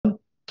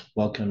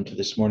Welcome to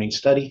this morning's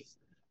study.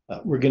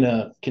 We're going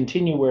to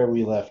continue where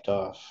we left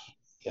off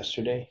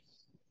yesterday,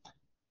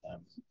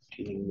 um,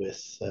 dealing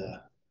with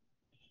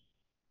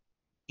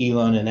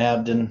Elon and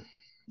Abdon,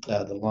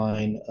 the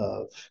line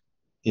of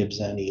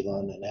Ibzan,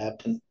 Elon, and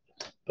Abdon.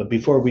 But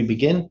before we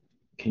begin,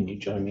 can you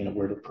join me in a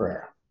word of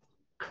prayer?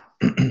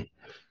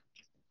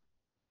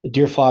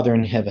 Dear Father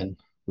in heaven,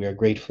 we are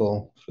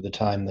grateful for the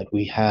time that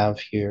we have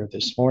here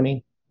this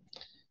morning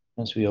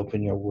as we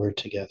open your word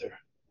together.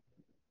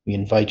 We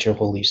invite your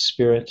Holy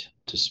Spirit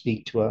to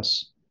speak to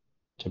us,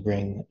 to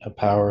bring a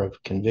power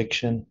of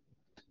conviction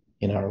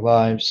in our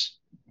lives,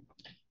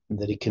 and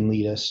that it can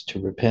lead us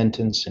to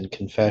repentance and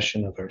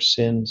confession of our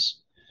sins,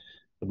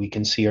 that we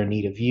can see our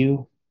need of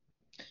you,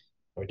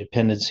 our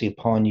dependency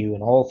upon you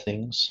in all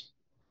things.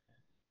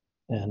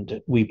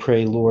 And we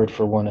pray, Lord,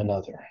 for one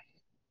another.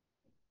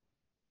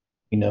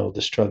 We know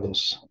the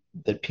struggles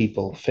that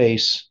people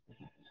face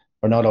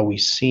are not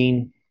always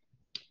seen.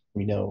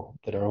 We know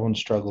that our own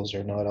struggles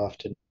are not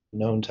often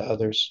known to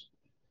others,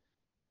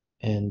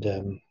 and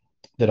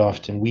that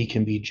often we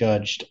can be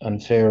judged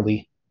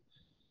unfairly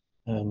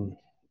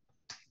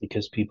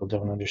because people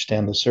don't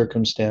understand the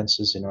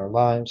circumstances in our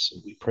lives.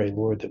 We pray,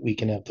 Lord, that we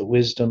can have the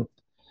wisdom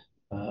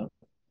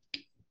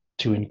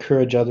to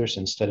encourage others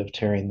instead of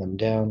tearing them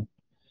down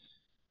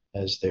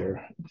as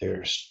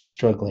they're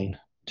struggling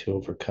to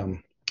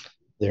overcome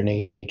their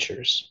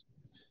natures.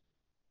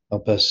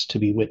 Help us to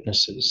be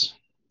witnesses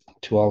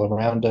to all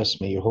around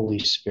us. May your Holy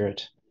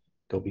Spirit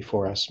go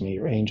before us. May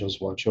your angels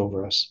watch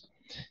over us.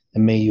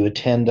 And may you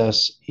attend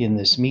us in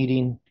this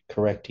meeting,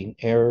 correcting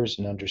errors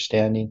and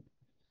understanding,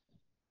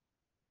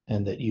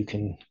 and that you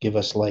can give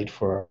us light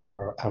for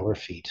our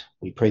feet.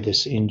 We pray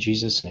this in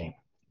Jesus' name.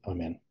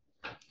 Amen.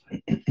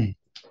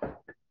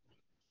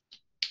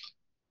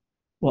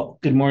 Well,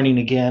 good morning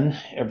again,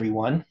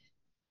 everyone.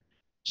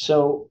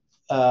 So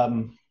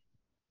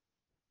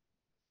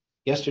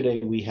yesterday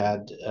we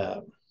had,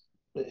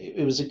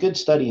 it was a good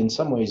study. In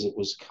some ways, it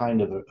was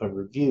kind of a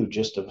review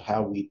just of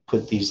how we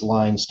put these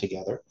lines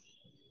together.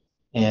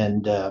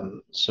 And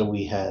so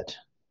we had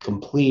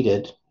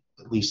completed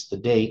at least the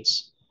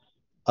dates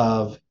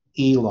of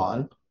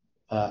Elon,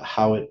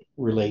 how it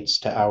relates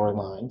to our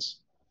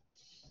lines.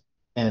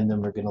 And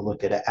then we're going to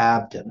look at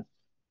Abdon.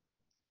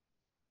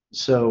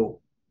 So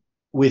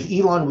with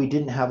Elon, we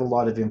didn't have a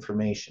lot of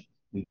information.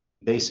 We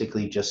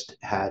basically just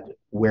had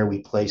where we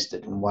placed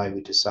it and why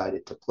we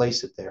decided to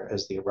place it there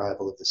as the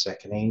arrival of the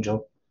second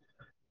angel.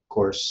 Of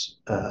course,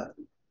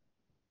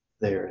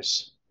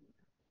 there's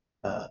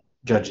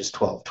Judges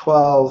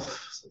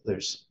 12:12.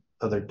 There's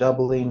other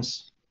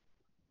doublings,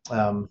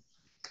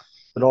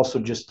 but also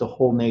just the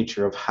whole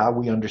nature of how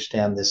we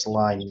understand this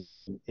line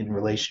in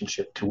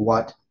relationship to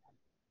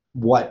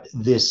what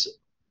this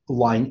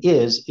line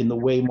is in the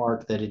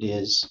waymark that it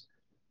is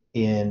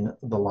in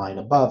the line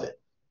above it.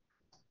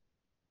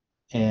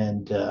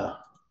 And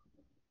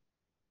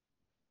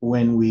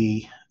when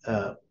we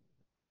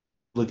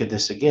look at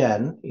this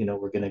again,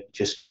 we're going to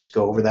just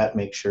go over that,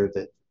 make sure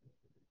that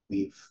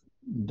we've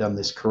done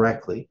this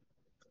correctly.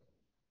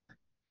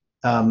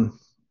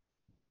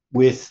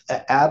 With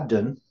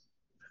Abdon,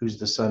 who's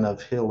the son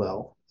of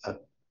Hillel, a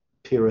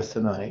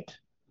Pirathonite,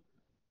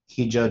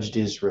 he judged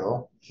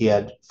Israel. He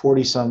had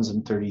 40 sons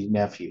and 30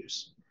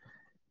 nephews.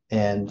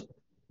 And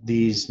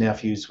these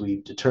nephews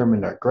we've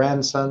determined are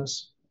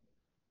grandsons,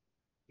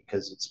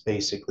 because it's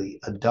basically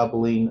a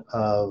doubling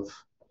of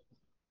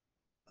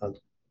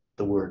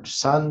the word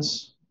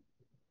sons,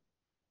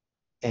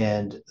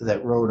 and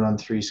that rode on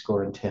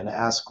 70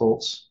 ass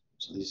colts.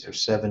 So these are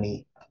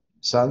 70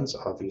 sons,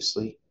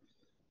 obviously.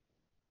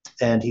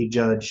 And he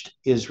judged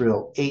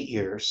Israel 8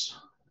 years.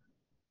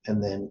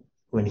 And then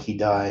when he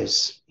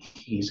dies,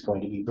 he's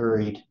going to be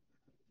buried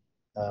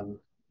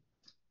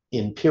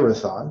in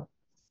Pirathon,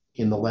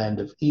 in the land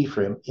of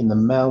Ephraim, in the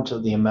mount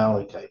of the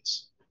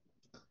Amalekites.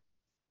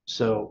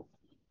 So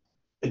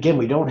again,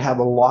 we don't have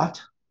a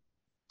lot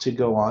to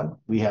go on.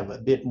 We have a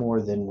bit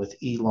more than with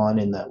Elon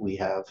in that we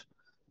have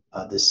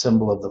the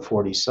symbol of the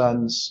 40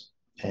 sons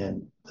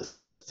and the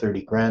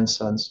 30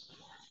 grandsons,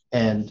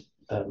 and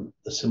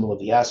the symbol of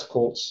the ass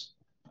colts.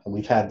 And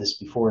we've had this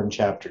before in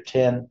chapter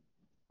 10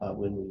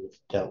 when we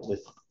dealt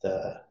with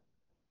the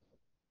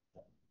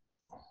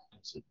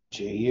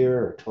Jair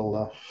or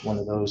Tola, one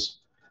of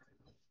those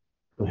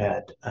who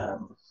had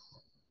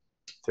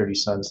 30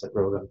 sons that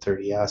rode on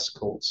 30 ass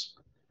colts.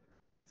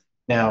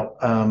 Now,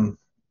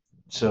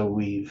 so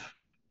we've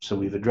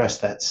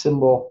addressed that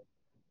symbol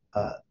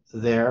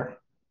there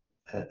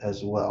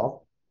as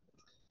well.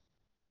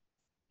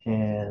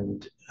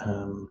 And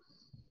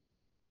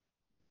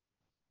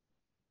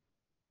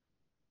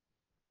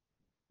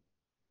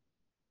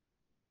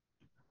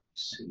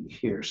see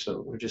here.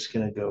 So we're just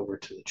going to go over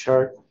to the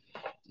chart.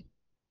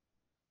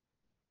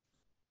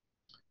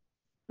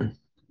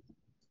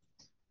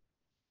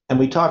 And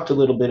we talked a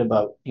little bit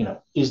about,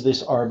 is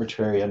this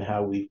arbitrary on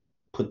how we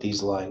put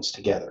these lines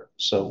together?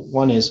 So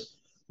one is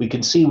we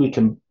can see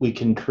we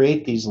can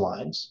create these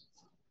lines.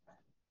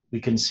 We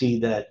can see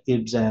that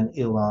Ibzan,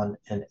 Elon,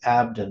 and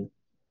Abdon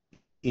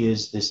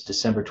is this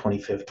December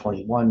 25th,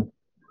 21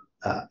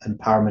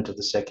 empowerment of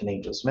the second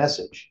angel's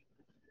message.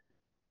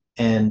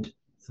 And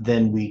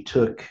then we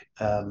took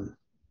Ibzan,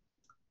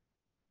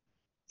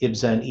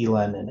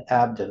 Elan, and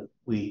Abdon.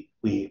 We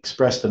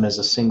expressed them as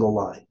a single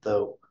line,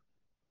 though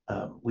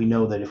we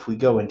know that if we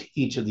go into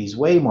each of these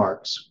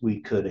waymarks,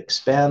 we could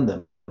expand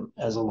them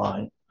as a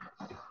line.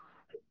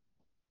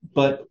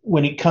 But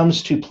when it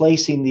comes to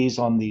placing these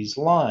on these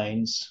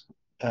lines,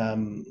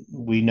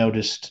 we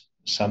noticed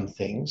some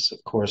things.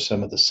 Of course,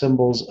 some of the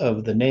symbols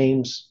of the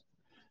names,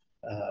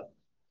 the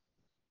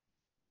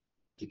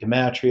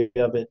gematria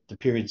of it, the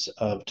periods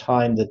of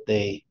time that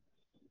they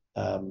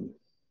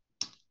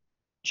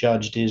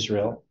judged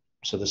Israel.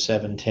 So the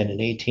 7, 10,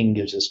 and 18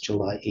 gives us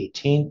July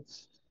 18,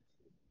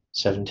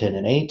 7, 10,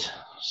 and 8,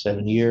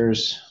 7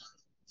 years,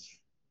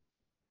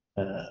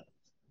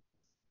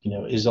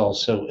 is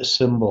also a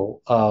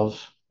symbol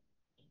of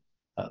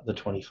the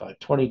 25,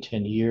 20,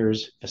 10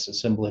 years as a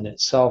symbol in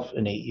itself,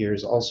 and 8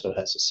 years also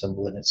has a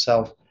symbol in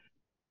itself.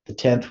 The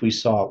 10th we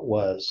saw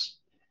was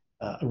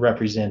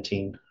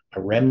representing a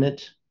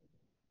remnant,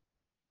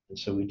 and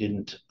so we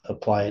didn't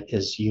apply it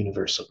as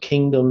universal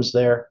kingdoms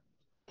there.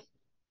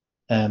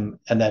 And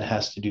that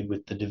has to do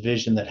with the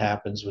division that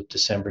happens with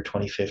December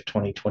 25th,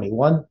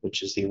 2021,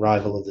 which is the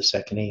arrival of the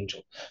second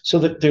angel. So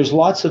there's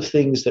lots of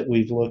things that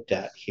we've looked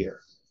at here.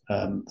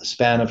 The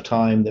span of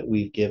time that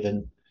we've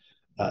given,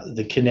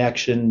 the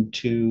connection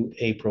to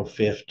April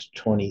 5th,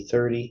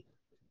 2030.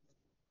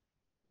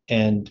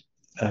 And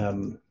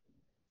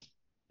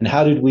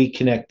how did we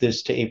connect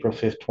this to April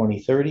 5th,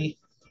 2030?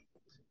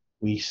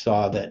 We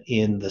saw that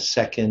in the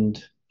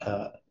second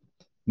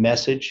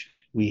message,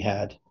 we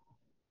had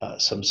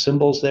some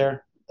symbols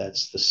there.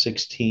 That's the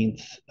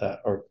 16th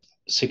or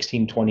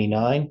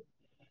 1629,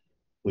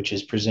 which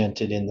is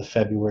presented in the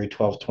February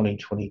 12th,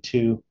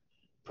 2022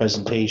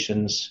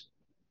 presentations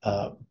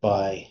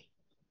by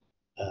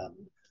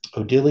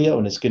Odilio,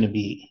 and it's going to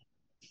be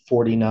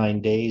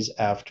 49 days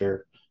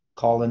after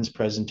Colin's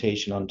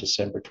presentation on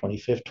December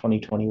 25th,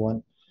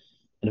 2021.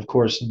 And of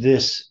course,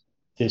 this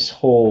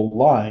whole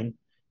line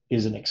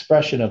is an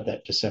expression of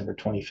that December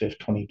 25th,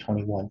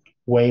 2021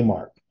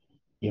 waymark,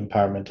 the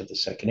empowerment of the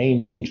second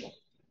angel.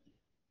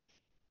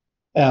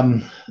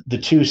 The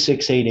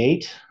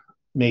 2688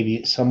 may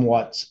be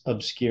somewhat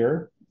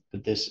obscure,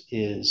 but this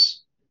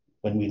is,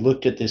 when we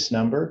looked at this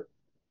number,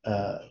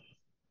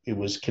 it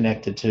was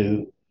connected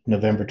to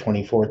November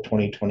 24th,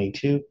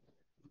 2022,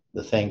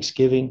 the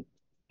Thanksgiving,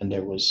 and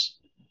there was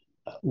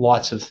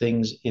lots of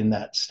things in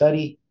that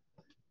study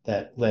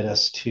that led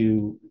us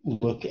to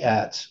look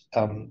at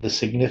the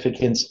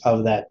significance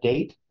of that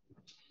date.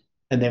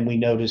 And then we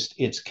noticed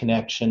its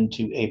connection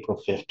to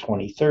April 5th,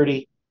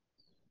 2030.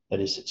 That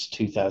is, it's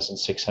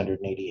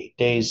 2,688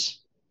 days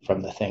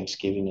from the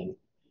Thanksgiving in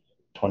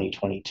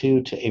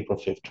 2022 to April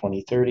 5th,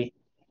 2030.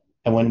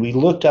 And when we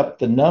looked up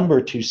the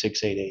number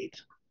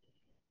 2688,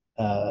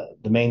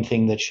 the main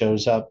thing that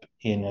shows up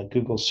in a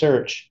Google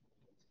search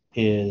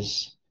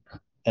is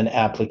an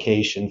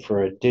application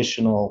for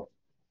additional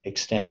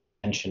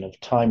extension of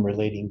time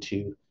relating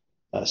to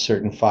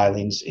certain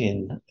filings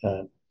in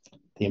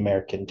the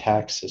American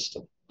tax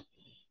system.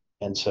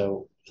 And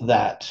so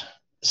that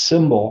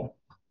symbol,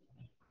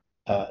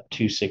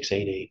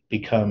 2688,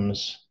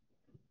 becomes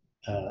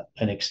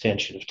an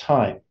extension of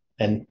time.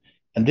 And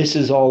this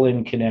is all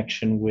in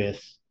connection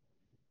with,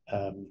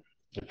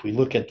 if we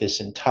look at this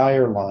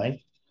entire line,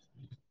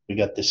 we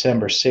got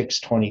December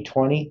 6,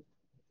 2020.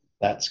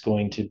 That's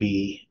going to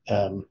be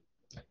the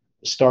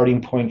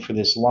starting point for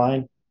this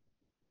line,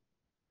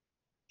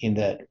 in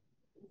that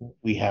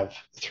we have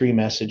 3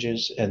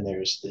 messages, and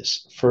there's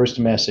this first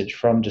message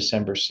from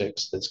December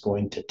 6th that's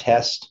going to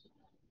test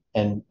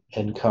and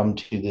come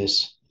to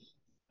this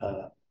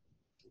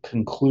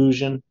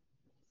conclusion.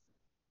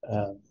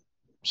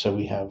 So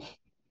we have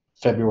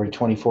February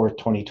 24th,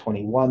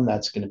 2021.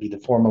 That's going to be the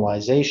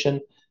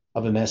formalization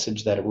of a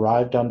message that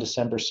arrived on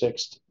December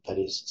 6th. That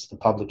is, it's the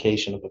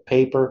publication of a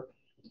paper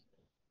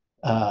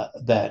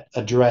that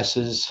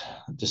addresses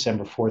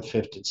December 4th,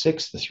 5th, and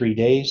 6th, the 3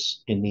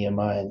 days in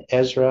Nehemiah and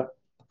Ezra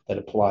that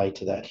apply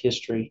to that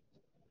history.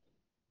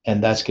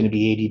 And that's going to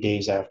be 80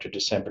 days after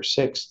December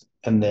 6th.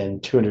 And then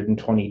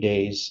 220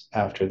 days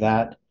after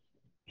that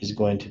is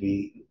going to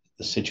be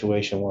the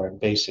situation where I'm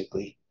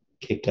basically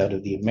kicked out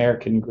of the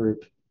American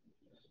group.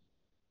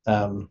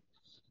 And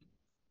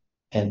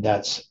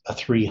that's a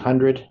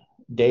 300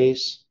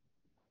 days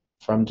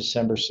from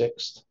December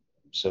 6th.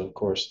 So, of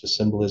course, the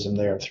symbolism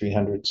there of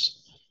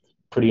 300's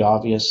pretty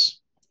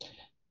obvious.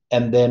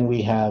 And then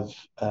we have,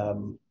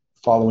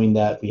 following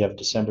that, we have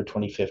December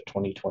 25th,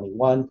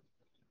 2021.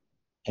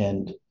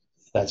 And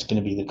that's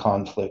going to be the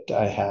conflict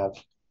I have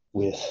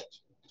with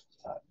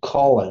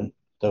Colin,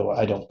 though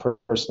I don't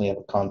personally have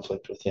a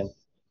conflict with him,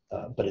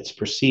 but it's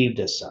perceived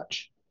as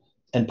such.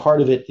 And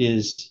part of it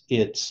is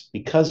it's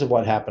because of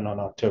what happened on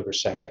October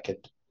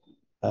 2nd,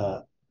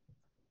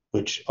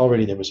 which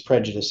already there was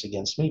prejudice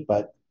against me,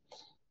 but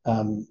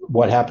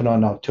what happened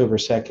on October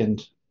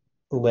 2nd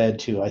led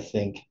to, I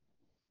think,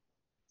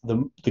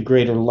 the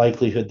greater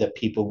likelihood that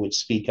people would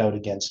speak out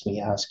against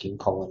me asking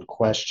Colin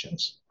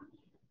questions,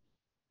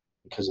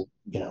 because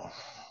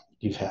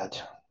you've had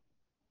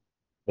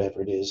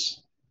whatever it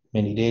is,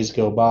 many days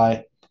go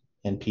by,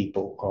 and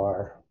people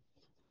are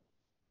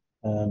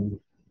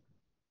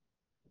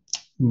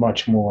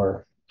much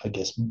more, I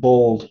guess,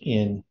 bold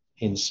in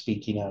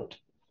speaking out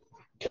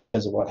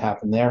because of what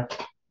happened there.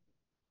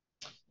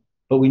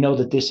 But we know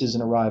that this is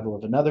an arrival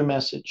of another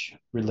message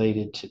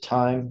related to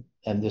time,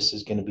 and this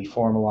is going to be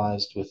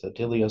formalized with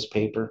Odilio's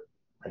paper,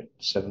 right,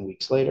 7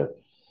 weeks later.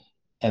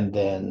 And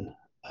then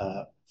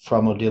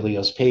from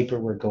Odilio's paper,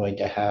 we're going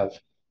to have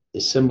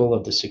the symbol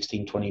of the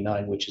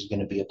 1629, which is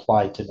going to be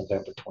applied to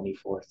November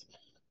 24th,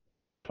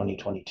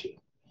 2022.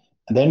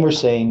 And then we're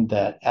saying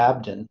that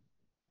Abden,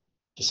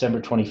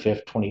 December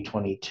 25th,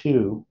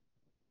 2022,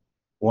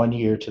 1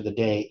 year to the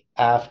day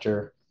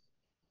after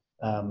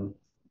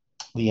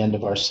the end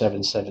of our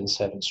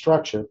 777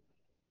 structure,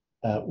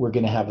 we're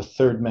going to have a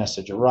third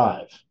message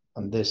arrive.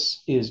 And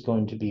this is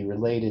going to be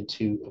related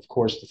to, of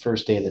course, the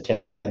first day of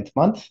the 10th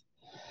month,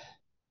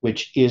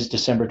 which is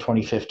December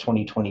 25th,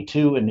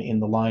 2022. And in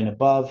the line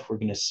above, we're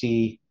going to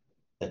see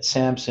that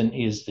Samson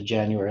is the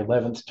January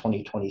 11th,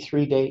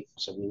 2023 date.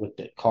 So we looked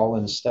at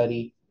Colin's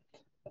study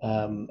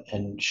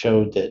and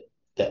showed that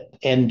that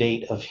end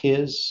date of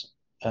his,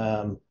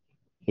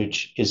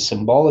 which is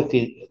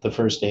symbolically the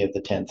first day of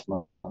the 10th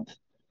month,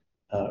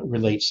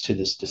 relates to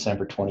this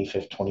December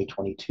 25th,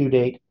 2022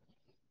 date.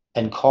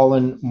 And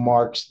Colin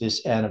marks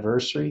this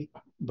anniversary,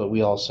 but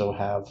we also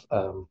have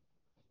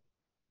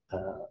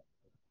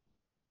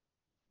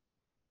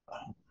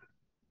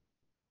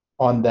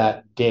on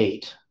that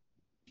date.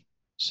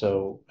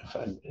 So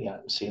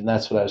see, and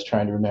that's what I was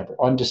trying to remember.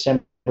 On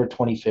December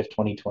 25th,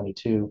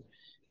 2022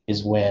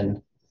 is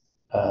when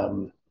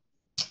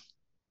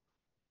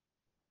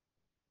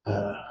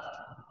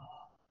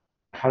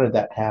how did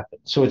that happen?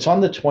 So it's on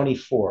the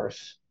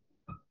 24th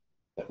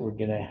that we're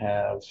going to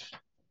have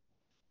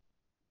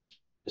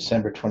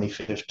December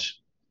 25th,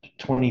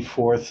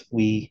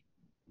 24th.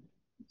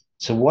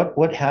 So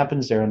what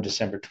happens there on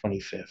December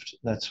 25th?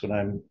 That's what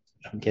I'm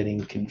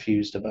getting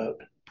confused about.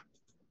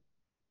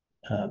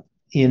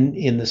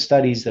 In the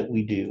studies that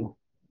we do.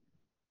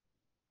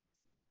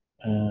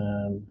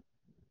 So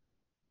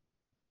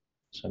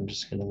I'm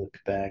just going to look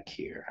back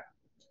here.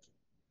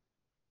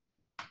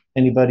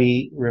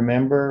 Anybody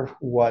remember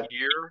what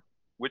year?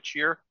 Which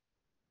year?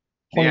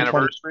 The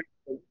anniversary?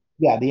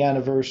 Yeah, the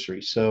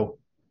anniversary. So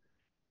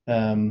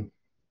I'm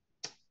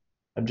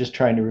just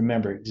trying to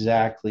remember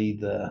exactly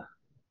the.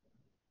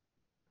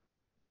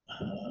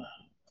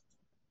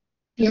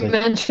 You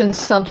mentioned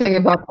something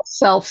about the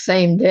self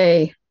same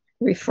day,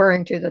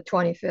 referring to the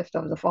 25th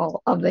of the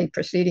fall of the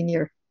preceding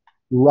year.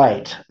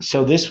 Right.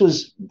 So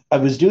I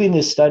was doing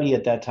this study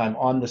at that time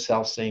on the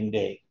self same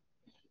day.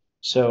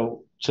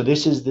 So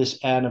this is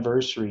this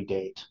anniversary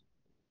date.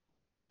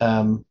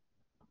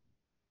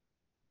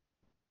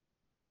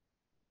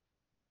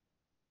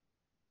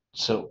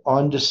 So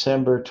on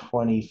December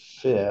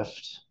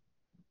 25th.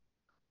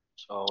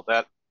 So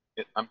hadn't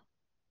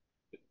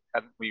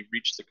we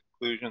reached the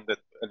conclusion that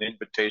an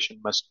invitation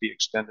must be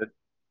extended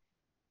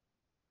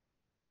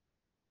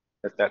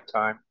at that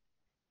time?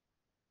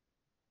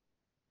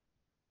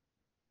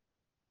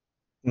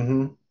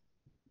 Mm-hmm.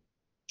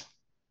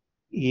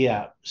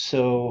 Yeah.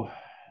 So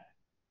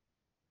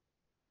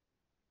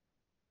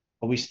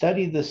we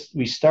study this.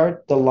 We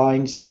start the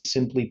lines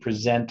simply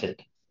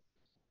presented.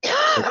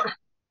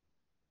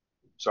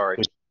 Sorry.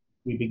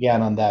 We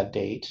began on that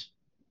date.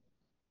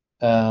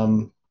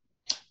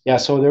 Yeah,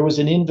 so there was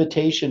an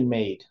invitation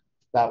made.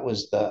 That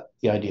was the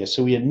idea.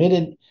 So we made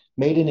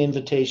an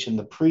invitation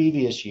the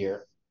previous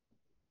year,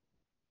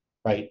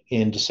 right,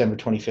 in December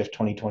 25th,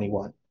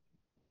 2021.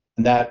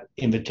 And that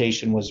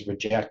invitation was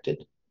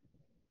rejected.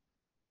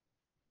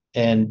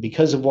 And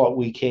because of what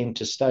we came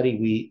to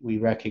study, we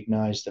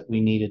recognized that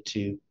we needed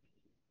to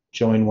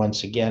join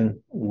once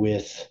again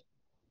with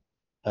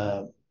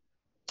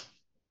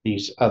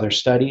these other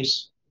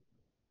studies.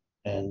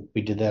 And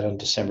we did that on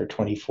December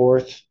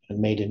 24th and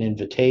made an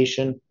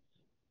invitation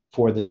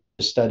for the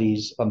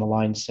studies on the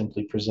line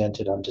simply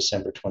presented on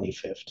December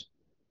 25th.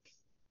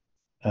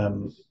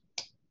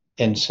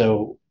 And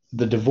so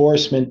the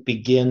divorcement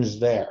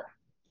begins there,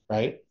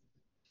 right?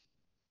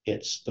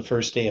 It's the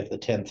first day of the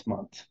 10th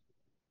month.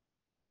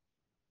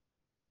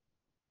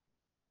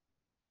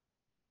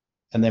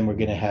 And then we're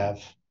going to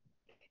have.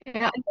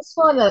 Yeah, I just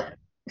want to,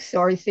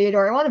 sorry,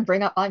 Theodore, I want to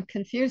bring up, I'm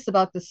confused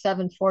about the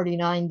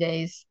 749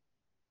 days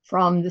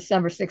from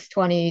December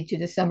 620 to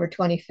December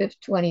 25th,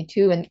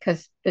 22. And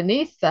because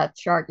beneath that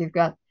chart, you've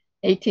got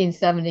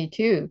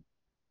 1872.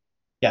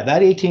 Yeah,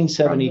 that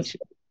 1872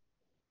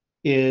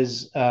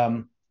 is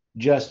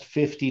just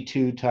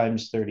 52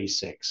 times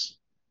 36.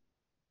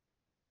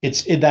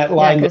 It's in that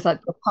line. Yeah, because the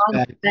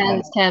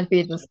constants can't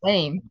be the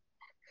same.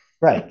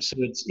 Right. So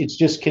it's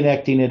just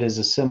connecting it as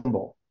a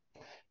symbol.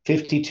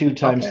 52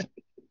 times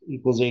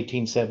equals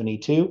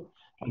 1872.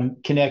 I'm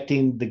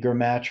connecting the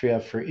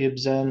gematria for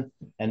Ibzan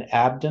and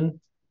Abden.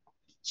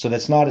 So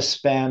that's not a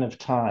span of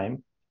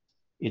time.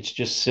 It's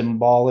just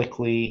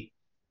symbolically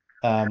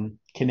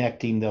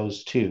connecting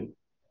those two.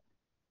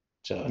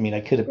 So, I mean,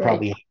 I could have Right.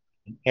 probably had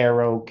an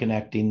arrow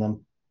connecting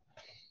them.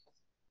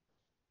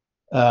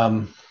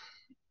 Um,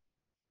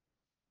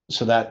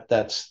 so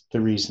that's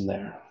the reason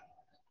there.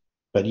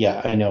 But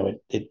yeah, I know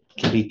it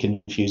can be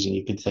confusing.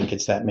 You could think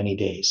it's that many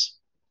days,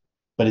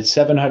 but it's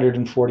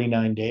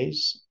 749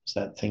 days. Is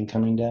that thing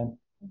coming down?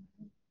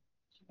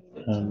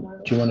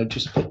 Do you want to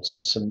just put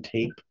some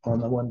tape on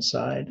the one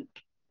side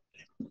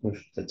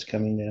if that's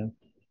coming down?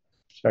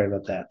 Sorry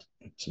about that.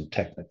 Some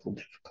technical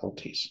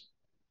difficulties.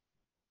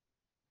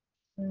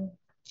 A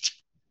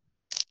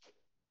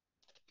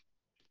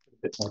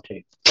bit more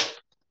tape.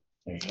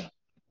 There you go.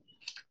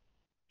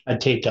 I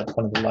taped up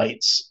one of the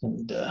lights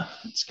and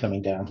it's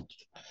coming down.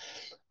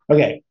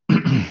 Okay.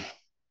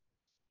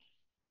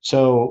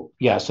 So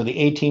yeah, so the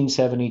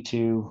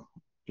 1872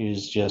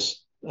 is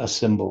just a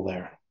symbol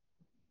there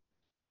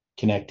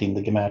connecting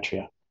the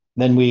gematria.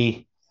 Then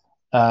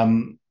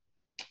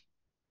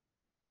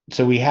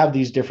so we have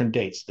these different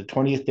dates. The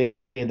 20th day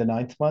of the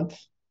 9th month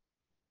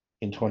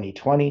in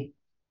 2020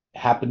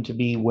 happened to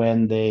be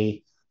when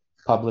they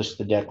published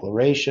the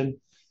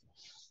declaration.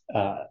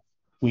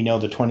 We know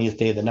the 20th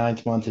day of the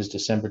 9th month is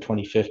December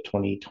 25th,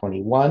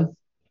 2021.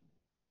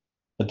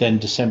 But then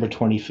December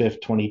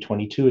 25th,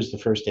 2022 is the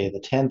first day of the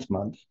 10th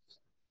month,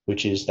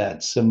 which is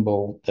that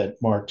symbol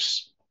that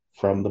marks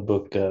from the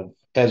book of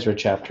Ezra,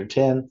 chapter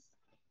 10,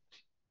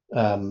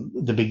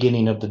 the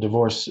beginning of the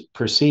divorce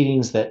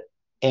proceedings that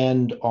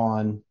end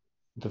on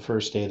the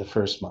first day of the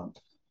first month.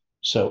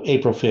 So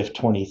April 5th,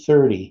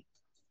 2030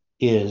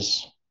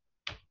 is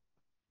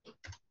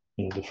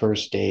the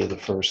first day of the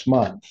first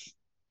month,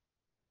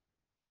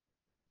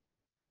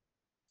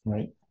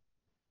 right?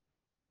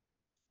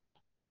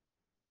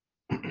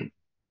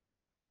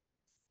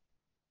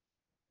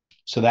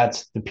 So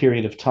that's the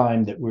period of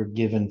time that we're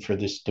given for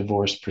this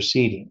divorce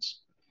proceedings.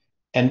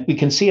 And we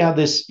can see how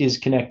this is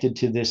connected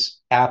to this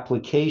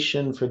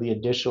application for the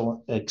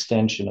additional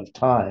extension of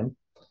time.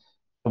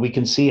 And we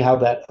can see how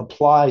that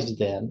applies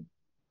then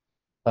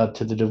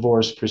to the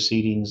divorce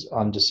proceedings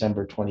on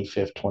December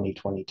 25th,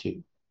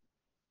 2022.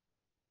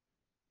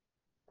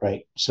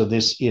 Right? So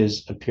this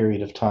is a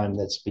period of time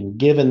that's been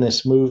given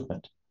this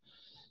movement.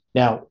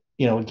 Now,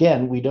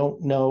 again, we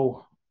don't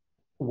know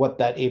what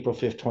that April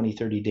 5th,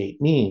 2030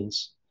 date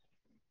means.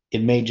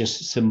 It may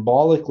just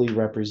symbolically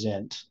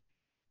represent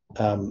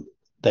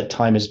that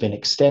time has been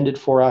extended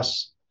for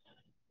us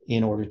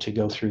in order to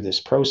go through this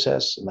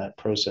process, and that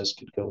process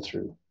could go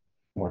through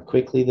more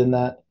quickly than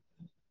that.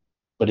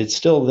 But it's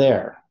still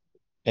there,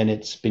 and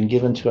it's been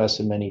given to us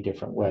in many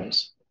different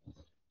ways.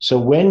 So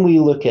when we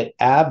look at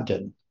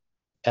Abdon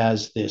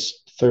as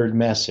this third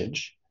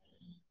message,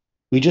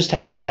 we just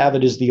have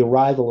it as the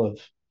arrival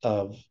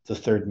of the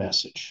third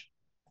message.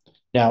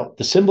 Now,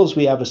 the symbols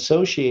we have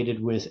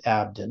associated with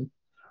Abdon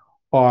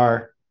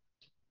are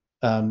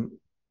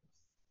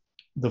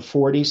the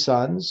 40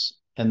 sons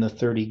and the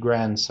 30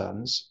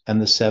 grandsons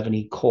and the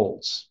 70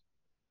 colts.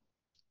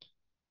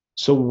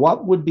 So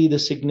what would be the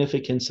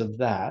significance of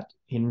that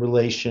in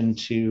relation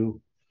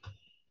to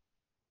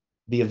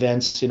the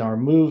events in our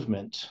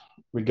movement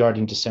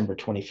regarding December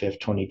 25th,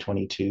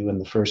 2022 and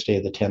the first day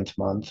of the 10th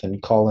month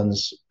and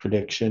Colin's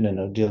prediction and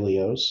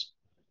Odilio's?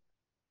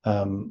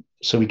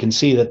 So we can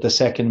see that the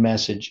second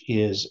message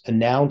is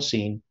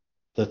announcing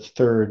the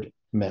third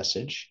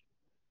message,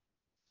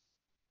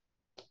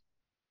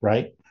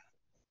 right?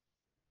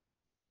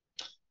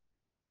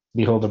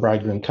 Behold, the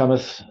bridegroom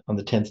cometh on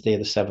the 10th day of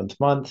the 7th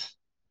month.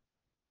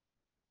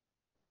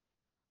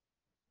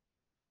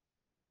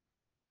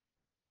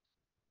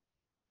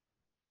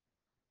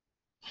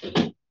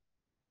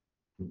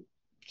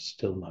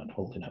 Still not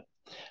holding up.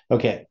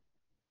 Okay.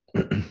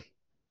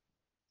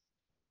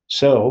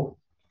 So,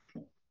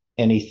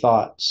 any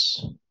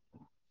thoughts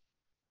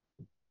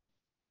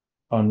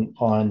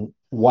on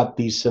what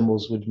these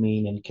symbols would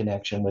mean in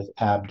connection with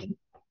Abdon?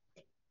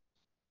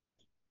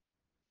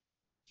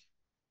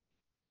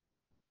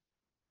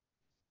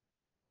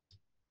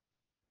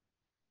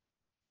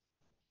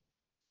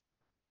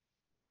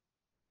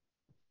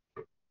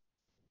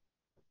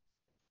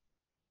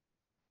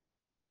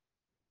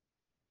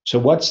 So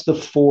what's the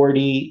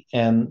 40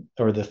 and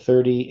or the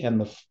 30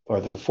 and the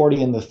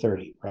 40 and the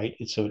 30, right?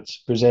 So it's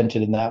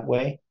presented in that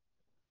way.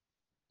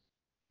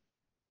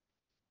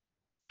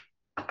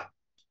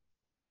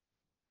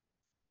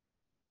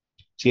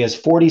 So he has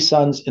 40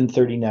 sons and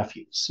 30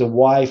 nephews. So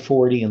why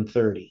 40 and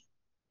 30?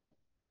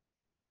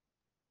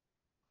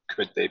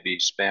 Could they be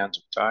spans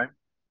of time?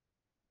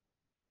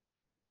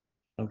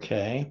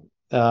 Okay.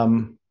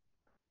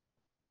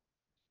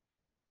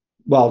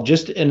 Well,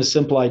 just in a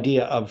simple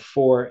idea of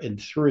 4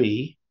 and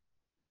 3,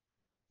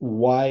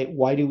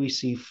 why do we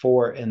see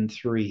 4 and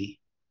 3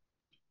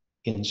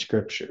 in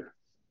Scripture?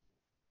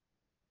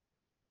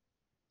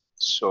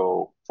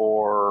 So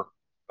fourth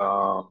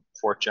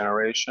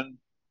generation.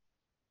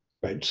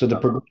 Right. So the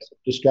progressive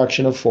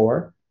destruction of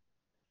 4.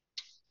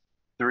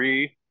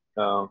 Three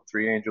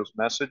angels'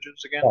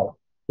 messages again. Oh,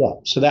 Yeah,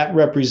 so that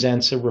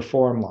represents a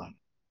reform line,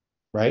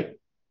 right?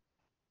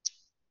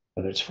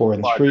 Whether it's 4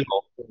 and 3,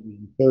 30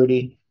 and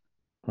 30,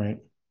 right?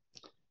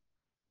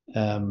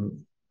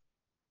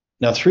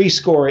 Now, 70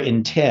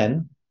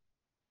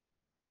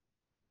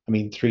 I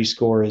mean,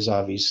 70 is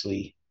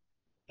obviously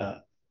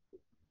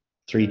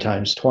 3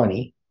 times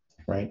 20,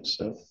 right?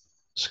 So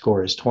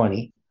score is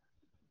 20.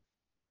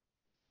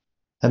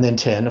 And then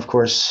 10, of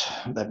course,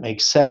 that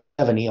makes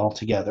 70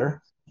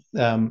 altogether.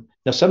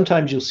 Now,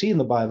 sometimes you'll see in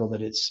the Bible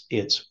that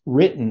it's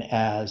written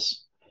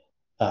as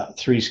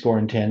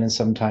 70, and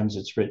sometimes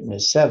it's written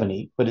as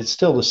 70, but it's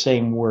still the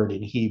same word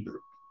in Hebrew.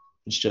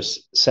 It's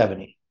just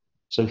 70.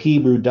 So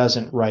Hebrew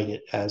doesn't write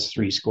it as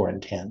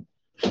 70.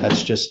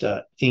 That's just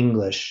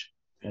English,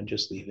 and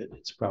just leave it.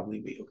 It's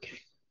probably be okay.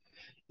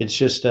 It's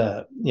just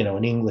an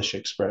English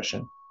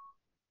expression.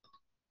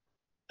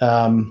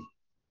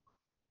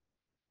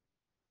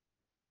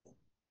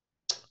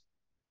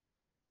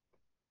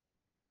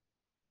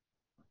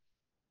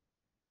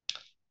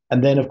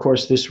 And then, of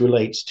course, this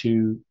relates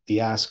to the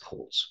ass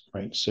colts,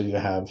 right? So you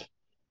have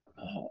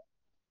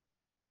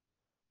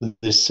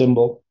this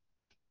symbol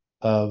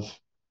of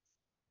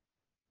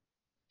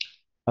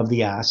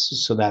the ass.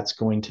 So that's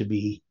going to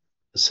be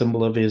a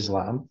symbol of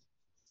Islam.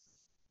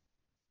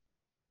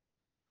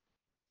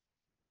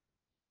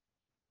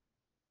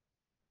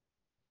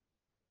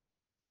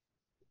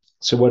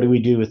 So what do we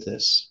do with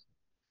this?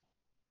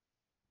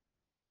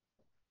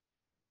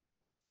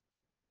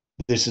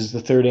 This is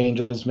the third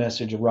angel's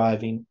message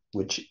arriving,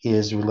 which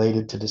is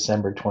related to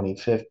December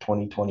 25th,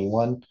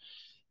 2021,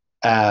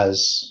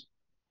 as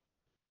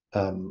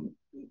the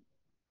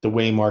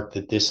waymark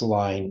that this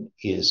line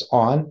is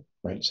on,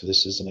 right? So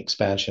this is an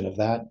expansion of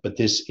that, but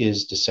this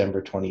is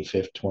December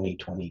 25th,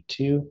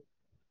 2022.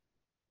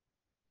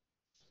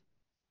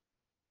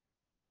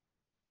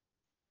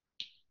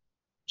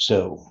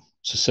 So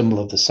it's a symbol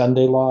of the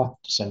Sunday law,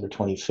 December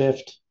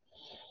 25th.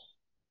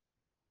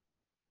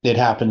 It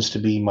happens to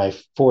be my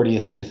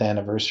 40th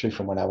anniversary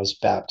from when I was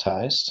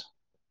baptized,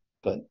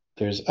 but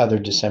there's other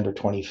December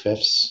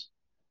 25ths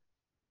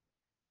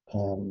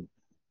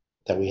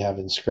that we have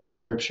in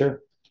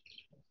Scripture.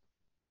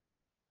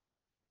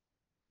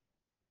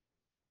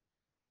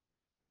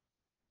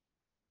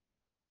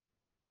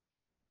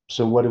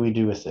 So what do we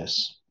do with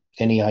this?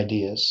 Any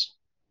ideas?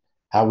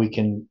 How we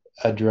can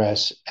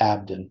address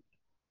Abdon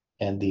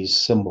and these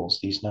symbols,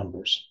 these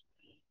numbers?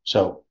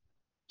 So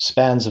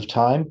spans of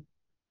time.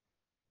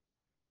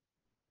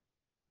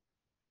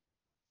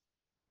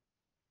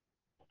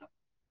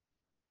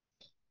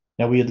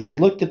 Now we had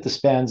looked at the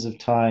spans of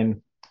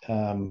time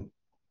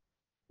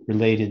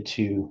related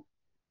to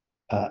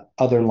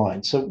other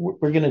lines. So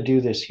we're going to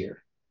do this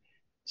here.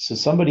 So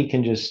somebody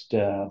can just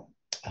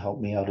help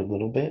me out a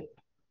little bit.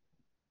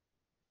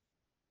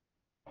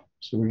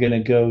 So we're going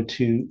to go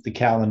to the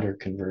calendar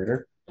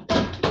converter.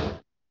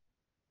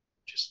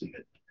 Just leave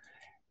it.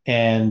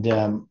 And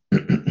I'm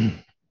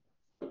going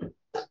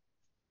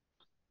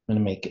to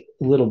make it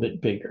a little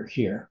bit bigger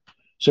here.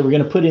 So we're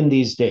going to put in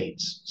these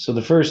dates. So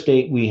the first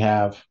date we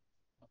have,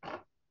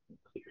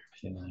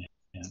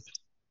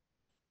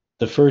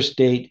 the first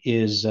date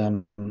is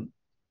going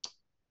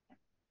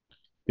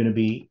to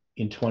be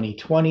in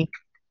 2020.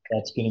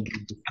 That's going to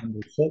be December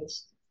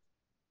 6th.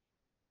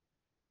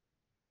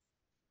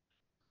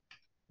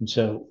 And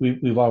so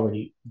we've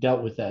already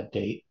dealt with that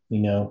date. We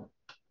know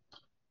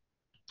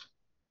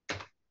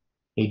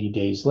 80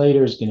 days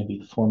later is going to be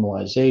the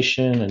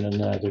formalization, and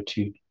another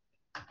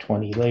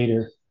 220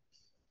 later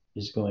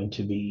is going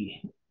to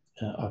be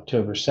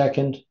October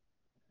 2nd.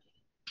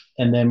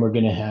 And then we're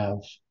going to have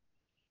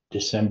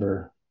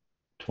December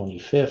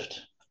 25th.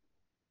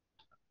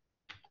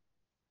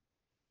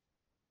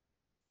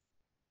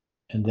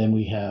 And then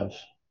we have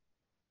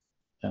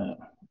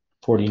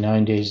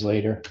 49 days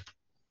later,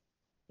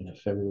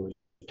 February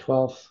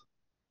 12th.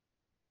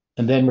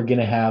 And then we're going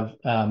to have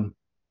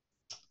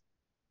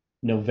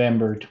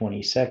November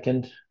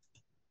 22nd,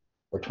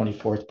 or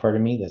 24th,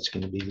 pardon me. That's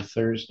going to be the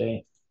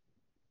Thursday.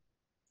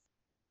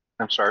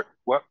 I'm sorry.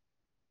 What?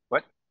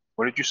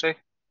 What did you say?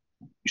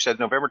 You said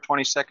November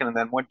 22nd, and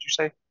then what did you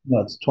say? No,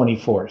 it's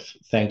 24th,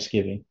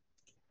 Thanksgiving.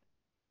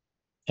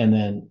 And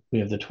then we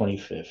have the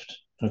 25th.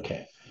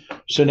 Okay.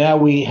 So now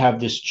we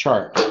have this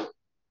chart,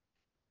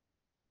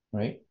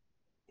 right?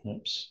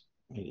 Oops,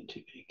 made it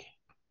too big.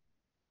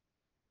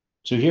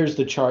 So here's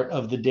the chart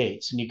of the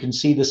dates, and you can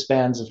see the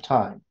spans of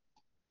time.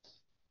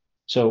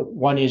 So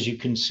one is you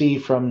can see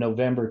from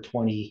November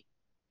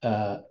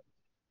 24th,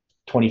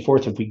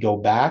 if we go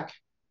back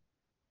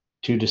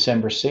to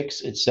December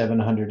 6th, it's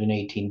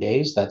 718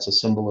 days. That's a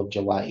symbol of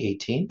July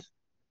 18th,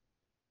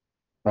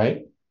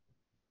 right?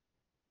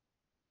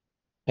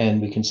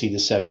 And we can see the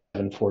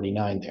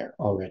 749 there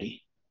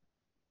already.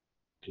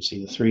 You can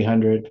see the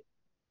 300.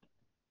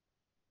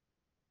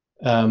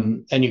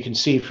 And you can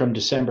see from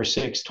December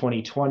 6th,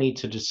 2020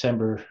 to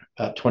December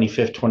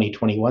 25th,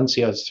 2021,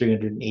 see how it's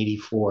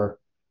 384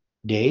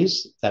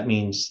 days. That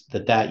means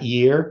that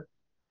year,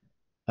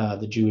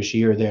 the Jewish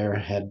year there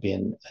had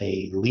been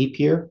a leap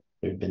year.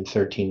 There had been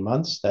 13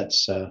 months.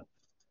 That's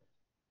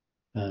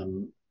what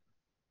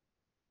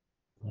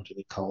do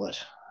they call it?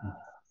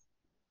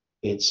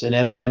 It's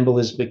an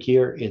embolismic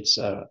year. It's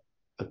a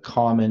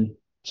common,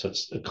 so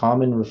it's a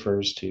common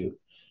refers to,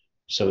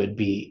 so it'd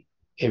be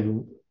a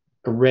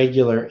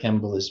regular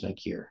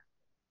embolismic year.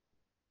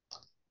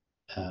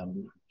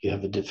 You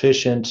have a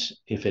deficient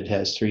if it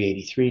has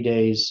 383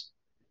 days,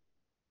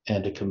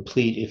 and a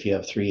complete if you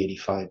have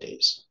 385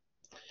 days.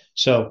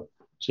 So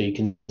you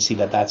can see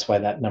that that's why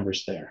that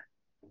number's there.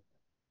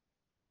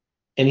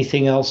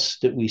 Anything else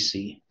that we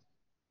see?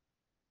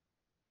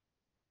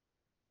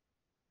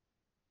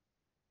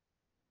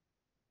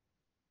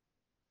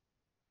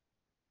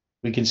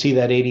 We can see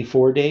that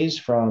 84 days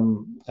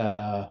from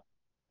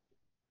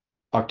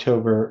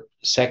October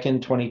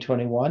 2nd,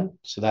 2021.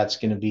 So that's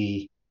going to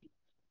be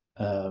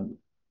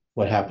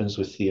what happens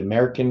with the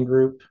American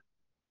group,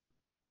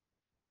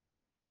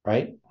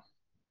 right?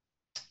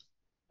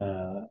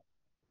 Where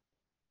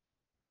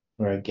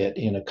I get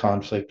in a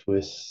conflict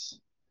with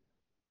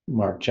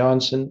Mark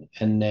Johnson,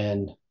 and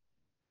then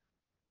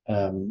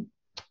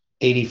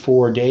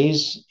 84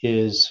 days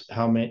is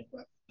how many,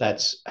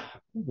 that's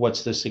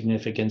what's the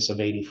significance of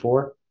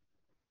 84?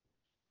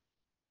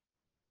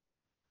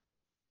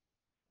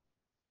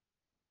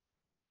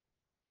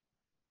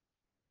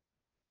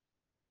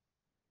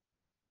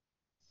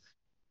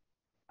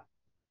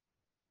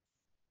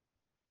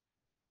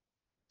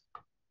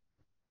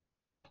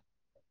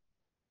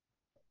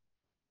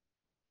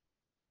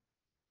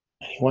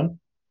 Anyone?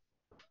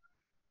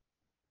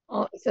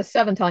 Oh, it's a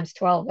 7 times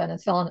 12, and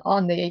it's on the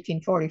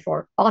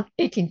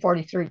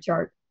 1843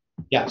 chart.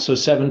 Yeah, so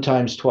 7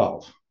 times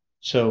 12.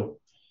 So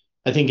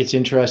I think it's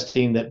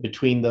interesting that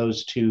between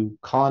those two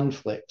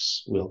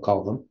conflicts, we'll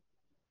call them,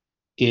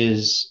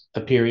 is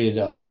a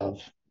period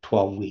of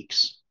 12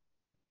 weeks,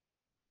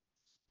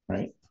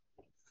 right?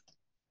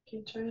 Can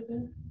you try it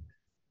again?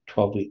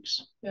 12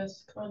 weeks.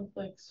 Yes,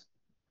 conflicts.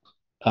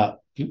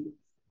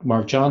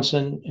 Mark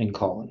Johnson and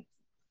Colin.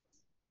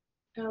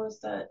 How is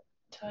that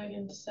tied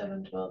into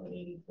 7, 12, and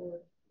 84?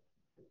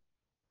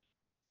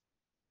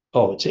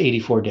 Oh, it's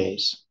 84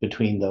 days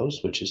between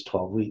those, which is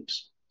 12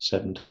 weeks.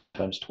 7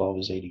 times 12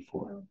 is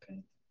 84.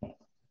 Okay.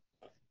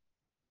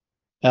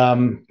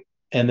 And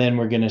then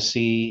we're going to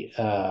see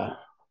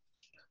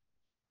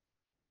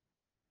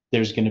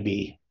there's going to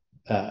be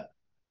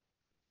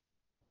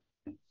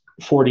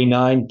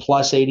 49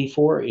 plus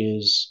 84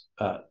 is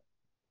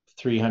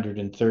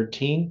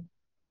 313.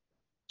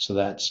 So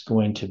that's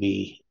going to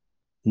be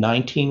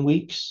 19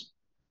 weeks,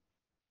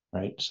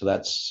 right?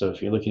 So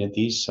if you're looking at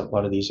these, a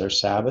lot of these are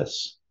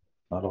Sabbaths.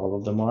 Not all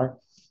of them are.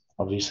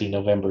 Obviously,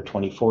 November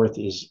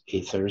 24th is a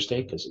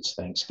Thursday because it's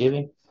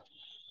Thanksgiving.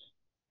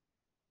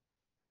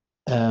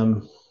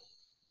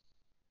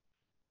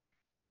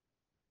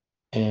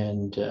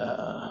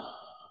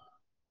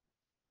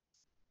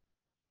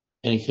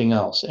 Anything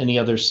else? Any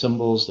other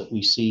symbols that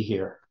we see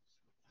here?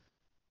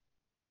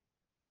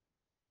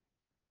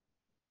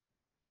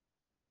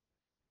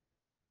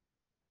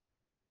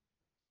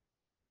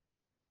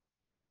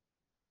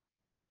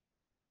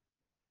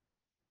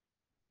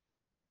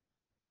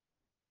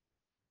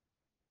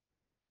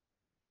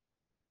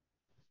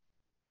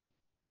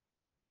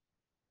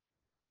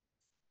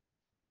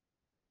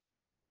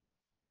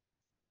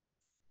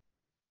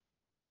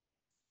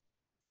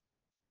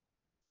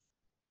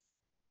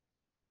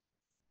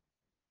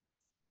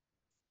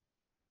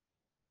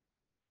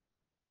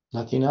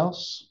 Nothing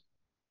else?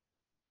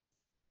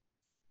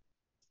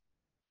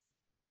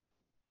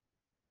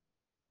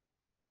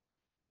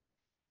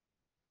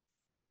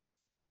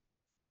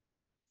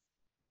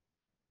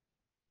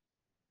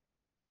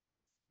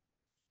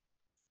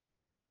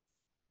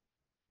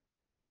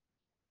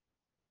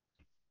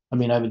 I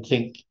mean, I would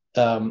think,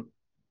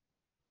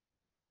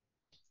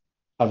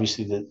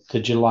 obviously, the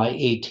July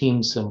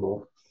 18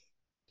 symbol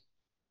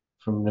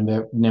from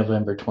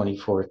November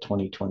 24th,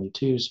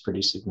 2022 is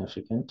pretty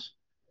significant.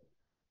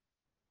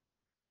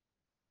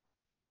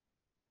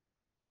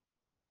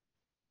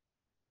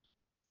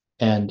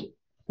 And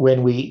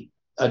when we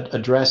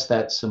address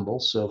that symbol,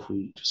 so if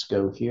we just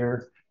go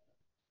here,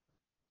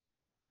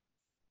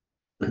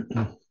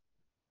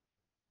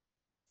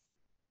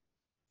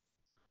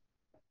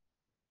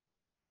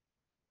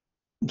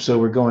 so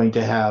we're going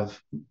to have,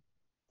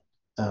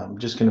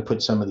 just going to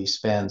put some of these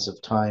spans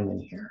of time in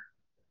here.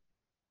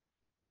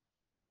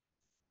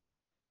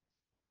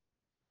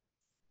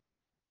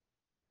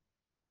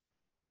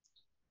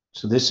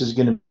 So this is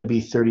going to be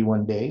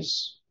 31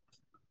 days.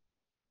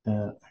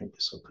 I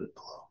guess I'll put it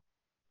below.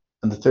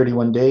 And the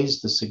 31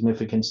 days, the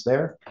significance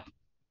there.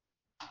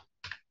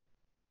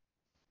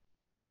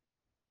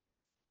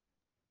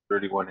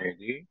 31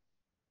 AD.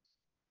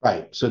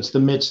 Right. So it's the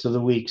midst of the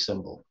week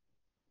symbol.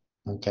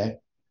 Okay.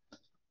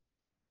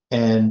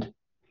 And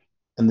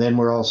then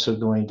we're also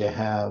going to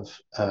have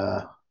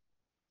the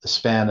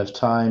span of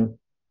time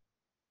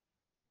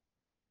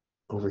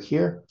over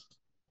here.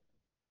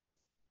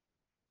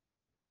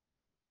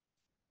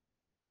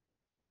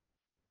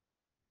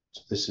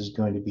 So this is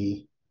going to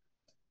be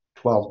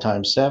 12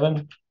 times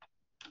 7.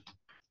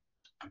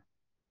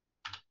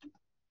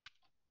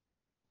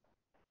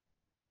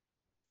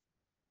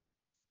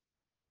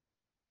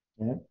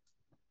 Okay.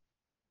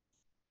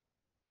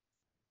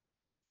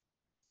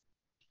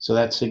 So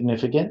that's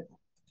significant.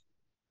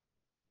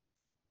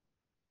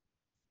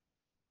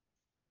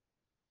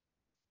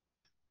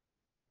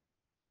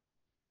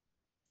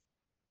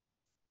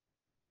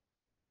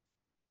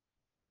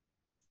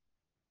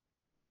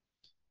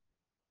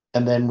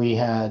 And then we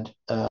had,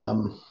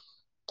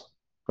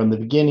 from the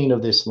beginning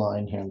of this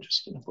line here, I'm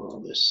just going to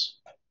borrow this.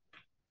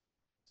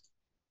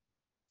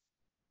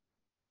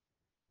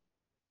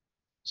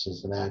 This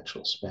is an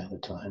actual span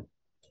of time.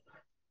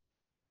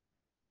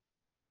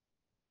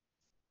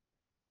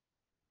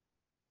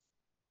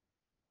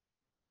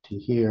 To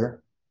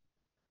here.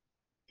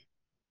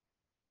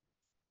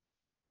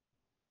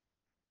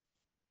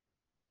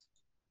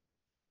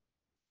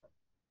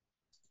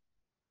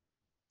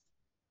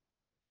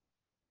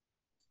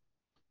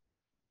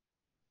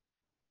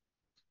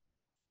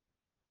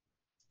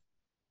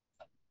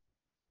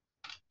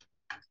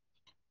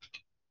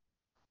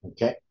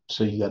 Okay,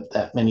 so you got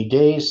that many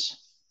days.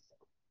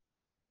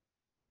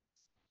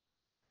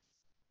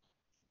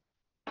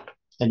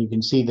 And you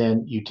can see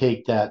then you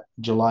take that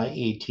July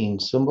 18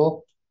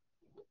 symbol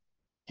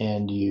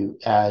and you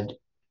add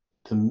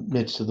the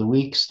midst of the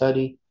week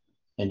study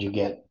and you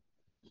get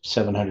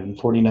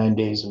 749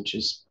 days, which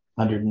is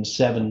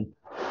 107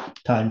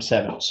 times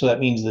 7. So that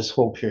means this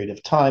whole period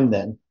of time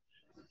then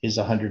is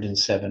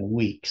 107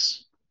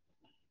 weeks.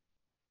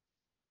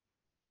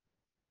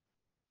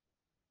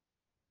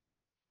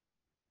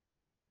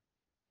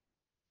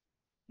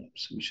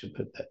 So we should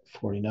put that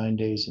 49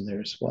 days in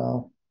there as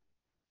well.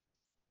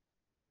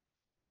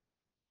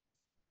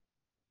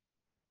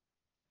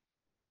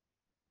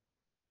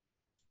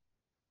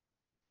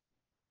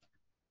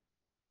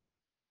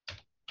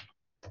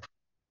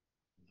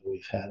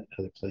 We've had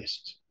other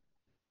places.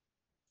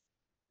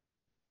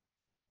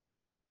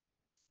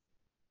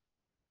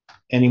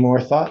 Any more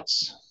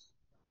thoughts?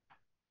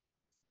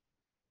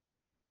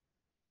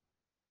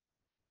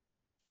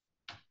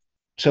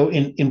 So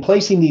in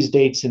placing these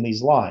dates in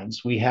these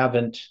lines, we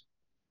haven't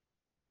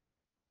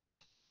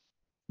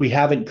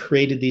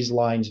created these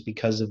lines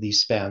because of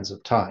these spans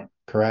of time,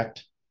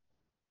 correct?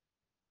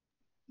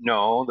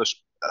 No,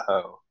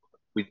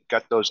 we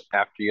got those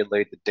after you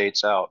laid the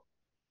dates out.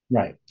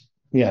 Right.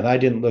 Yeah, and I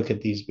didn't look at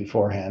these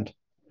beforehand.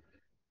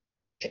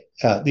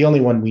 The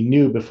only one we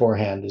knew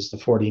beforehand is the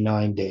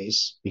 49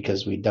 days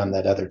because we'd done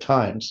that other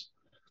times,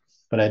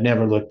 but I'd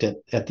never looked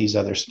at these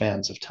other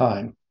spans of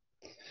time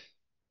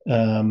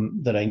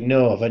that I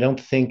know of. I don't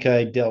think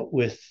I dealt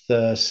with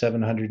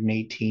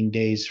 718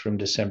 days from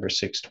December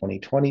 6,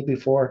 2020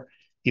 before,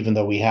 even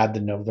though we had the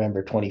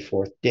November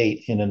 24th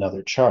date in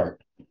another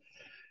chart.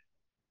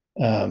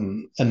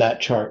 And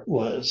that chart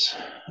was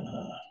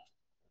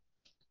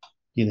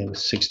dealing with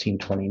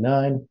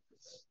 1629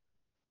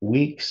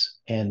 weeks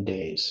and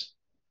days.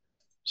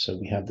 So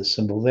we have the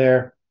symbol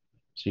there.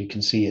 So you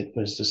can see it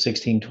was the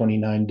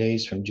 1629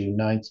 days from June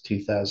 9th,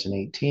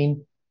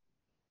 2018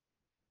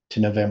 to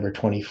November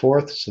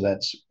 24th. So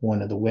that's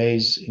one of the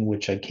ways in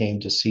which I came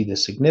to see the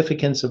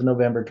significance of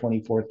November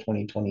 24th,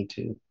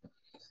 2022.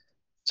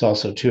 It's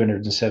also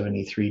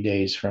 273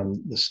 days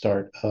from the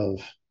start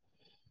of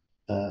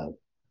the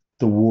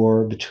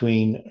war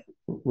between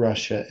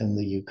Russia and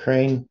the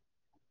Ukraine.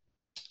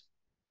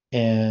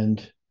 And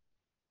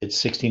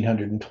it's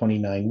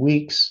 1,629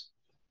 weeks,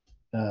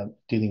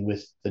 dealing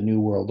with the New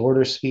World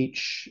Order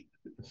speech,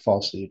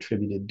 falsely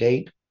attributed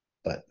date,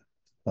 but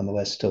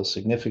nonetheless still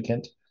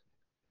significant.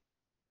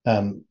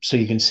 So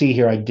you can see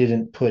here, I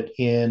didn't put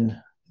in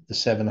the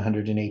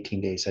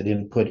 718 days. I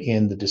didn't put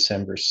in the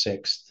December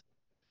 6th,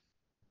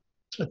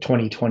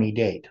 2020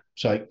 date.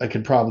 So I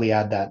could probably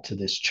add that to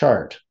this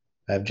chart.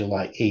 I have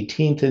July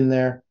 18th in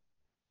there,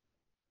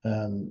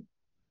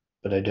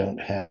 but I don't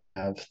have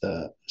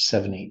the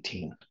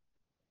 718.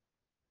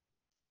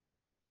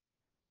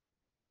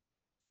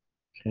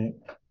 Okay.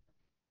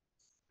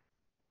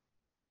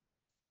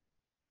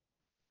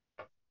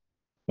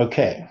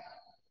 Okay.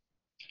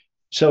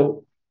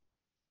 So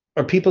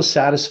are people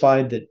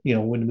satisfied that,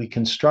 when we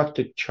construct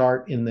a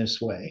chart in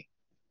this way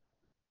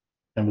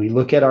and we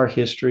look at our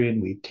history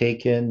and we've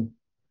taken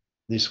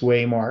this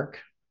waymark,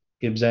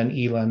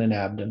 Ibzan, Elon, and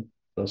Abdon,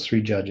 those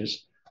three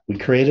judges, we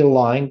created a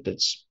line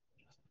that's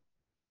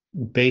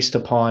based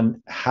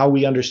upon how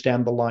we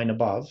understand the line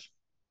above.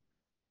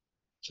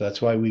 So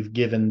that's why we've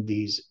given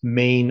these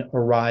main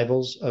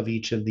arrivals of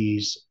each of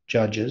these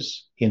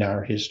judges in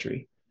our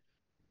history.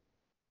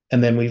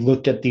 And then we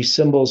looked at these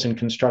symbols and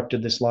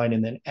constructed this line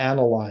and then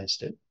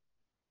analyzed it.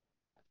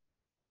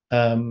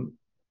 Are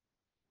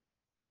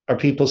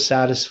people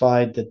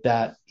satisfied that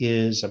that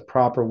is a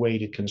proper way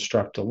to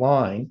construct a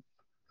line?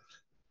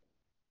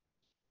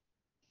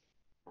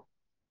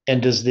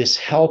 And does this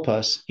help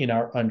us in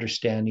our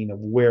understanding of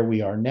where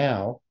we are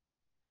now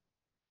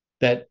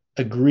that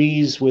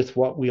agrees with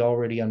what we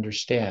already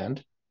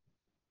understand,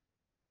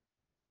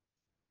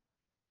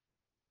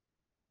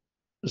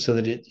 so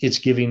that it's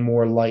giving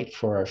more light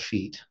for our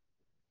feet?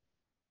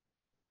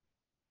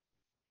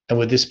 And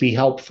would this be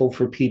helpful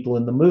for people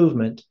in the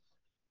movement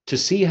to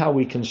see how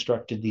we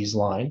constructed these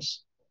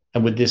lines,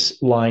 and would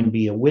this line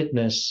be a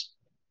witness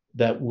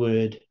that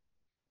would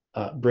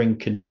bring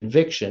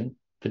conviction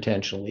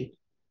potentially,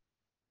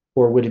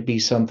 or would it be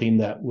something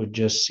that would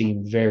just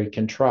seem very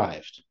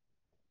contrived?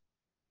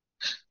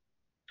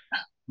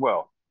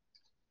 Well,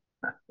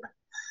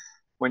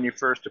 when you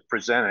first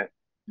present it,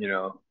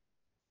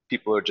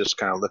 people are just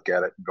kind of look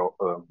at it and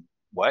go,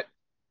 what?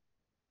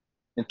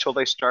 Until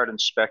they start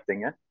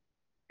inspecting it.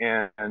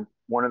 And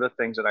one of the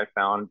things that I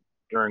found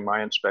during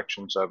my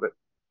inspections of it,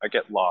 I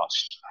get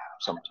lost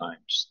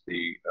sometimes.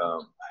 The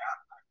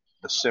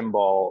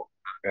symbol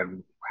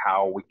and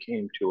how we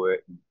came to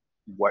it, and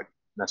what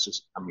not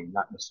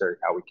necessarily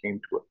how we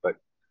came to it, but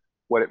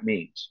what it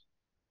means.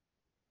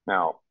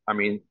 Now,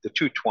 the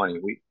 220,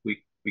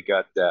 we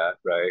got that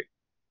right.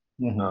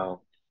 Mm-hmm.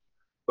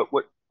 But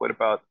what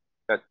about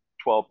that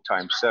 12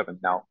 times 7?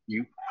 Now,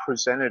 you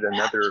presented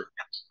another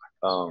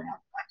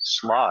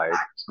slide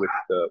with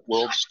the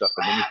world stuff,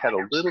 and then you had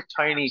a little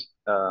tiny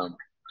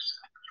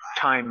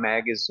Time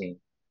magazine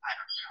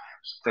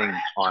thing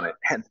on it.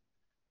 And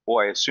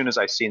boy, as soon as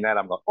I seen that,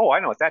 I'm like, oh, I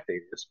know what that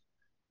date is.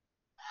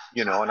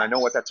 And I know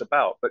what that's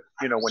about. But,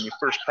 when you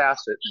first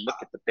pass it and look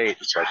at the date,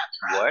 it's like,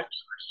 what?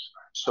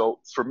 So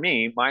for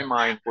me, my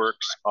mind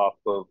works off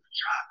of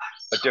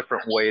a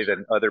different way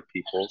than other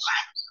people's.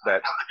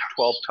 That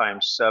 12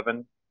 times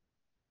 7,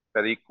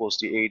 that equals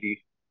the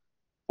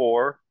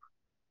 84,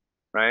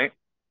 right?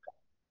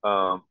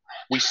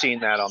 We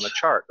seen that on the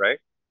chart, right?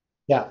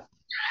 Yeah.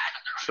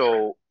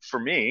 So for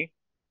me,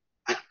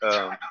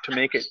 to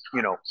make it,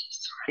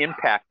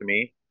 impact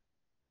me,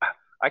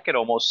 I could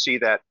almost see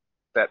that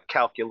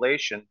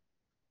calculation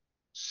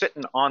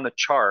sitting on the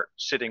chart,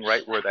 sitting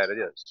right where that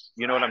is.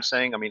 You know what I'm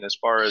saying? As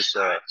far as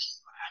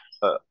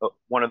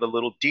one of the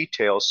little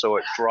details, so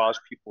it draws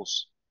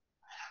people's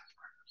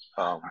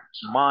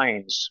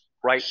minds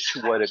right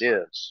to what it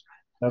is.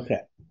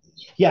 Okay.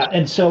 Yeah,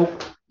 and so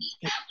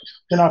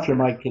turn off your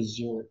mic because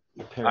your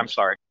parents. I'm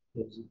sorry.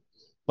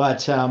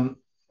 But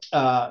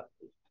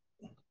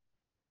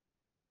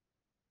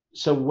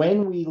so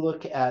when we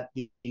look at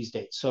these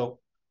dates, so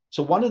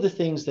one of the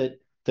things that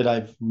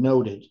I've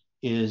noted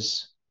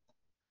is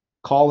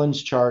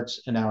Colin's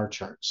charts and our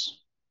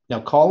charts.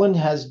 Now, Colin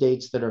has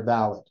dates that are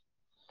valid,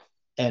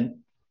 and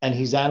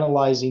he's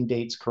analyzing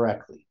dates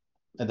correctly.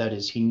 And that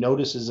is, he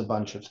notices a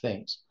bunch of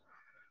things.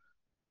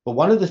 But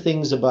one of the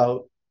things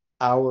about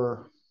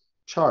our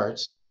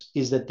charts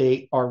is that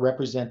they are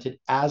represented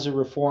as a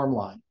reform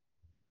line.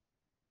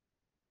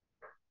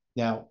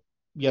 Now,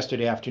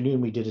 yesterday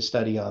afternoon, we did a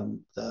study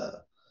on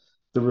the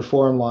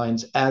reform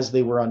lines as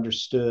they were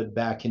understood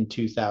back in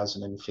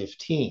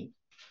 2015.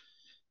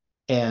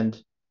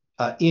 And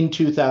in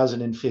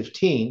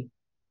 2015,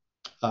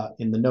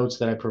 in the notes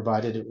that I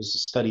provided, it was a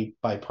study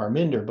by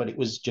Parminder, but it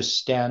was just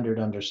standard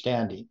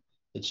understanding.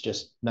 It's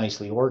just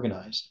nicely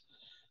organized.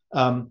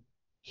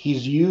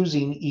 He's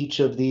using each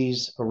of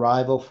these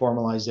arrival,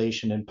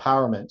 formalization,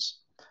 empowerments,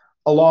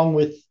 along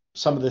with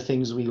some of the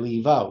things we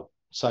leave out,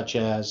 such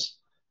as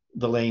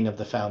the laying of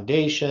the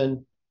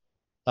foundation,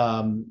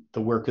 the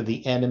work of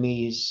the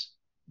enemies,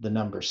 the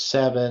number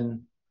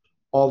 7,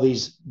 all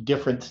these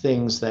different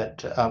things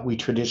that we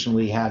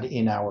traditionally had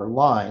in our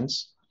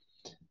lines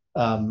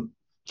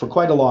for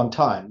quite a long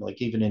time.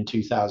 Like even in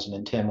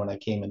 2010, when I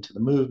came into the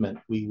movement,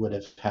 we would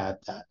have had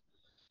that.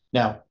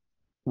 Now,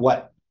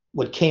 what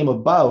came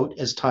about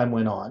as time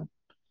went on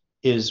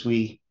is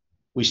we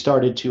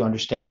started to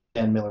understand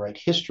Millerite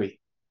history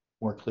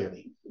more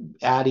clearly,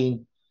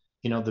 adding,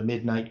 the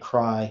midnight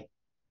cry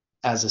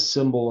as a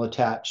symbol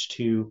attached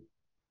to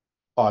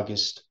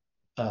August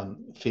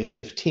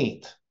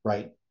 15th,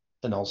 right?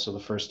 And also the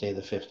first day of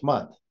the 5th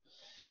month.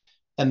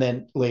 And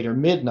then later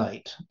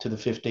midnight to the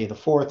 5th day of the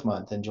 4th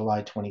month and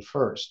July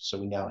 21st. So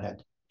we now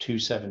had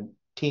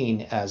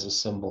 217 as a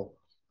symbol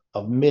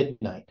of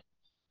midnight.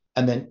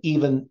 And then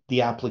even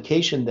the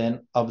application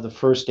then of the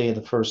first day of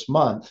the 1st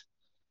month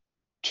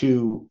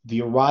to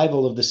the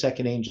arrival of the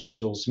second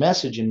angel's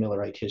message in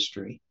Millerite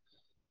history,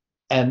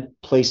 and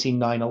placing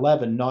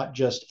 9/11 not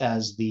just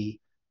as the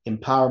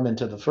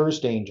empowerment of the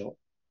first angel,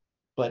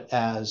 but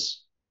as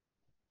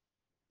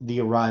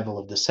the arrival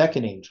of the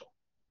second angel,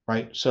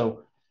 right?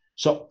 So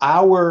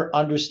our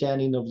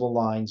understanding of the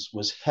lines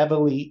was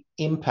heavily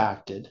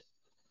impacted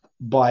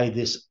by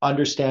this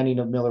understanding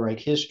of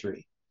Millerite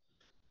history.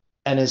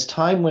 And as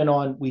time went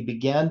on, we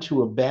began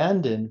to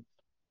abandon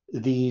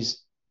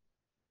these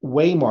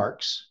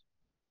waymarks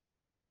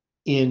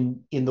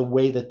in the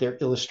way that they're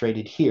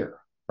illustrated here,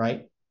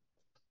 right?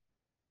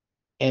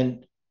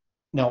 And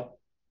now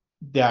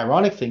the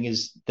ironic thing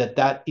is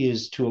that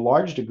is to a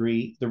large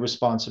degree the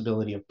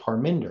responsibility of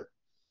Parminder.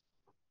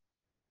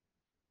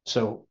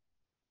 So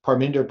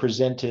Parminder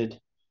presented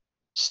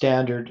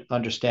standard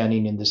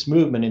understanding in this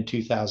movement in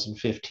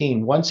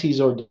 2015. Once he's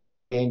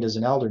ordained as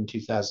an elder in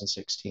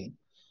 2016,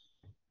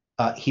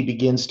 he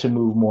begins to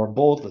move more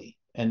boldly.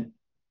 And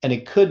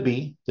it could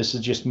be, this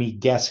is just me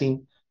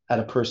guessing at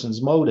a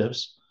person's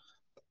motives,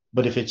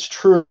 but if it's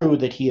true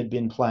that he had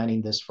been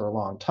planning this for a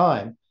long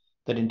time,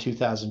 that in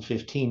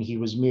 2015 he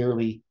was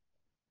merely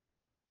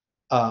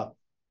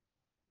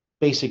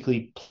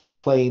basically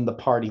playing the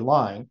party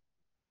line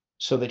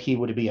so that he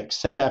would be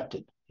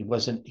accepted. He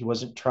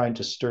wasn't trying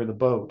to stir the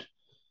boat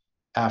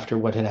after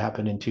what had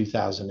happened in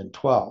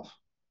 2012.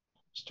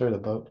 Stir the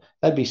boat.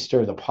 That'd be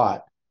stir the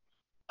pot.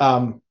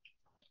 I'm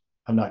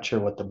not sure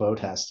what the boat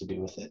has to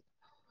do with it.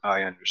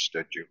 I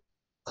understood you.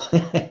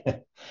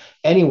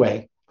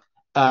 Anyway,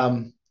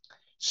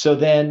 so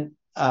then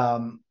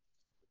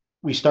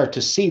we start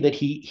to see that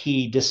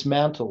he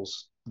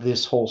dismantles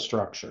this whole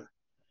structure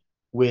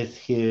with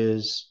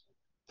his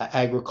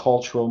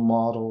agricultural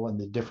model and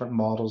the different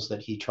models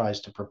that he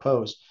tries to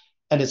propose.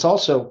 And it's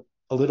also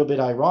a little bit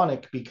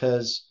ironic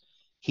because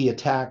he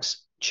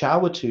attacks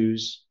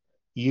Chawatu's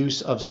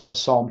use of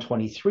Psalm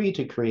 23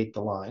 to create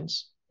the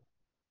lines,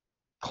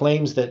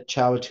 claims that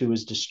Chawatu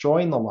is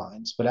destroying the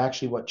lines, but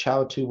actually what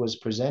Chawatu was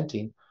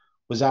presenting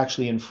was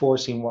actually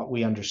enforcing what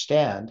we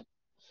understand,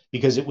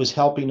 because it was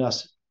helping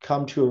us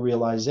come to a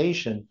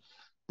realization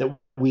that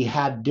we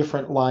had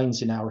different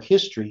lines in our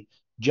history,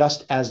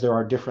 just as there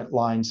are different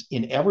lines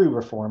in every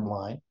Reform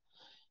line,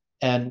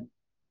 and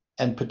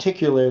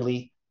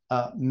particularly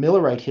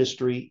Millerite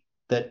history,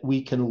 that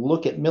we can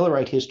look at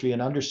Millerite history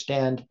and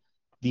understand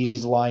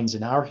these lines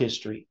in our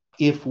history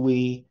if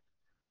we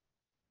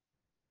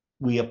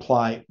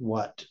apply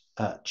what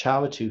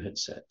Chawatu had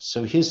said.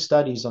 So his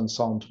studies on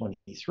Psalm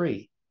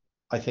 23,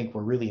 I think,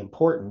 were really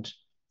important,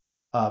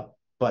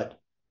 but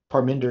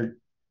Parminder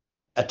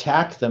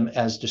attacked them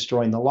as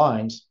destroying the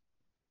lines,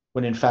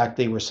 when in fact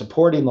they were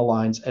supporting the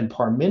lines, and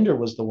Parminder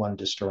was the one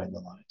destroying the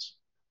lines.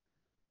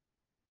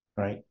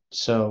 Right?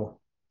 So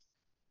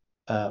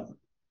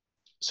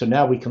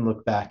now we can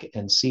look back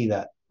and see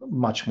that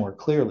much more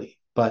clearly.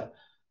 But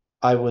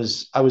I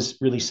was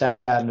really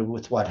saddened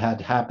with what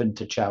had happened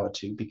to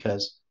Chawatu,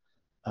 because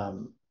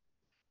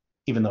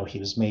even though he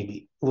was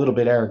maybe a little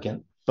bit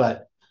arrogant,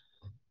 but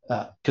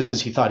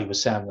because he thought he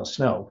was Samuel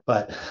Snow,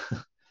 but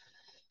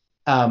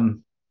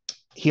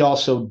he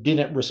also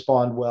didn't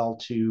respond well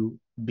to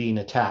being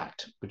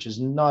attacked, which is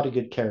not a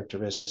good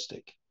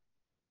characteristic.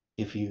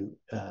 If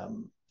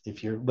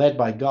you're led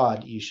by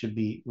God, you should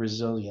be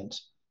resilient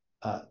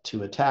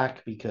to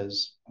attack,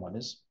 because one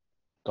is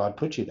God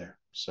put you there.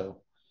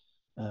 So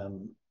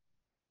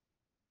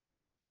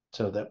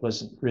that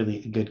wasn't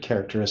really a good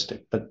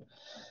characteristic. But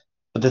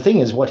the thing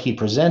is, what he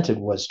presented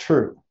was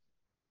true,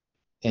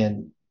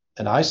 and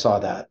I saw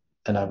that,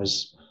 and I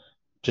was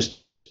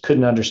just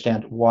couldn't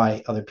understand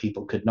why other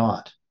people could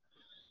not.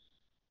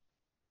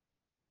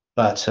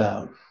 But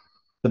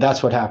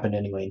that's what happened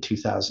anyway in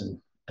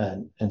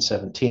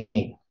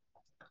 2017.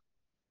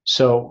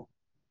 So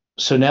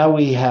now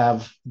we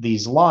have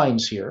these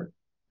lines here.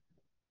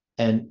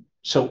 And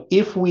so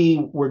if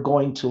we were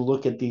going to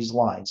look at these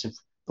lines, if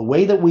the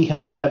way that we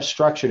have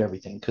structured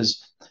everything,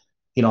 because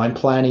I'm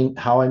planning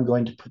how I'm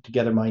going to put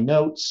together my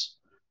notes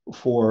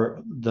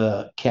for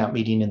the camp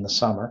meeting in the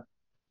summer,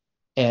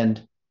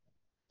 and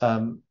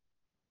I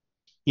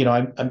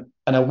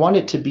want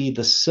it to be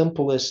the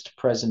simplest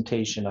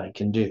presentation I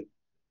can do.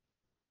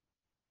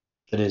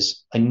 That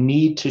is, I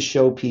need to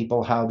show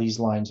people how these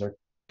lines are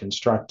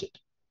constructed.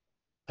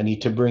 I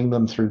need to bring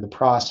them through the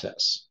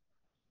process.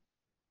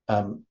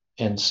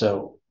 And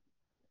so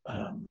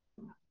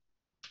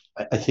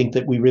I think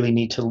that we really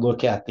need to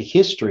look at the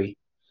history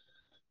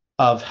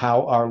of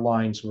how our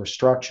lines were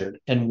structured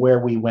and where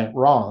we went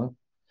wrong,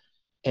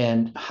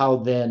 and how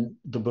then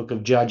the book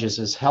of Judges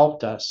has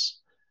helped us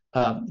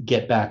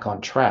get back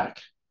on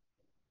track.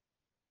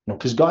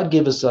 Because God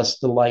gives us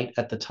the light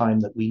at the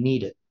time that we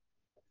need it.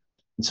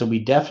 And so we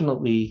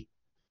definitely,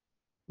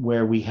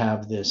 where we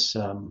have this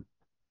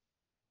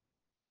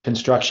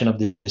construction of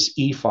this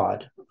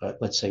ephod,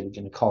 let's say we're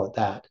going to call it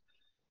that,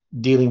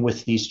 dealing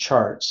with these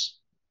charts,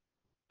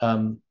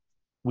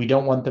 we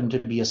don't want them to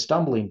be a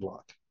stumbling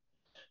block.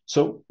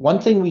 So one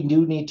thing we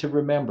do need to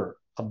remember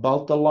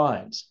about the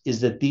lines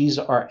is that these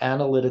are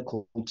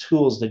analytical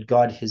tools that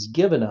God has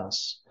given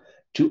us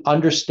to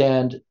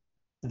understand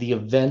the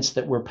events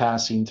that we're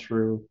passing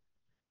through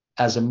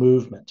as a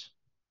movement.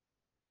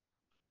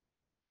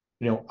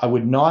 I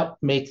would not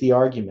make the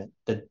argument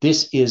that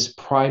this is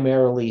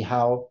primarily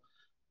how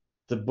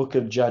the book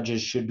of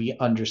Judges should be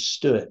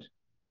understood.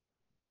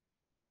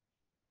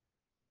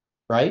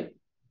 Right?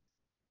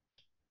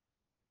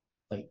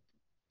 Like,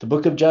 the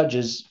book of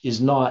Judges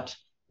is not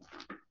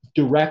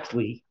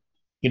directly,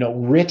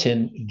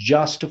 written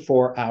just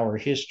for our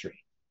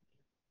history.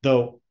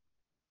 Though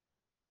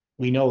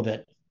we know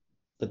that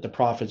the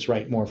prophets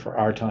write more for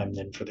our time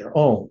than for their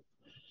own.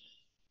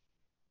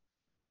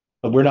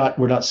 But we're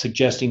not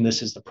suggesting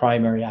this is the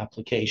primary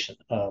application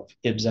of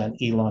Ibzan,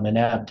 Elon, and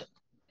Abdon.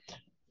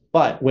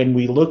 But when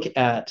we look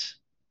at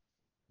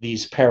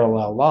these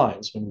parallel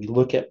lines, when we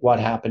look at what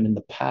happened in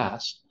the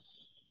past,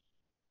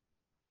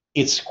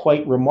 it's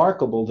quite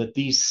remarkable that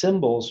these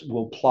symbols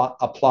will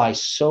apply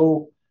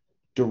so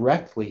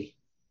directly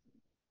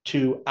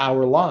to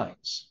our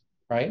lines,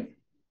 right?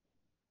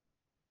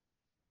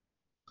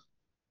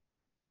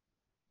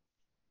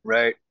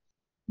 Right.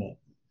 Yeah.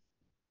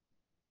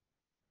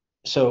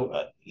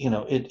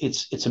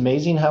 it's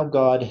amazing how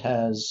God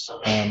has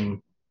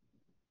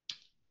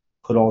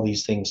put all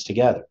these things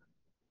together.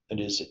 It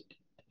is,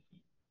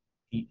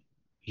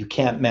 you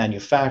can't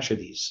manufacture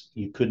these.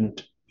 You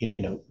couldn't,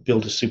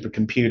 build a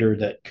supercomputer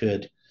that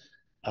could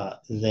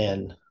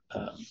then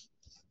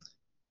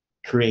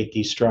create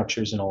these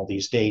structures and all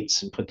these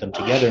dates and put them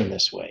together in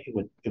this way.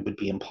 It would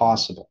be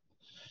impossible,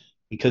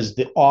 because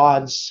the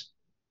odds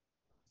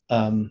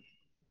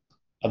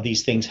of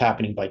these things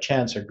happening by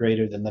chance are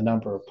greater than the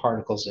number of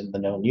particles in the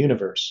known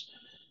universe.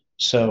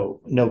 So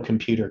no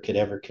computer could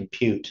ever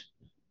compute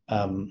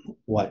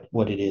what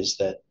it is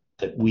that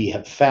we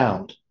have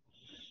found.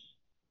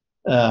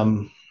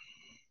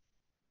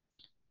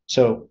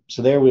 So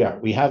there we are.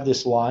 We have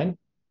this line,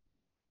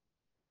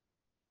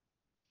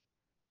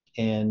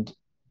 and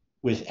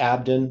with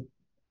Abdon,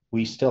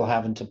 we still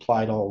haven't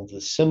applied all of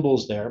the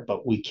symbols there,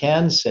 but we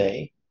can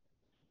say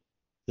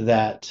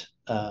that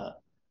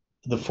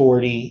the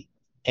 40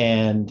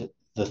 and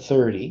the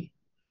 30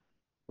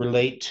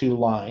 relate to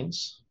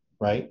lines,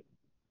 right?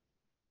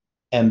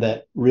 And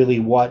that really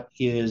what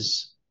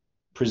is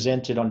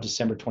presented on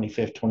December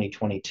 25th,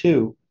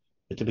 2022,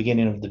 at the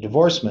beginning of the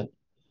divorcement,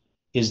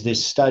 is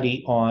this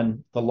study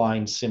on the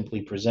lines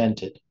simply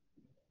presented.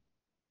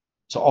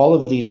 So all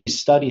of these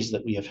studies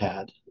that we have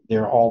had,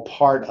 they're all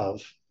part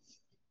of,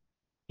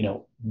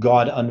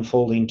 God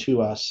unfolding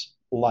to us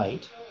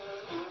light.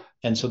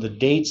 And so the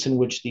dates in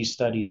which these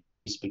studies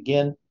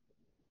begin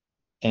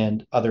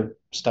and other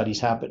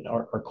studies happen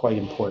are quite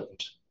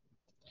important.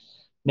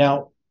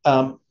 Now,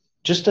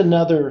 just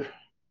another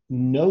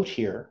note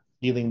here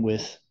dealing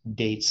with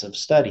dates of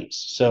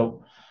studies.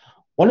 So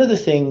one of the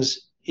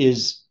things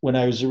is, when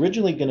I was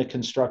originally going to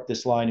construct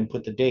this line and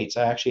put the dates,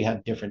 I actually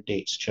had different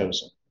dates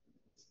chosen.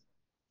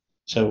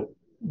 So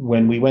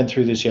when we went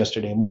through this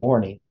yesterday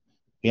morning,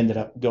 we ended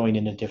up going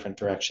in a different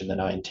direction than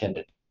I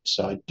intended.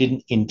 So I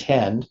didn't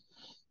intend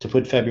to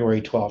put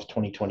February 12th,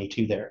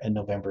 2022 there and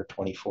November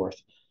 24th,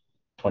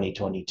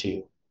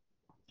 2022.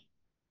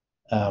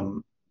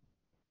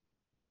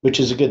 Which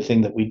is a good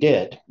thing that we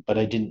did, but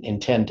I didn't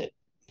intend it.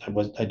 I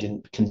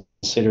didn't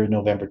consider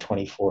November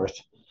 24th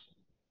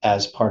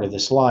as part of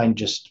this line,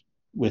 just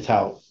with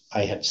how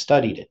I had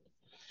studied it.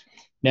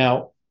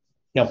 Now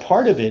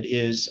part of it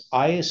is,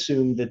 I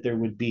assumed that there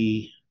would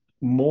be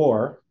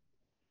more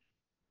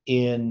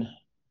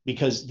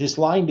because this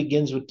line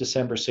begins with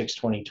December 6,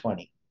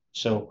 2020.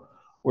 So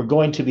we're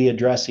going to be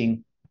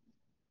addressing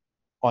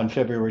on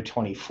February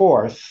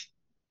 24th,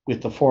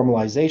 with the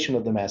formalization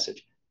of the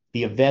message,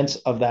 the events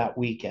of that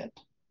weekend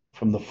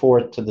from the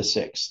 4th to the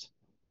 6th.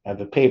 I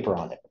have a paper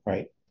on it,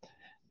 right?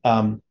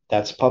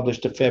 That's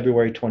published to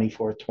February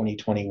 24th,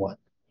 2021.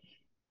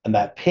 And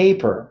that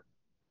paper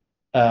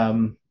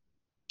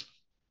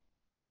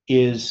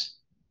is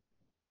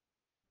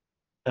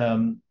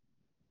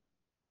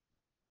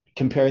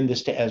comparing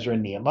this to Ezra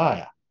and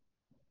Nehemiah.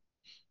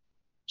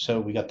 So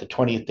we got the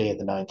 20th day of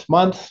the 9th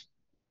month.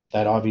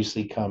 That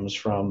obviously comes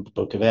from the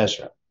book of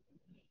Ezra.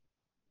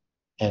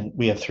 And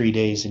we have 3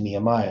 days in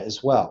Nehemiah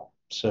as well.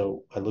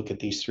 So I look at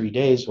these 3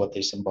 days, what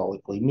they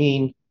symbolically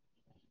mean,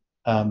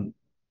 and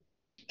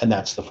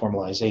that's the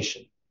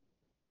formalization.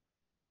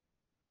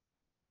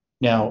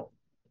 Now,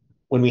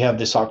 when we have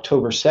this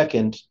October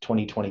 2nd,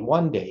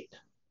 2021 date,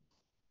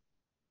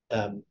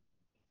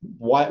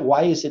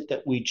 why is it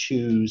that we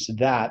choose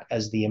that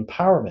as the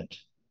empowerment?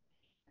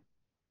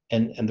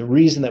 And the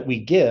reason that we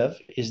give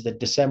is that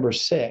December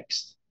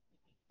 6th,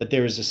 that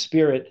there is a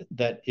spirit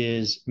that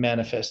is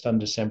manifest on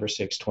December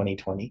 6,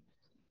 2020,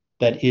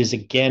 that is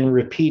again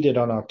repeated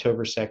on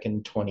October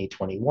 2nd,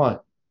 2021.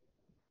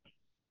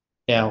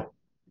 Now,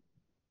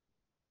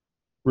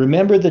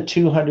 remember the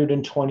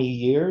 220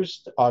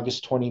 years,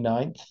 August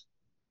 29th?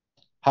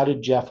 How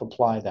did Jeff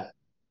apply that?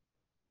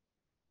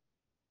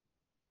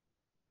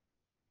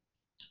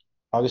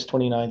 August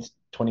 29th,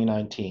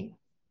 2019.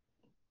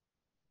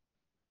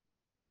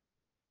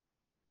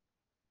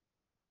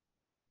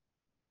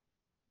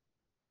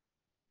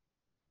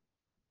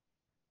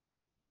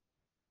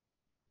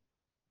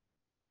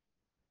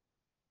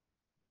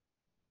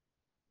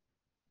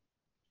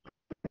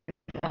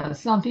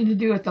 Something to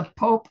do with the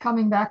Pope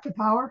coming back to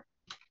power?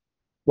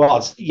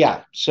 Well,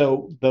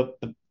 so the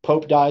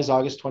Pope dies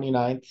August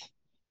 29th,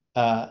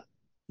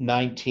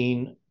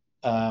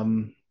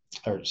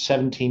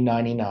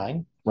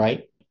 1799,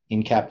 right,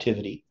 in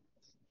captivity.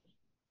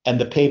 And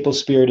the papal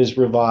spirit is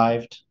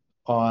revived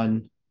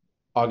on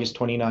August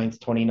 29th,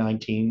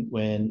 2019,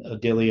 when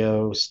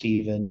Odilio,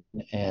 Stephen,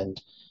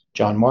 and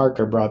John Mark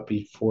are brought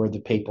before the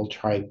papal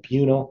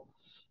tribunal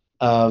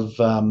of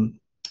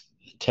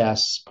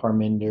Tess,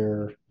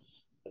 Parminder,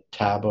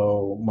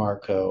 Tabo,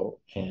 Marco,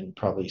 and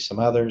probably some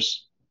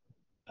others.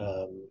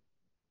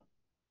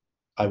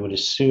 I would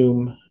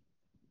assume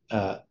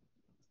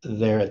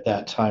there at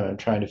that time. I'm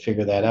trying to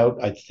figure that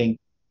out. I think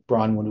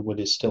Bronwyn would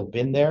have still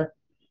been there.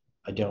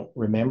 I don't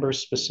remember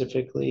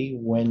specifically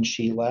when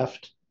she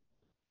left.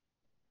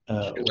 She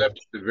left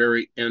at the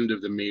very end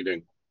of the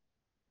meeting.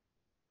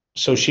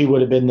 So she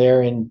would have been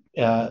there in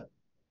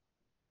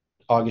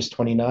August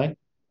 29?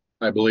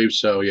 I believe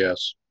so,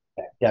 yes.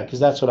 Yeah, because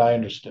that's what I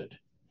understood.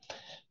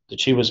 That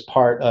she was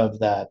part of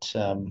that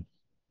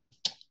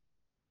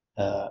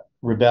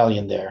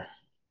rebellion there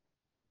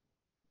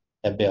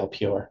at Baal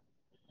Peor.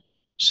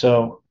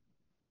 So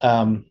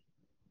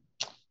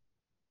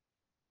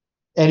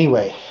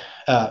anyway,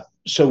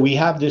 so we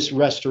have this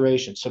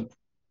restoration. So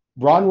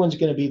Bronwyn's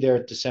going to be there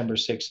at December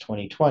 6,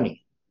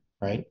 2020,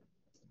 right?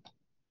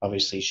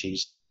 Obviously,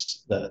 she's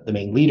the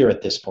main leader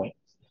at this point.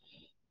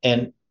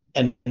 And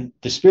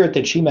the spirit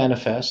that she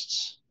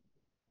manifests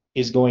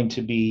is going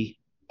to be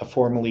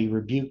formally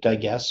rebuked, I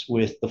guess,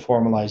 with the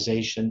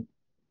formalization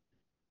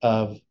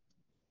of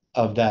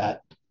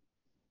that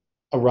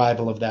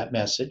arrival of that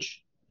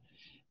message.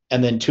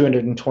 And then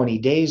 220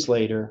 days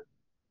later,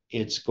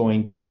 it's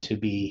going to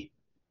be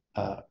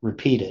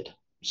repeated.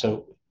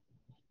 So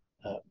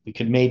we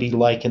could maybe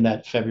liken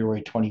that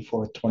February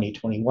 24th,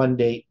 2021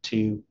 date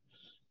to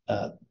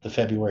the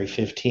February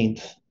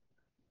 15th,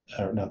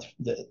 or not,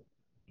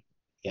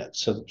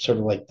 so sort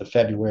of like the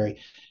February,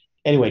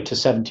 anyway, to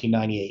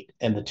 1798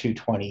 and the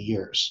 220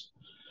 years.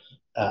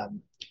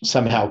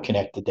 Somehow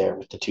connected there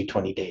with the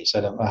 220 days.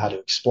 I don't know how to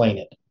explain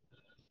it.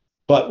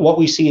 But what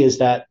we see is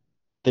that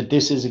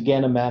this is,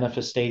 again, a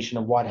manifestation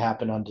of what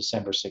happened on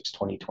December 6,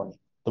 2020.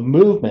 The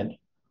movement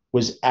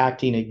was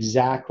acting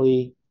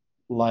exactly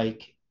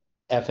like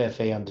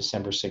FFA on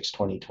December 6,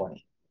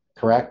 2020.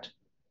 Correct?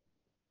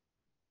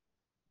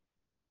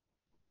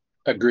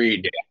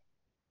 Agreed.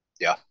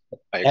 Yeah,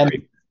 I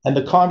agree. And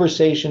the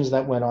conversations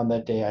that went on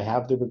that day, I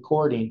have the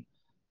recording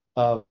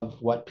of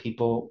what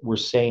people were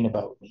saying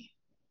about me.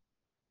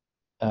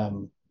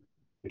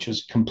 Which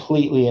was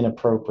completely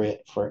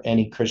inappropriate for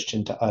any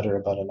Christian to utter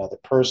about another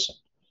person,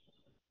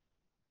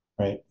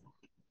 right?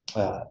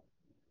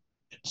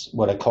 It's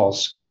what I call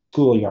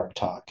schoolyard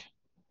talk,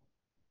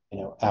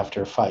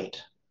 after a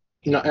fight.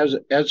 As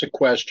a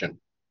question,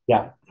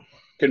 yeah,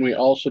 can we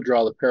also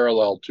draw the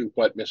parallel to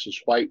what Mrs.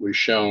 White was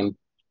shown?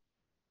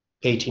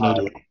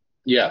 1888.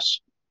 Yes.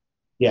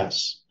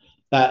 Yes,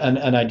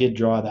 and I did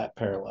draw that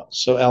parallel.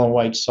 So Ellen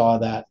White saw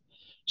that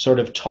sort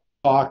of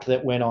talk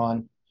that went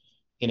on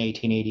in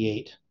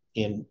 1888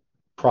 in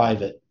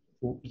private,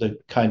 the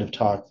kind of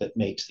talk that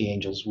makes the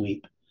angels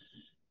weep.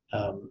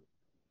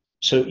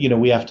 So,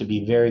 we have to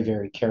be very,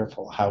 very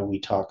careful how we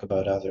talk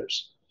about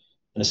others,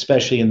 and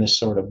especially in this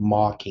sort of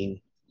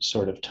mocking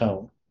sort of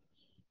tone.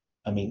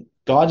 I mean,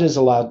 God is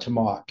allowed to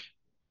mock.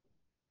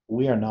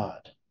 We are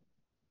not.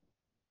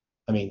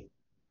 I mean,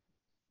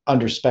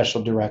 under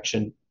special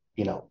direction,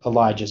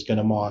 Elijah's going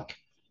to mock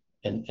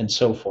and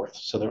so forth.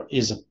 So there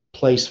is a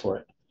place for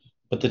it.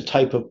 But the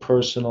type of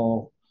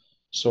personal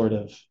sort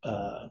of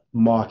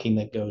mocking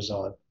that goes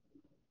on,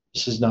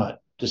 this is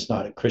not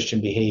a Christian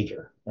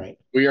behavior, right?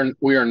 We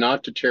are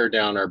not to tear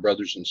down our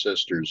brothers and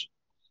sisters.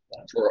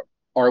 Yeah. For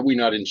are we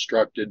not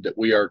instructed that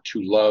we are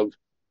to love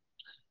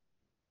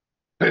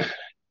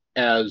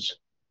as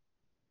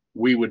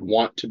we would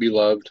want to be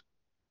loved?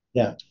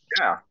 Yeah.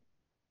 Yeah.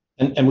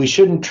 And we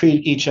shouldn't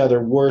treat each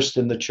other worse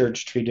than the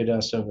church treated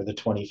us over the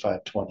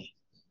 25-20.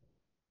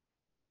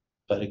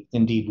 But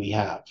indeed we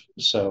have.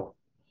 So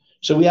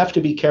we have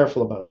to be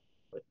careful about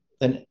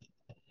it.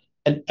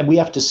 And we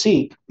have to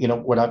seek,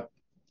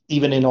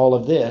 even in all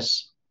of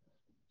this,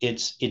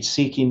 it's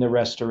seeking the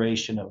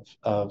restoration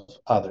of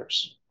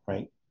others,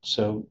 right?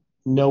 So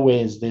no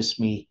way is this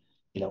me,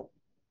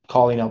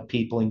 calling out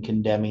people and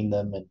condemning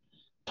them and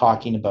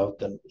talking about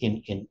them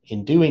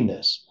in doing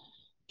this.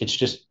 It's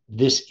just,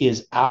 this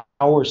is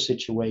our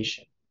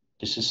situation.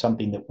 This is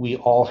something that we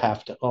all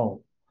have to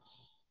own,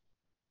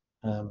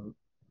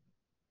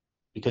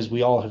 because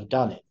we all have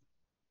done it,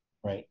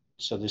 right?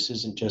 So this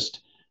isn't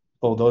just,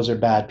 oh, those are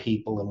bad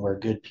people and we're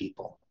good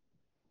people.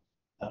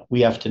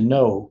 We have to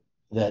know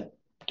that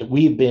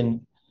we've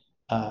been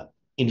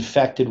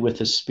infected with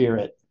a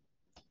spirit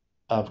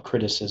of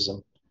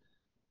criticism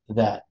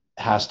that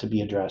has to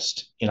be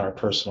addressed in our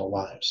personal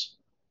lives.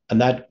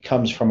 And that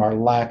comes from our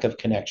lack of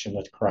connection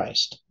with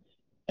Christ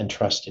and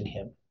trust in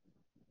him.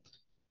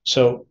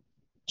 So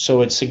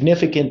it's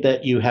significant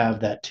that you have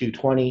that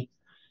 220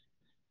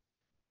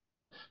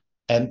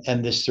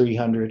 and this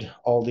 300,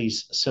 all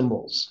these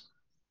symbols,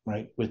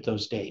 right, with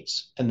those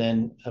dates. And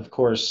then, of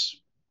course,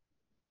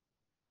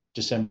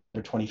 December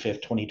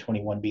 25th,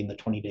 2021 being the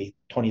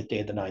 20th day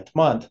of the 9th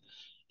month,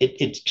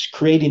 it's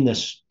creating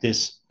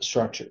this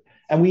structure.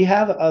 And we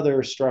have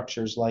other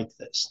structures like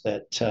this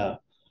that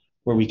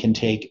where we can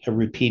take a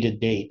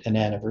repeated date, an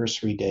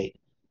anniversary date,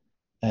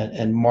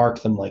 and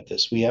mark them like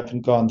this. We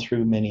haven't gone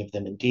through many of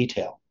them in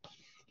detail.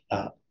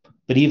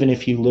 But even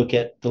if you look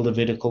at the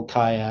Levitical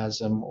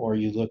chiasm, or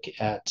you look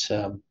at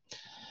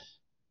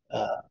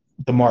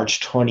the March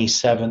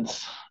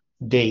 27th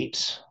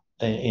date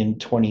in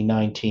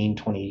 2019,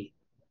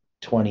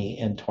 2020,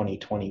 and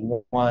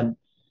 2021,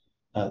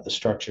 the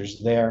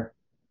structures there,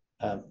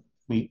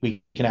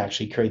 we can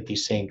actually create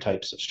these same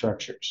types of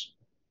structures.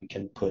 We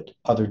can put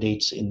other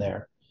dates in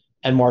there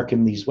and mark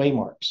in these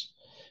waymarks.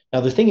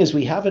 Now, the thing is,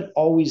 we haven't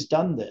always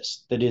done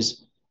this. That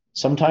is,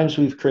 sometimes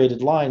we've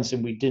created lines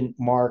and we didn't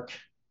mark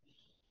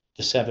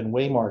the 7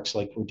 waymarks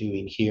like we're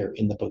doing here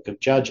in the book of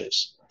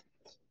Judges,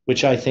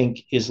 which I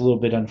think is a little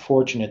bit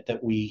unfortunate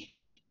that we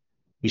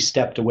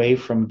stepped away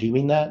from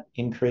doing that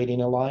in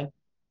creating a line.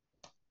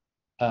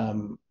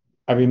 I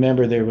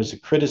remember there was a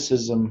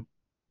criticism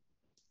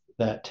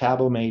that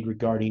Tabo made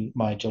regarding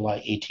my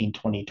July 18,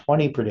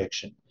 2020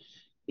 prediction,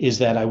 is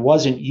that I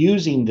wasn't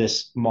using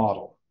this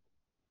model.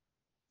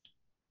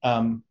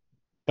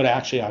 But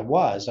actually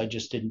I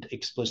just didn't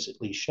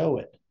explicitly show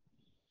it.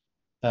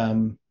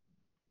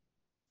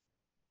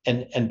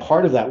 And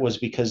part of that was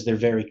because they're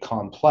very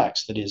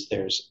complex. That is,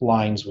 there's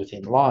lines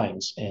within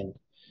lines, and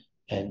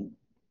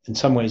in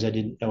some ways I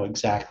didn't know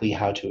exactly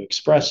how to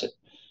express it.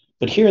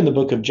 But here in the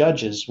book of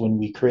Judges, when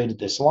we created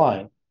this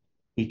line,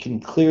 we can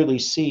clearly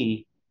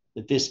see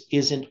that this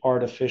isn't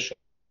artificial.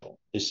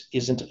 This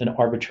isn't an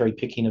arbitrary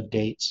picking of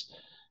dates.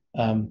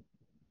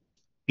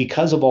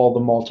 Because of all the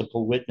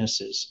multiple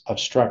witnesses of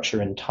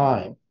structure and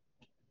time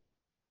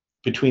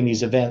between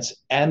these events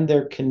and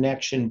their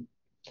connection,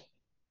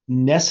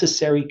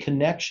 necessary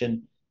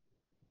connection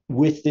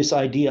with this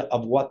idea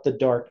of what the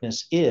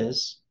darkness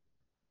is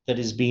that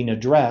is being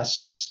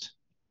addressed,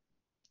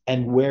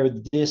 and where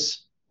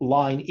this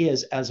line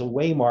is as a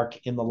waymark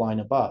in the line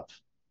above,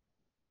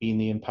 being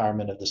the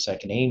empowerment of the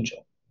second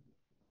angel.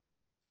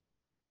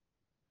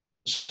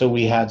 So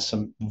we had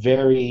some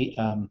very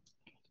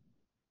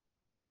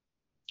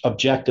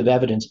objective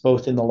evidence,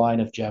 both in the line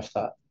of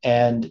Jephthah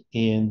and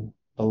in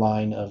the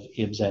line of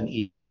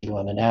Ibzan,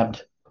 Elon, and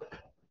Abdon.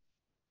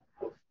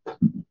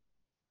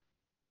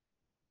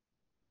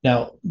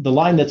 Now, the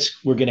line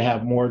we're going to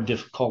have more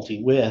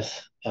difficulty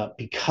with,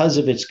 because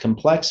of its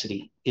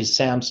complexity, is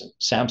Samson.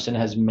 Samson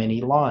has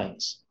many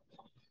lines.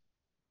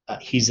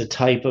 He's a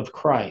type of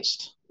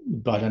Christ,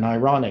 but an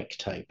ironic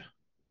type.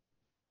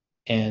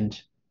 And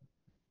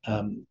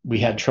we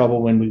had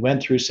trouble when we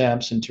went through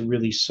Samson to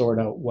really sort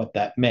out what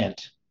that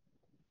meant.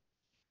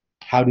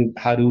 How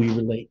do we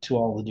relate to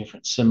all the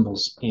different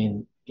symbols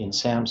in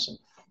Samson?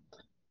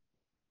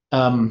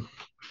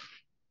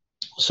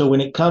 So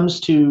when it comes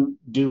to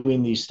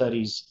doing these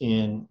studies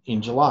in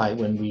July,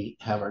 when we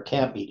have our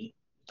camp meeting,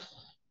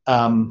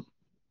 again,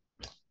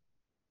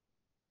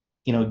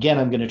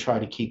 I'm going to try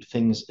to keep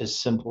things as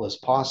simple as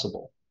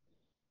possible.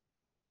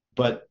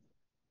 And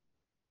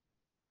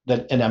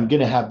I'm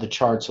going to have the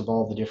charts of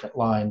all the different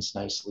lines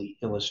nicely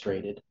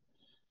illustrated.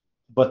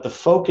 But the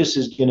focus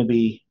is going to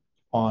be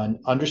on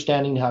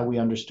understanding how we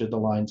understood the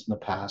lines in the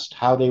past,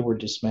 how they were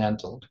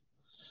dismantled,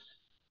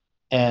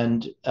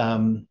 and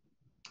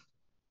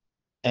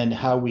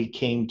how we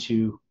came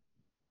to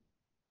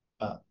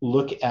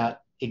look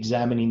at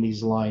examining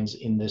these lines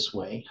in this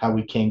way, how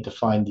we came to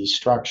find these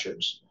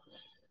structures,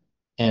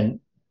 and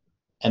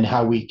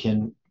how we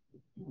can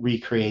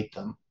recreate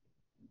them.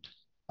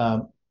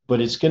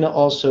 But it's going to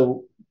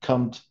also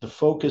the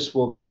focus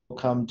will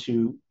come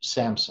to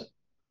Samson.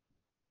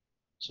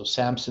 So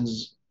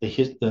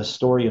the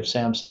story of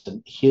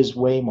Samson, his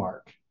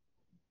waymark,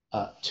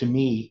 to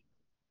me,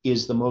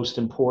 is the most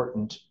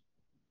important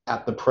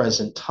at the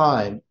present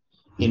time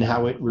in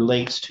how it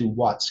relates to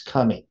what's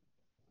coming.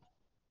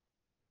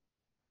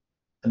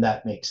 And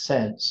that makes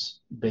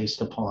sense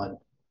based upon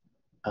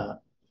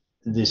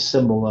this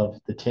symbol of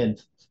the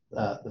 10th,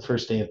 the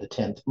first day of the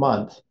 10th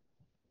month,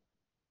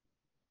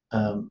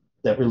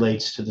 that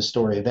relates to the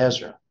story of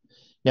Ezra.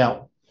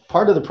 Now,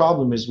 part of the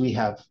problem is we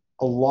have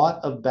a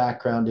lot of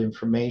background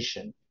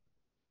information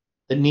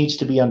that needs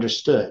to be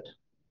understood,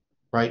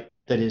 right?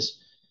 That is,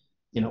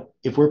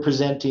 if we're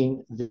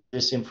presenting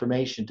this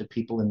information to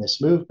people in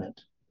this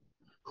movement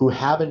who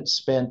haven't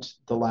spent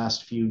the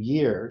last few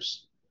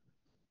years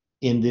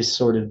in this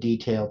sort of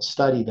detailed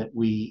study that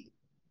we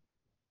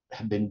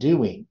have been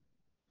doing,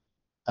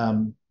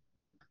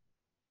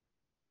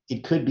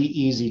 it could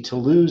be easy to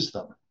lose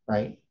them,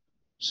 right?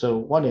 So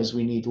one is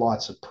we need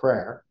lots of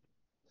prayer,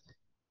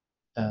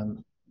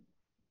 and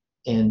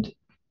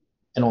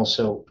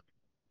also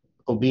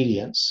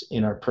obedience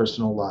in our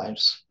personal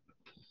lives.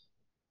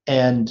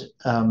 And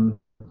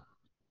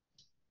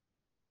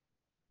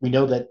we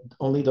know that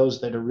only those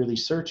that are really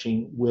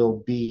searching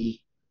will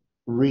be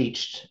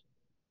reached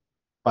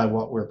by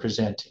what we're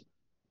presenting.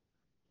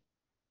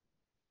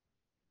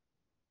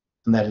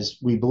 And that is,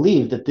 we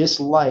believe that this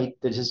light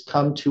that has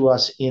come to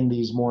us in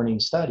these morning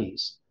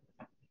studies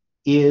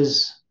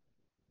is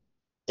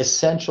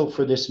essential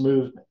for this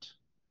movement,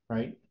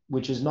 right?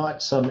 Which is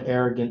not some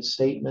arrogant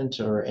statement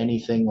or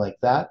anything like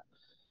that,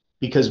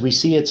 because we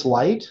see its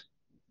light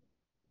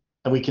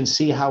and we can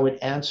see how it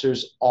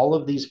answers all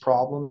of these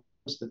problems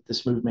that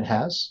this movement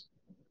has.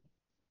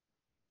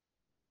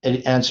 And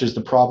it answers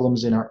the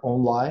problems in our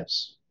own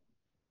lives.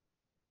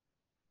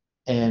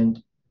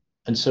 And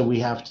so we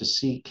have to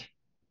seek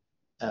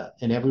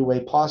in every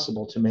way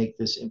possible to make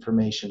this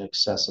information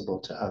accessible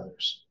to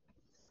others.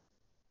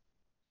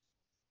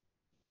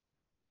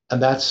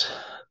 And that's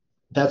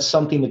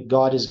something that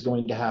God is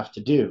going to have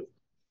to do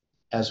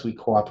as we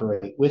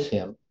cooperate with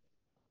him.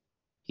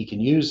 He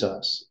can use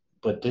us,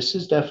 but this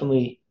is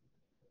definitely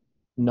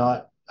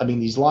not,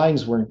 these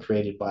lines weren't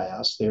created by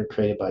us, they were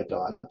created by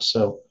God.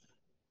 So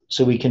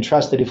So we can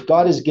trust that if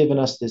God has given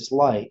us this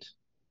light,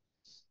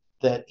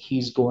 that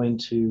he's going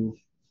to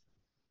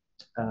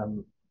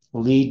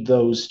lead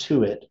those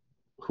to it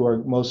who are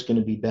most going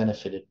to be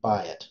benefited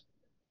by it.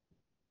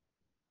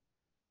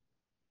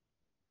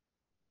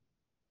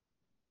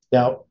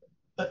 Now,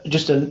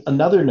 just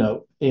another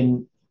note,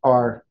 in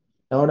our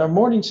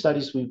morning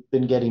studies, we've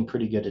been getting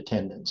pretty good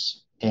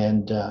attendance,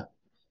 and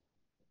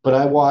but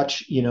I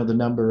watch, the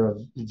number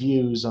of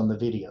views on the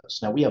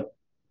videos. Now we have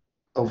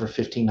over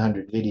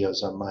 1,500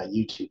 videos on my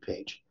YouTube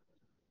page.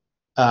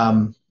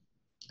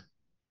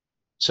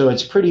 So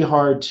it's pretty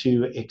hard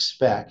to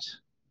expect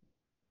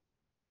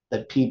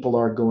that people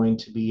are going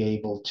to be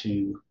able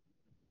to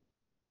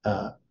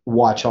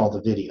watch all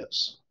the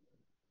videos,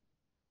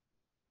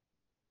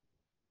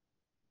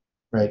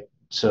 right?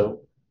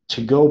 So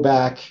to go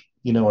back,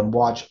 and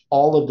watch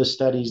all of the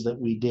studies that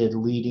we did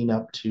leading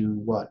up to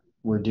what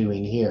we're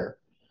doing here,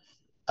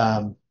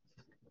 a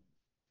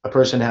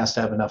person has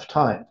to have enough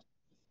time.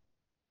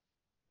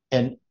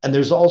 And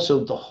there's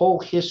also the whole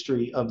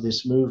history of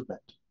this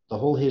movement, the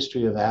whole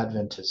history of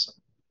Adventism,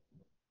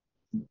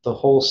 the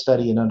whole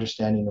study and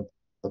understanding of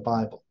the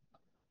Bible.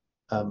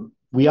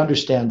 We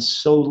understand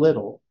so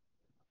little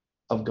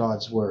of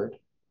God's word.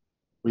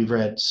 We've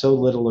read so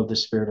little of the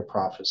spirit of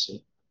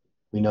prophecy.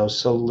 We know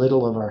so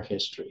little of our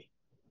history.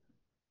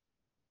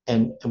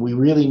 And we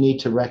really need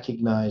to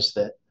recognize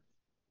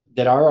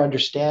that our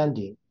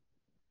understanding,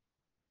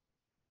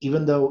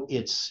 even though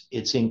it's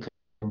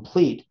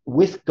incomplete,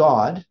 with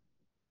God,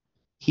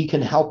 he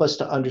can help us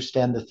to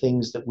understand the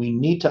things that we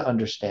need to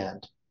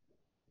understand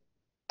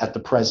at the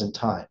present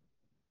time,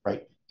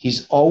 right?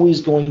 He's always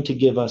going to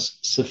give us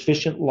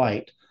sufficient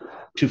light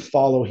to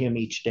follow him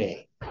each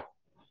day.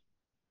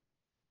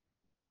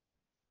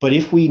 But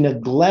if we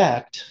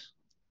neglect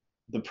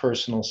the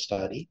personal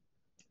study,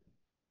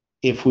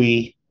 if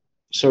we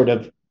sort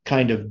of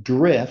kind of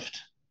drift,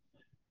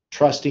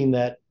 trusting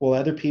that, well,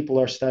 other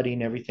people are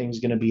studying, everything's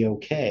going to be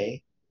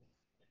okay,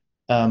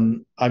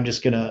 I'm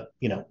just going to,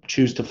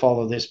 choose to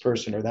follow this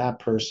person or that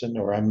person,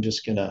 or I'm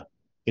just going to,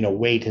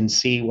 wait and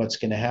see what's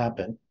going to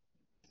happen,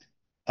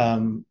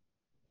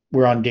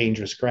 we're on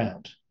dangerous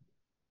ground.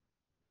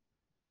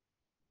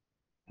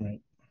 Right?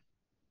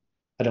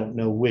 I don't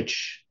know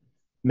which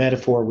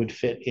metaphor would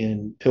fit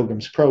in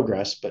Pilgrim's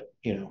Progress, but,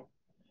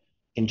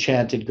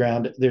 enchanted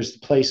ground, there's the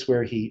place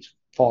where he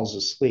falls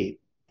asleep.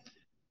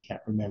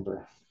 Can't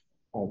remember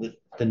all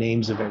the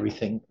names of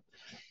everything.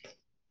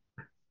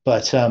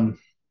 But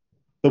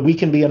we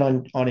can be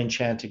on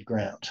enchanted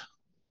ground,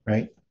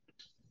 right?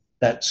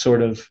 That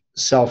sort of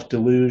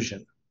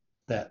self-delusion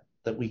that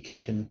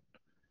we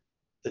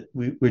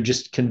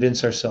just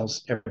convince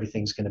ourselves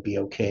everything's going to be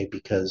okay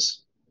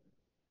because,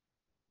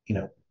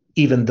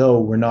 even though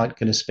we're not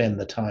going to spend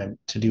the time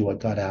to do what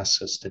God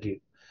asks us to do.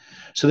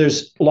 So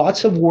there's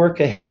lots of work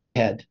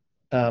ahead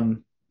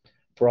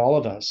for all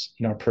of us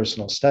in our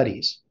personal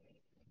studies,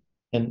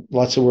 and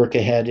lots of work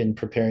ahead in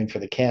preparing for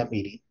the camp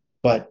meeting.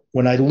 But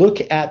when I look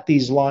at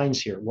these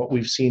lines here, what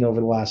we've seen over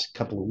the last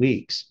couple of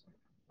weeks,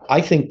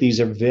 I think these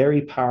are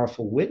very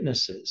powerful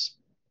witnesses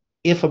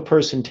if a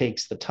person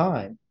takes the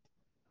time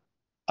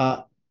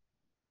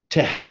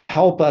to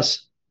help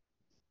us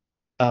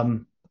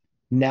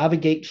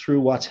navigate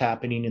through what's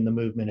happening in the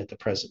movement at the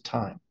present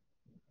time.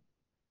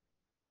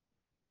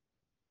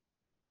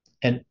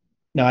 And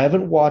now I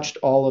haven't watched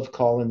all of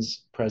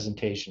Colin's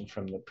presentation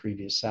from the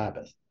previous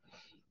Sabbath.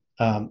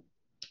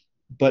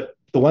 But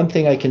the one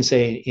thing I can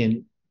say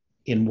in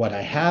what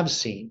I have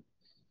seen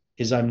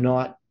is I'm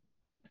not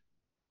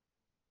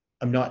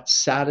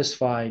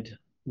satisfied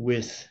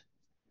with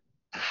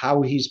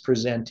how he's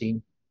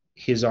presenting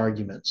his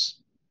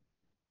arguments.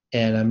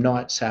 And I'm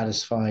not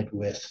satisfied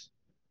with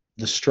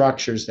the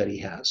structures that he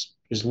has.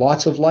 There's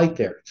lots of light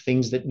there,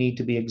 things that need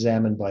to be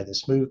examined by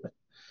this movement.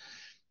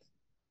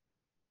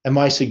 And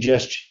my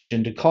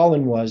suggestion to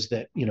Colin was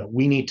that,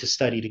 we need to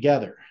study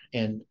together.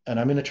 And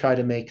I'm going to try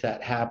to make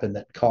that happen,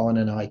 that Colin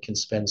and I can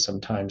spend some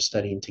time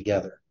studying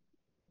together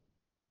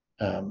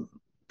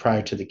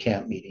prior to the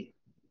camp meeting,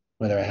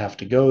 whether I have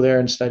to go there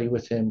and study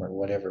with him or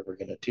whatever we're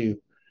going to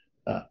do.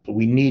 But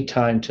we need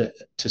time to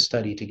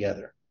study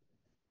together.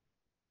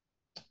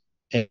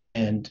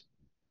 And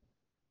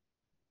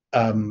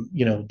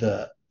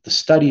the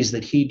studies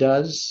that he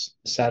does,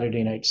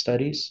 Saturday night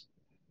studies,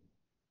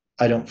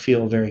 I don't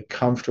feel very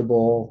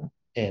comfortable,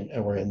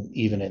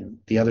 even in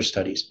the other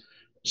studies,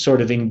 sort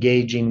of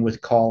engaging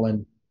with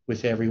Colin,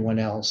 with everyone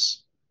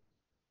else,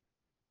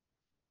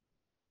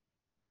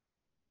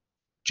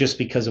 just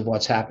because of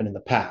what's happened in the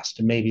past.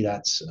 And maybe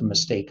that's a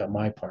mistake on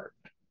my part.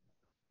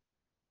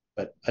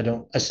 But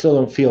I still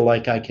don't feel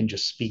like I can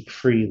just speak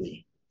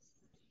freely.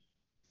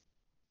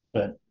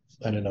 But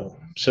I don't know.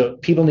 So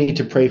people need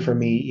to pray for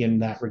me in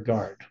that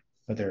regard,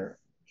 whether,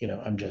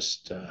 I'm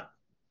just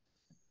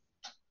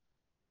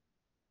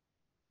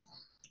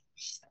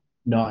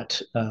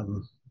not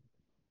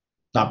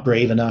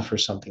brave enough or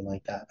something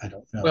like that. I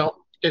don't know. Well,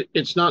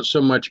 it's not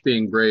so much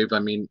being brave. I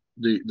mean,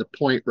 the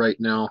point right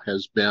now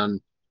has been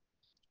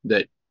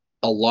that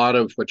a lot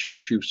of what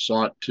you've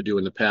sought to do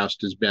in the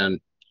past has been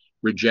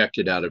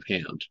rejected out of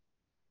hand.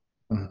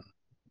 Mhm.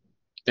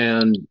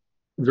 And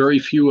very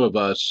few of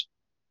us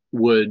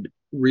would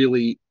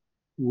really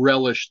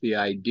relish the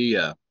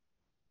idea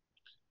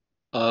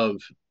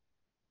of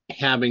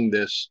having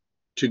this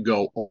to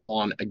go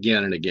on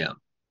again and again.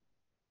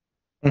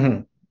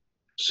 Mhm.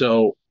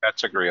 So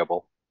That's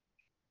agreeable.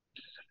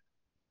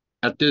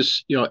 at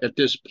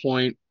this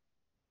point,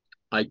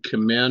 I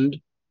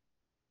commend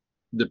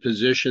the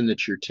position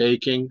that you're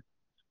taking.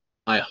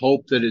 I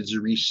hope that it's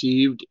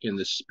received in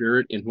the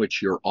spirit in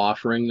which you're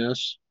offering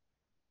this.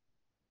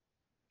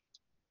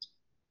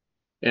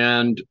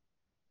 And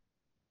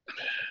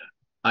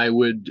I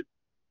would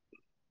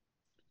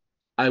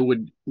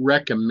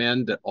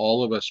recommend that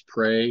all of us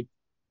pray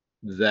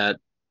that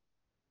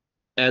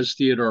as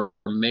Theodore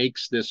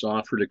makes this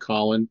offer to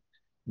Colin,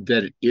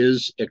 that it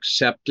is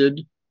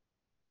accepted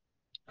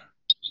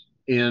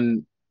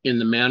in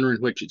the manner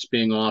in which it's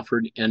being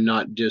offered and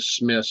not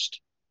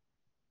dismissed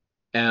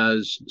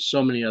as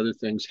so many other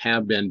things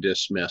have been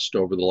dismissed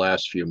over the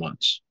last few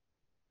months.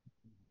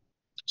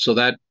 So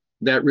that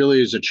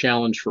really is a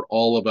challenge for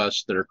all of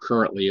us that are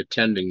currently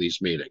attending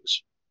these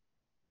meetings.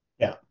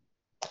 Yeah.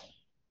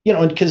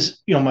 And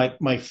because,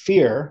 my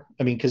fear,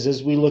 because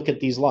as we look at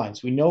these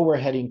lines, we know we're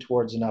heading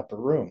towards an upper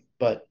room,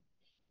 but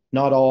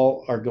not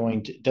all are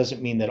going to,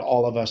 doesn't mean that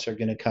all of us are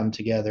going to come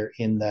together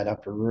in that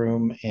upper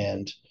room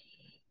and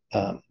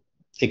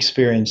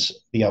experience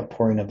the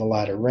outpouring of the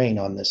latter rain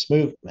on this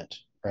movement,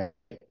 right?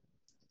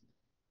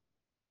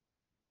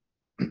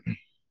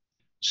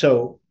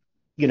 So,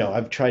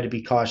 I've tried to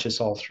be cautious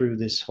all through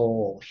this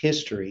whole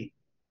history,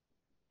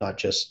 not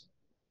just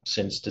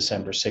since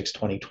December 6,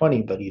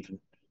 2020, but even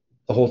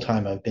the whole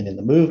time I've been in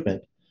the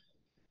movement,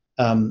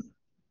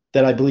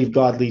 that I believe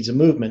God leads a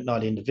movement,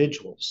 not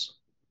individuals.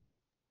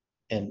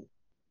 And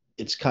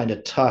it's kind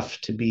of tough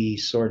to be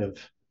sort of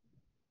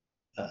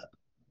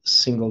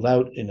singled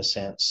out in a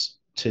sense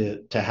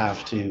to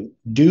have to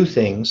do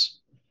things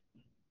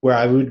where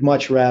I would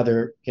much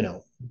rather,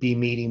 be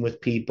meeting with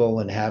people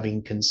and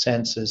having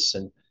consensus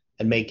and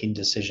making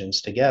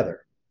decisions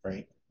together,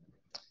 right?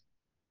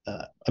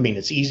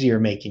 It's easier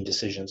making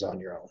decisions on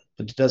your own,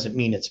 but it doesn't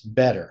mean it's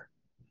better.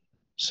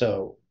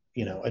 So,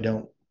 I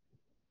don't,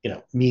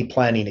 me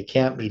planning a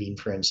camp meeting,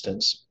 for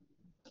instance,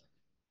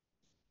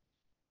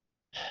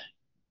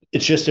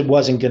 it's just it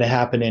wasn't going to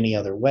happen any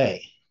other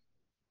way,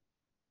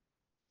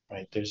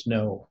 right? There's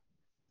no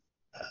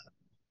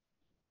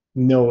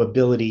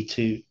ability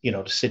to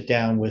to sit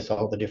down with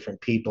all the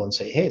different people and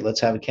say, hey,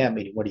 let's have a camp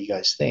meeting, what do you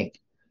guys think?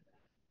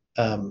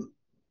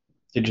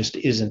 There just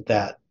isn't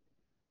that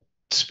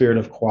spirit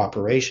of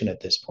cooperation at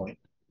this point.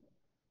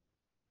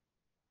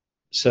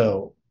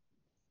 So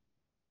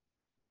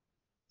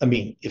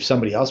if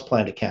somebody else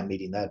planned a camp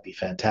meeting, that'd be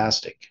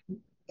fantastic,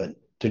 but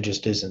there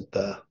just isn't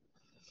the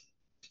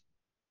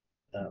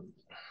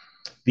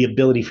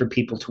ability for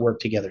people to work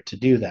together to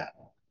do that.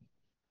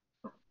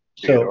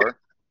 Theodore. So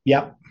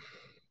yeah.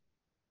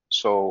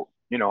 So,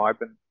 I've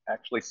been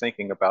actually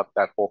thinking about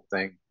that whole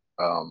thing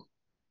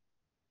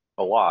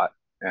a lot,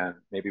 and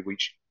maybe we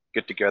should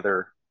get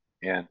together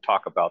and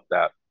talk about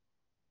that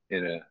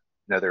in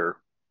another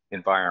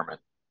environment.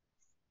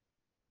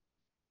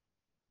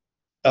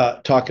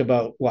 Talk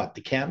about what,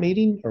 the camp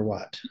meeting or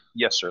what?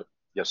 Yes, sir.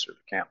 Yes, sir.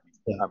 The camp meeting.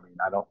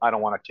 Yeah. I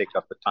don't want to take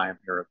up the time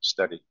here of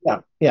study.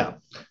 Yeah.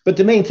 But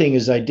the main thing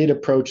is I did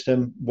approach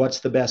them.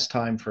 What's the best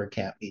time for a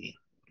camp meeting,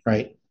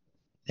 right?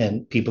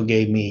 And people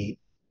gave me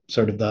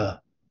sort of the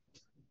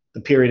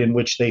period in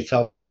which they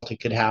felt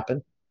it could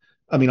happen.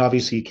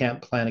 Obviously you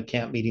can't plan a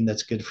camp meeting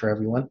that's good for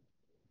everyone,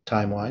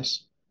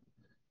 time-wise.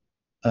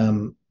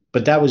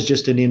 But that was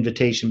just an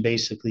invitation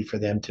basically for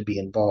them to be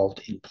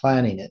involved in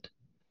planning it.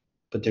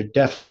 But there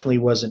definitely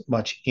wasn't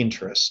much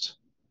interest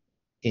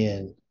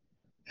in,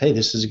 hey,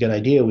 this is a good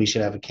idea, we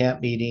should have a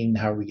camp meeting,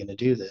 how are we going to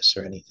do this,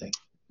 or anything.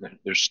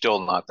 There's still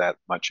not that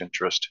much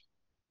interest.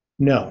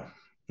 No.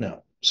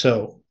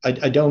 So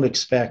I don't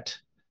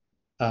expect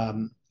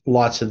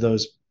lots of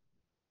those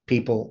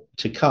people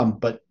to come,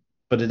 but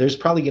there's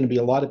probably going to be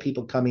a lot of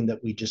people coming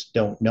that we just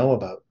don't know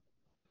about,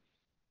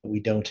 we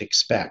don't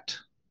expect.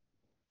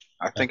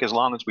 I think as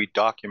long as we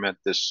document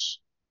this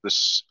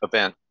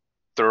event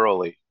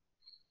thoroughly,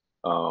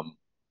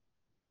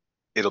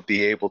 it'll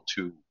be able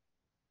to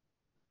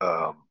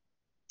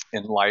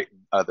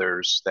enlighten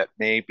others that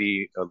may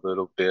be a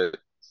little bit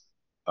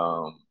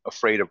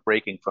afraid of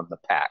breaking from the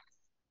pack.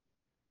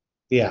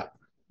 Yeah.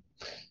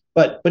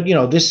 But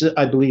this is,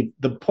 I believe,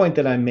 the point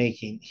that I'm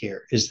making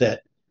here is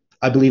that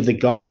I believe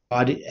that God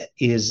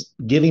is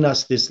giving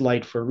us this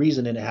light for a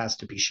reason, and it has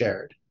to be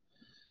shared.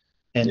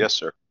 And yes,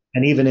 sir.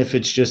 And even if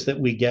it's just that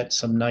we get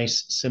some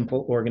nice,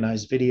 simple,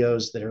 organized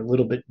videos that are a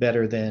little bit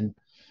better than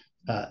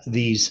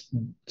these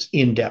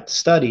in-depth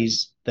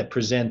studies that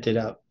present it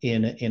up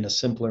in a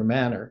simpler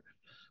manner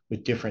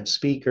with different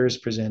speakers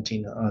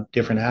presenting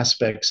different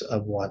aspects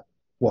of what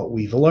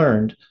we've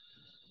learned,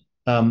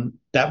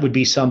 that would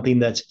be something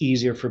that's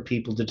easier for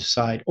people to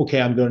decide, okay,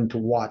 I'm going to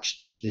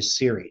watch this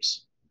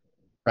series,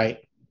 right?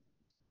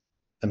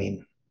 I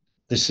mean,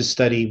 this is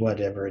study,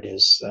 whatever it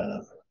is,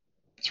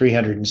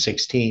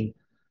 316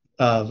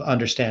 of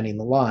understanding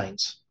the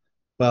lines.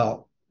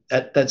 Well,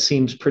 that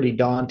seems pretty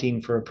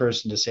daunting for a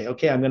person to say,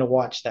 okay, I'm going to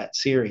watch that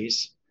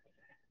series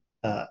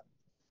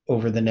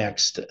over the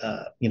next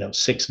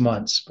 6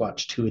 months,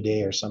 watch 2 a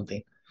day or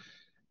something.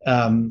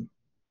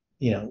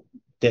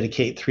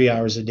 Dedicate 3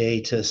 hours a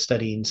day to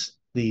studying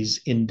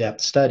these in-depth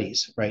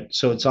studies, right?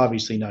 So it's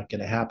obviously not going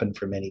to happen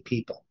for many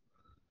people.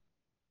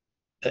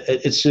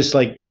 It's just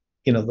like,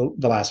 the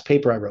last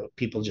paper I wrote,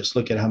 people just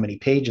look at how many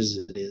pages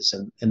it is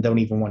and don't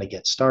even want to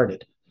get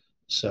started.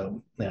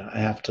 So I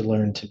have to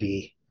learn to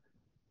be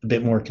a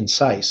bit more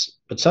concise,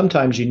 but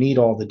sometimes you need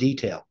all the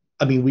detail.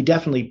 I mean, we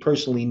definitely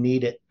personally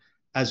need it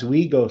as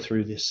we go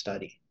through this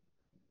study.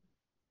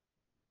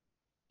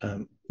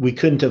 We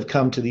couldn't have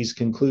come to these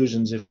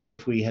conclusions if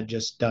we had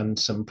just done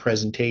some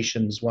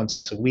presentations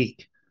once a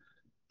week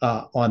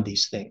on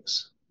these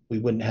things. We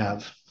wouldn't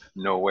have.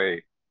 No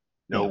way.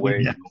 No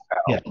way.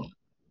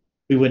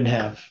 We wouldn't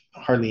have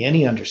hardly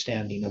any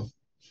understanding of,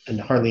 and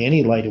hardly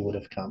any light would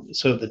have come.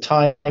 So the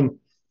time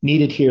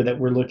needed here that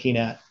we're looking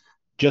at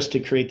just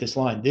to create this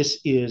line, this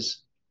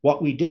is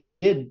what we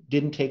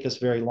didn't take us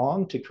very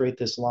long to create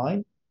this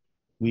line.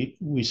 We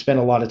spent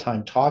a lot of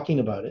time talking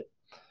about it,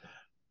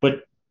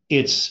 but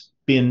it's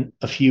been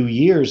a few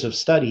years of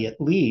study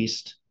at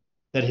least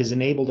that has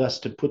enabled us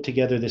to put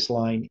together this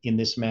line in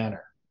this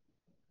manner,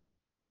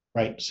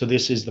 right? So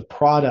this is the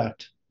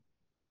product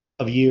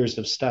of years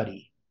of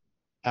study,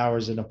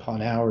 hours and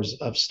upon hours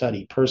of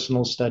study,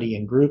 personal study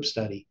and group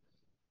study,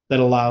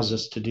 that allows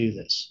us to do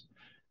this.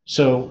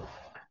 So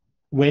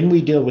when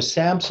we deal with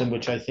Samson,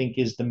 which I think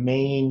is the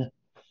main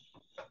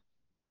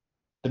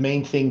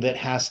thing that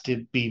has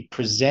to be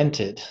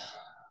presented,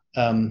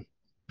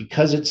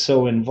 because it's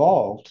so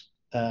involved,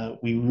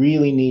 we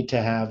really need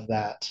to have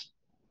that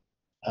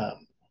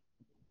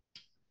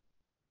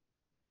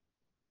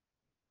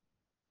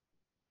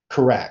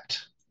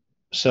correct.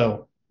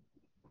 So,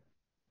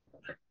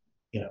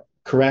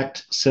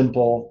 correct,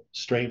 simple,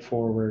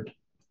 straightforward.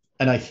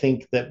 And I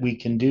think that we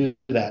can do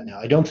that now.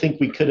 I don't think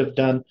we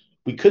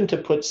couldn't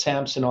have put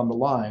Samson on the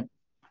line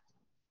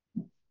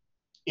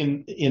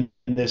in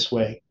this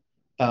way,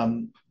 a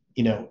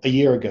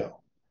year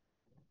ago.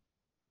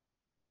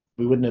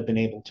 We wouldn't have been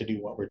able to do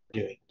what we're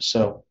doing.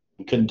 So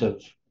we couldn't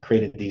have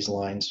created these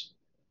lines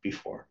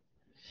before.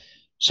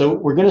 So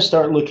we're going to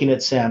start looking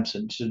at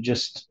Samson. So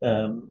just,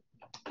 and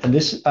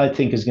this I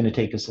think is going to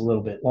take us a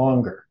little bit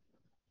longer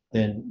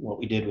than what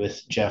we did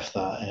with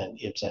Jephthah and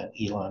Ibzan,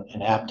 Elon,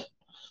 and Abdon.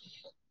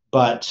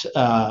 But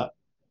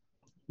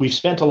we've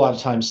spent a lot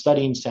of time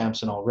studying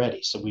Samson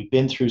already. So we've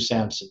been through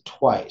Samson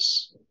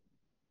twice.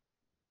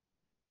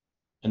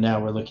 And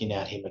now we're looking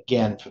at him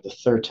again for the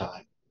third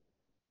time.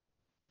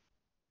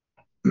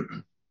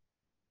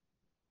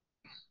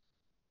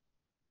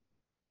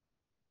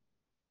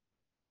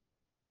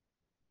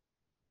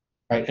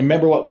 Right. And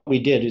remember what we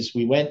did is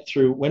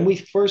when we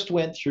first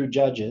went through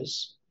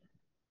Judges,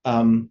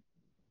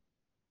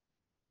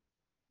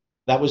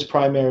 that was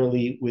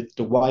primarily with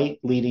Dwight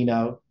leading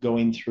out,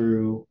 going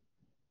through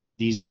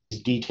these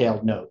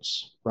detailed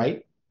notes,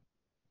 right?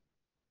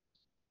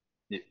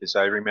 As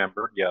I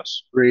remember,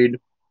 yes. Agreed.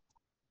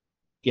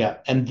 Yeah.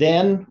 And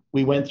then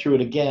we went through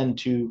it again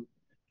to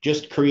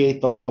just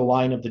create the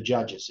line of the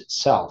Judges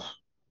itself.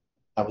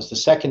 That was the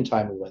second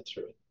time we went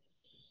through it.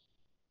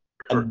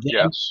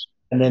 Yes.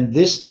 And then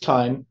this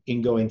time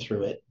in going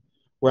through it,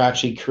 we're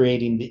actually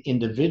creating the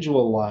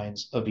individual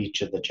lines of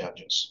each of the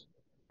judges,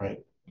 right?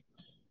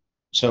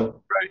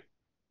 So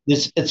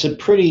it's a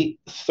pretty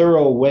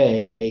thorough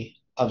way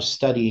of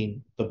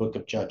studying the book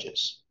of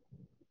Judges.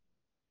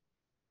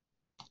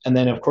 And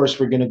then, of course,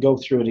 we're going to go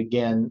through it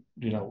again,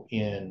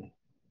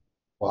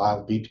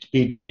 I'll be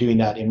doing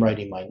that in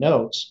writing my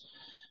notes,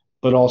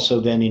 but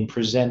also then in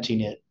presenting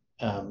it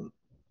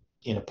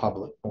in a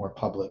more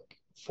public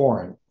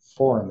forum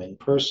in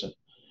person.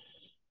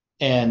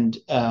 And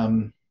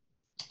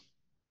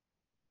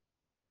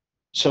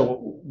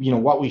so,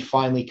 what we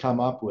finally come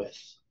up with,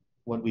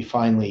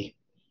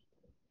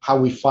 how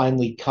we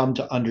finally come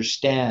to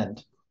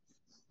understand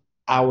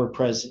our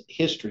present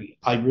history,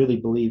 I really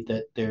believe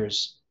that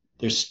there's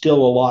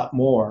still a lot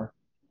more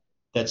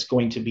that's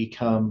going to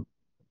become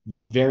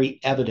very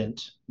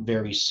evident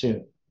very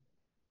soon.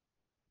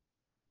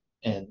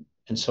 And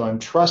so I'm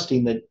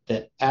trusting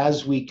that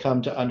as we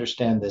come to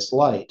understand this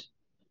light,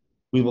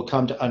 we will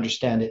come to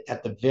understand it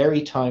at the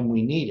very time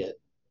we need it,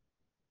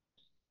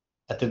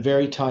 at the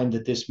very time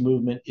that this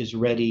movement is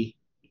ready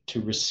to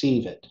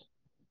receive it.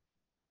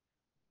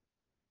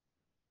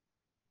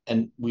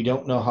 And we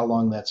don't know how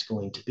long that's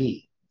going to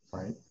be,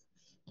 right?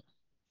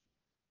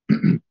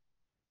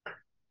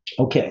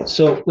 Okay,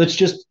 so let's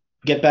just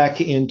get back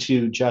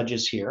into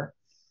Judges here.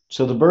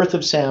 So the birth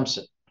of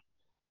Samson.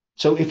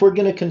 So if we're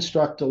going to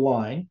construct a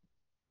line,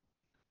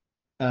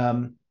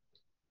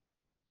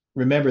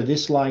 remember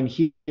this line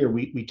here,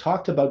 we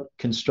talked about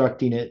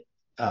constructing it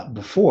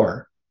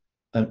before.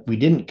 We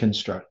didn't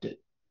construct it.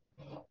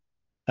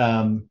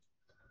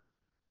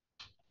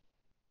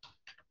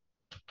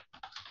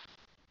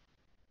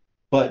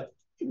 But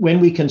when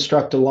we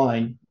construct a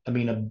line, I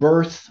mean, a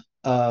birth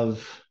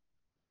of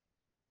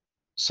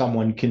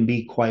someone can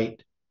be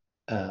quite,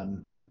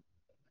 so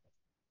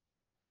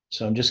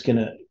I'm just going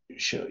to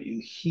show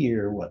you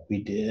here what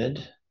we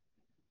did.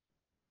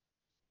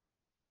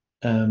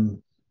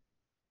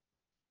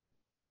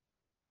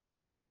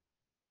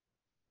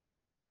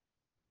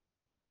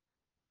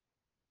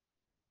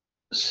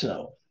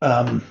 So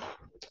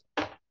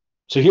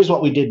here's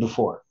what we did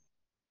before.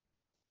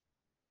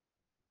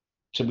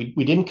 So we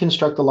didn't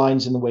construct the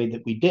lines in the way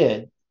that we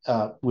did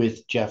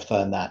with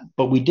Jephthah and that,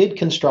 but we did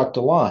construct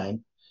a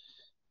line,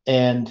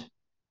 and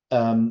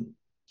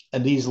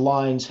these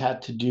lines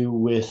had to do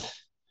with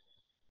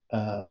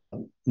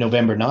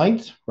November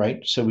 9th,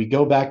 right? So we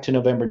go back to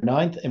November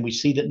 9th, and we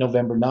see that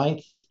November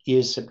 9th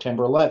is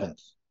September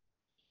 11th.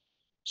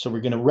 So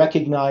we're going to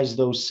recognize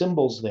those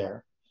symbols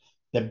there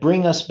that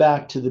bring us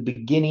back to the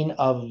beginning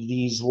of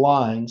these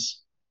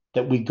lines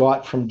that we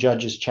got from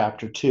Judges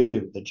chapter 2.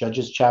 The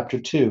Judges chapter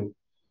 2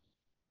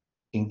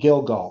 in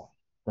Gilgal,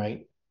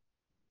 right?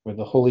 Where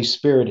the Holy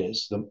Spirit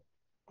is. The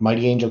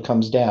mighty angel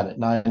comes down at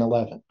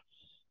 9/11.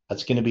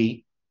 That's going to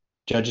be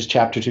Judges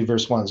chapter 2,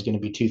 verse 1 is going to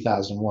be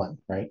 2001,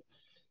 right?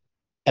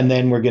 And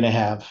then we're going to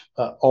have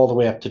all the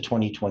way up to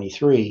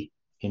 2023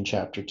 in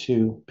chapter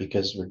 2,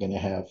 because we're going to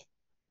have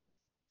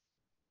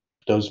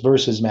those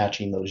verses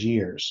matching those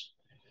years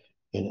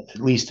in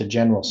at least a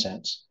general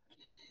sense.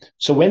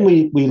 So when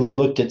we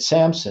looked at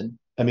Samson,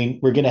 I mean,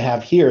 we're going to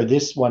have here,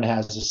 this one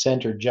has a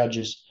center,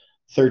 Judges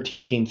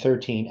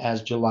 13:13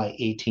 as July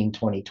 18,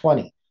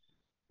 2020. And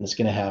it's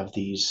going to have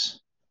these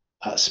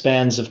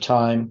spans of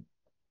time,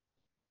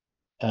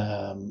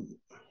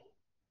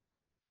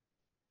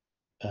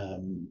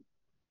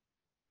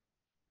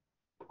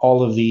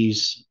 all of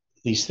these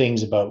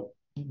things about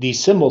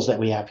these symbols that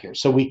we have here.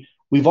 So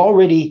we've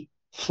already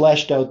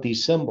fleshed out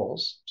these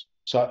symbols.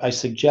 So I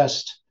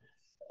suggest,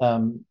 I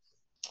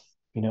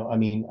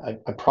mean,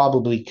 I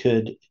probably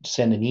could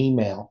send an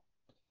email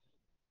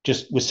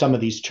just with some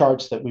of these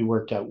charts that we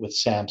worked out with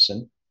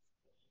Samson,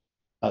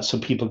 so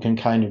people can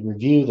kind of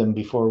review them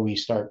before we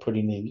start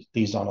putting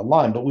these on a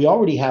line. But we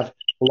already have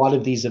a lot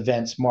of these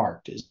events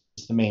marked is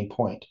the main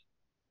point.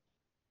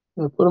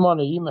 We'll put them on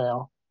the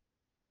email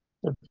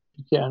if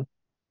you can.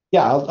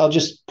 Yeah, I'll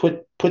just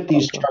put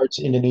these charts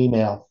in an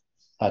email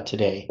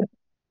today.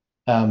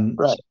 Right.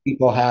 So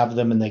people have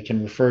them and they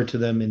can refer to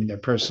them in their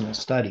personal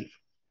study.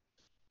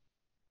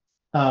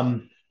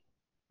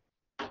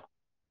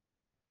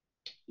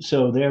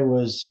 So there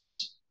was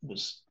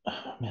there's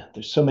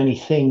so many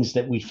things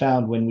that we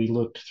found when we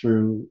looked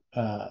through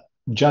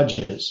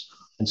Judges.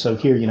 And so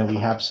here, we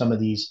have some of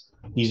these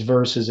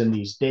verses and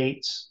these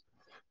dates,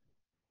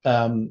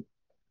 the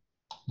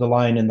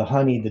lion and the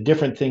honey, the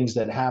different things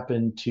that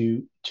happened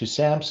to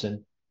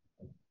Samson,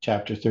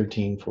 chapter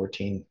 13,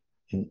 14,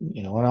 and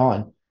and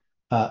on,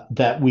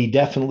 that we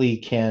definitely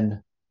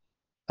can,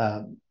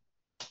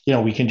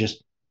 we can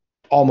just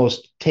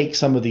almost take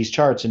some of these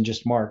charts and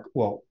just mark,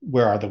 well,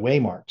 where are the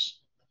waymarks?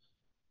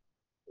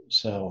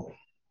 So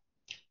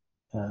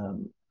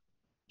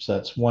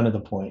that's one of the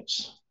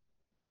points.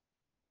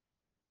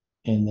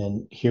 And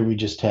then here we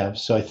just have,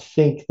 so I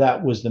think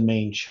that was the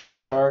main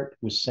chart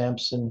with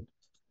Samson.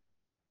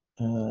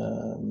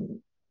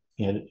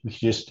 It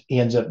just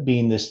ends up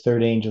being this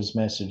third angel's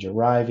message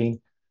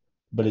arriving,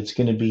 but it's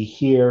going to be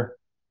here.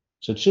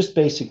 So it's just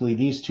basically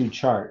these two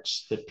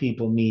charts that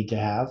people need to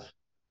have.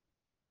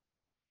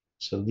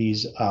 So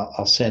these,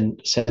 I'll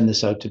send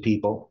this out to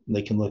people.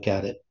 They can look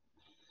at it.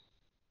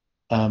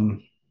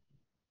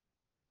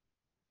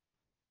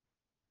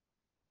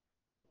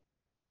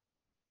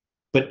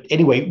 But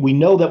anyway, we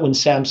know that when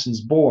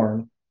Samson's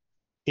born,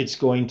 it's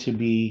going to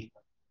be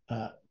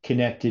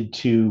connected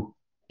to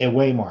a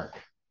waymark.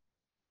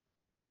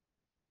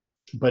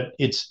 But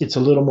it's a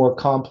little more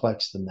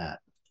complex than that,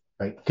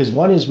 right? Because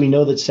one is we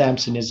know that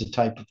Samson is a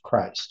type of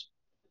Christ.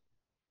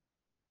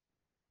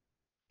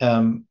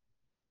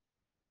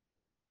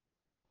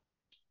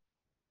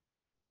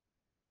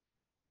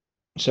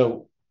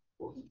 So,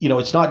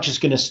 it's not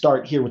just going to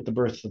start here with the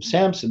birth of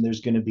Samson.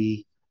 There's going to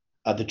be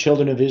the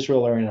children of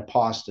Israel are in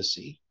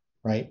apostasy,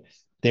 right?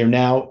 They're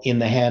now in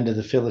the hand of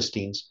the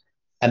Philistines.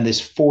 And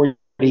this 40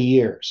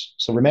 years.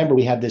 So remember,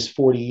 we had this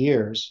 40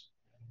 years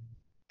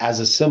as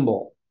a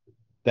symbol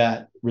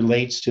that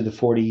relates to the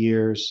 40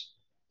 years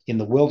in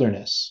the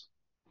wilderness.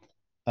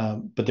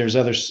 But there's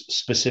other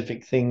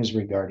specific things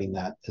regarding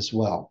that as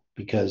well,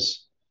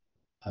 because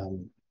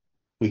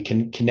we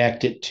can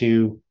connect it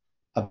to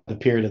the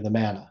period of the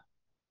manna.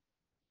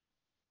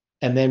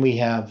 And then we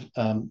have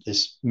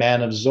this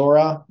man of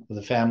Zorah, of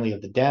the family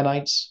of the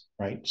Danites,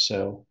 right?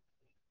 So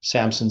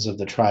Samson's of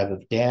the tribe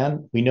of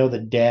Dan. We know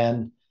that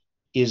Dan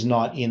is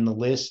not in the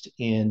list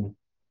in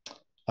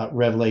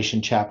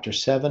Revelation chapter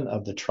 7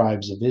 of the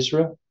tribes of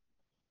Israel,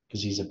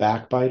 because he's a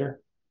backbiter,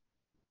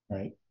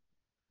 right?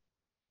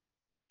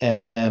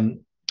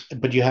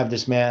 But you have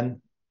this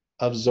man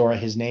of Zorah,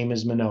 his name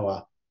is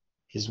Manoah,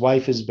 his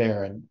wife is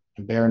barren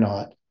and bear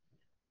not.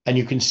 And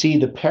you can see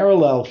the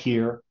parallel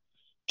here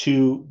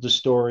to the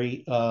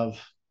story of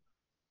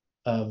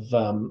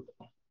um,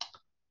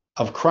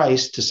 of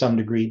Christ to some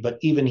degree, but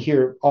even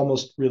here,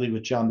 almost really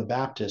with John the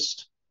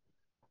Baptist,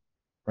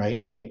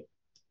 right?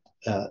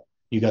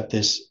 You got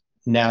this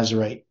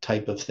Nazarite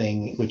type of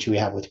thing, which we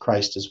have with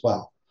Christ as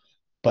well.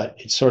 But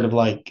it's sort of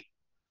like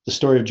the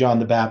story of John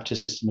the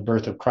Baptist and the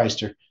birth of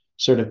Christ are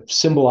sort of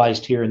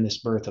symbolized here in this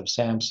birth of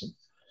Samson.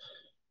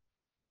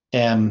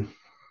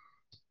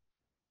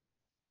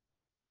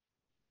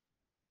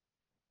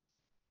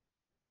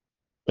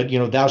 But,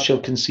 thou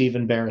shalt conceive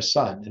and bear a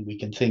son. And we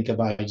can think of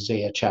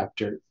Isaiah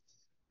chapter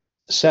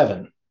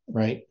 7,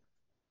 right?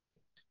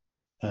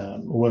 A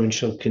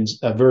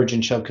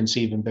virgin shall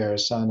conceive and bear a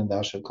son, and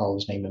thou shalt call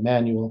his name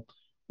Emmanuel,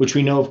 which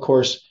we know, of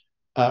course,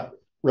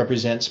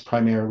 represents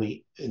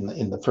primarily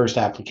in the first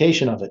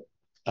application of it,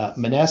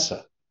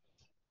 Manasseh.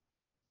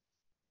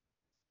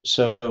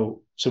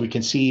 So we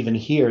can see even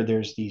here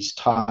there's these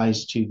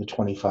ties to the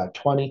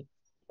 2520.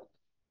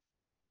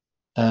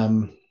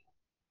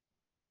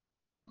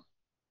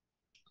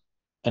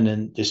 And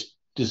then this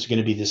is going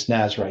to be this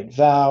Nazarite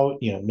vow.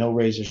 No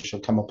razor shall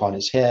come upon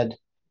his head.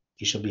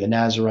 He shall be a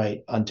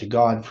Nazarite unto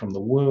God from the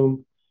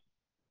womb,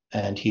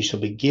 and he shall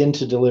begin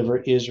to deliver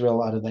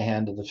Israel out of the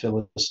hand of the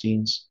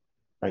Philistines.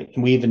 Right,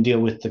 and we even deal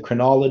with the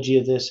chronology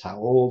of this. How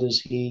old is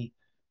he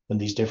when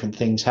these different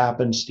things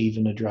happen?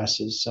 Stephen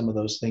addresses some of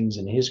those things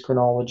in his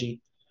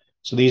chronology.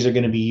 So these are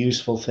going to be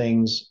useful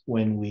things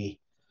when we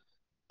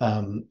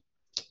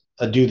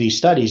do these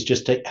studies,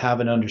 just to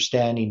have an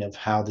understanding of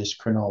how this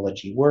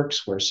chronology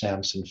works, where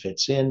Samson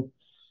fits in.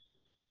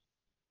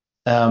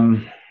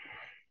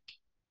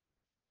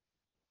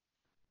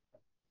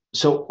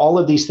 So all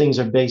of these things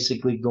are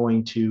basically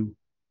going to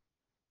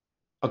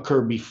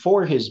occur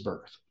before his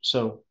birth.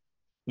 So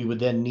we would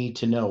then need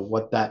to know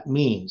what that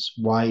means.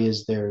 Why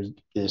is there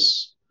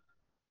this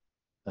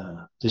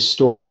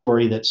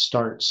story that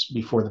starts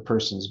before the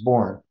person's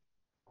born?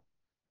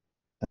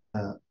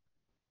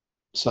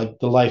 It's like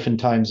the life and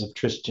times of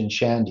Tristan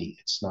Shandy.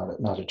 It's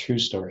not a true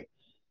story,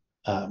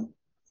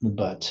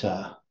 but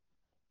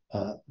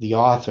the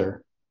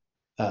author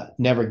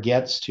never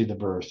gets to the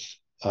birth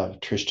of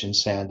Tristan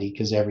Shandy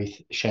because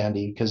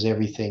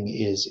everything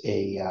is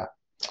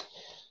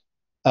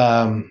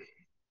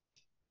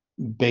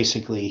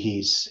basically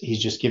he's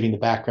just giving the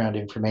background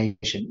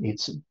information.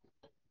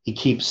 He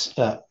keeps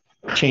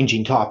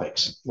changing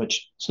topics,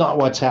 which is not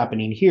what's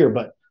happening here.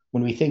 But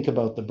when we think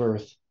about the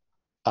birth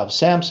of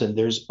Samson,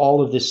 there's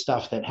all of this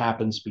stuff that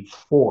happens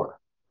before.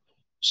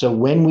 So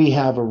when we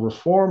have a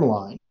reform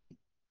line,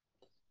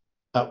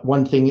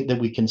 one thing that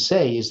we can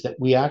say is that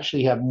we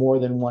actually have more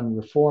than one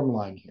reform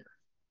line here,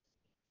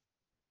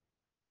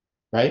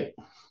 right?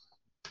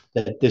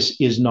 That this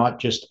is not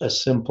just a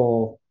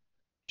simple,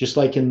 just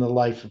like in the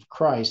life of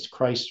Christ's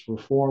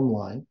reform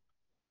line,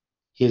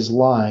 his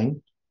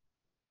line.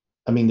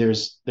 I mean,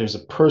 there's a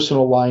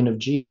personal line of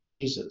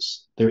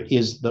Jesus. There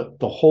is the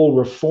whole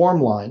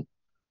reform line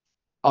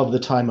of the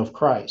time of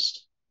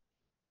Christ.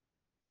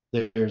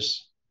 There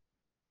is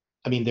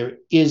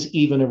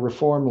even a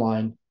reform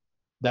line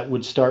that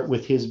would start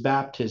with his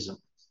baptism,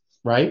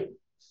 right?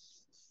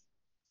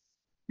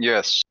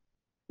 Yes.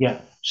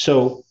 Yeah.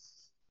 So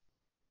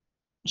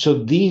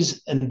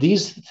these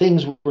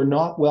things were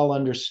not well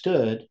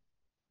understood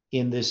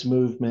in this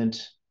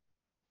movement,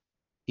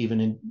 even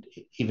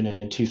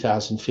in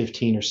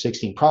 2015 or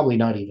 16, probably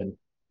not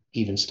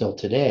even still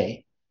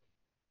today,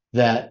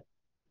 that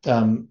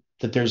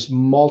there's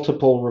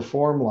multiple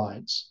reform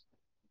lines.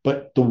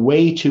 But the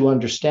way to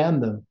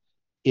understand them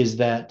is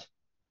that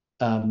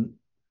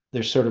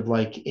there's sort of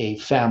like a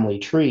family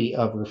tree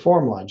of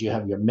reform lines. You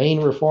have your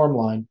main reform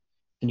line,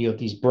 and you have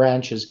these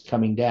branches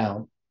coming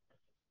down,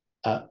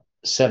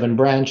 7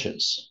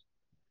 branches,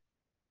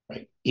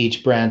 right?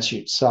 Each branch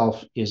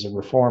itself is a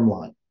reform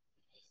line.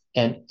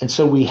 And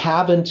so we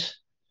haven't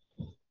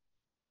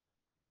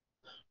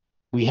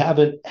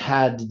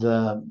had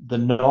the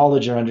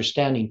knowledge or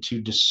understanding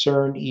to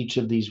discern each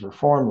of these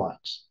reform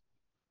lines.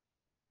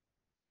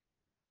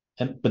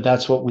 But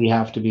that's what we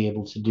have to be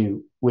able to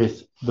do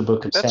with the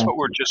book of Samuel. That's what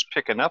we're just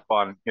picking up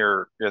on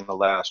here in the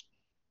last,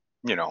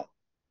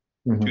 2-3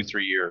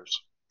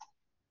 years.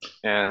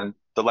 And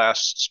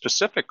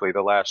specifically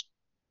the last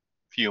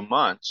few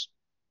months,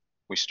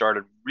 we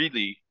started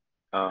really,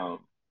 the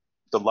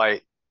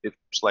light,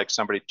 it's like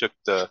somebody took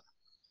the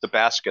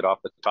basket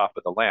off the top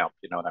of the lamp,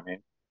 you know what I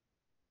mean?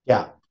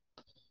 Yeah.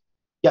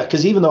 Yeah,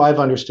 because even though I've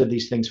understood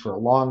these things for a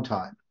long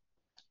time,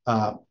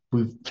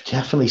 we've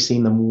definitely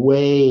seen them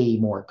way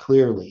more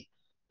clearly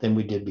than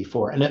we did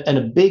before. And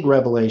a big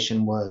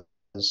revelation was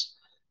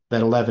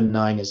that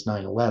 11:9 is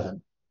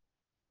 9/11.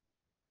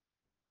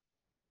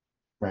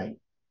 Right?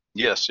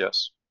 Yes.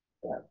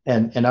 Yeah.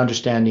 And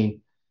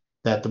understanding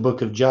that the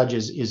book of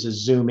Judges is a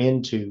zoom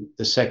into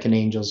the second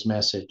angel's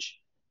message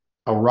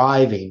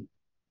arriving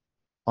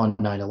on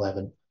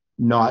 9/11,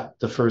 not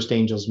the first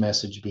angel's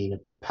message being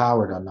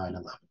empowered on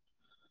 9/11.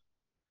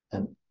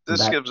 And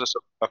this gives us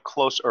a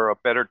close or a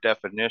better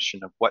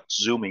definition of what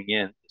zooming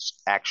in is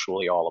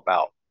actually all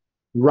about.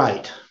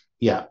 Right.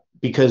 Yeah,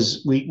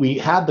 because we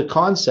had the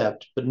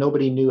concept, but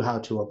nobody knew how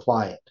to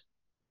apply it.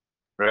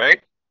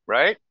 Right?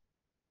 Right?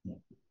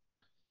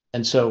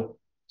 And so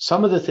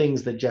some of the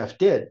things that Jeff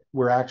did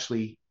were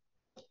actually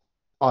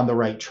on the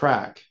right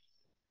track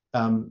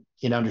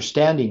in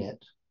understanding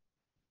it.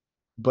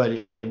 But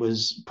it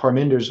was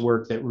Parminder's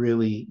work that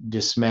really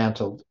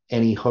dismantled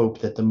any hope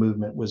that the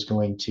movement was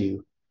going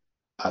to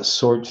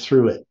sort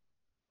through it.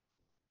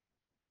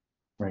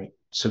 Right.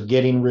 So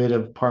getting rid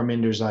of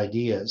Parminder's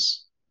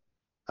ideas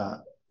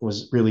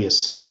was really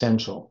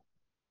essential.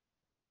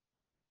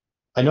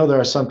 I know there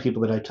are some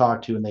people that I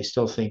talk to and they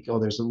still think, oh,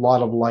 there's a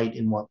lot of light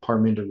in what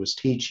Parminder was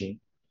teaching.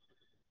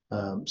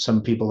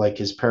 Some people like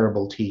his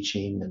parable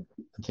teaching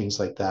and things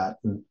like that.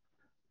 And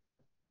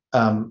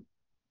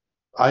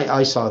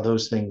I saw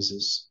those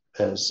things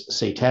as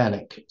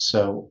satanic.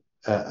 So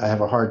I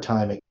have a hard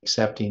time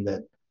accepting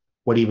that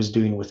what he was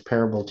doing with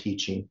parable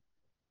teaching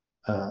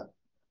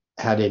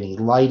had any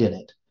light in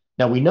it.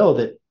 Now we know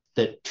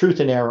that truth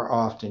and error are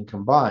often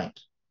combined.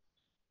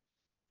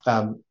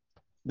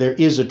 There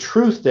is a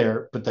truth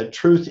there, but that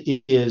truth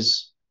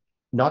is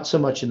not so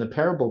much in the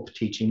parable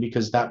teaching,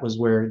 because that was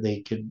where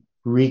they could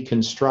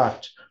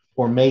reconstruct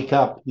or make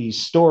up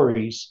these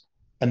stories,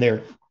 and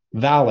they're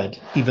valid,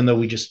 even though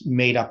we just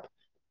made up.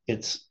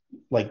 It's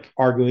like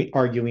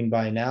arguing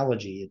by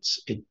analogy.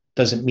 It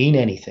doesn't mean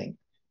anything.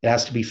 It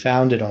has to be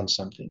founded on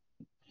something.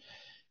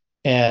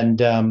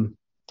 And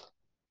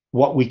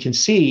what we can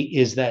see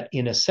is that,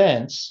 in a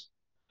sense,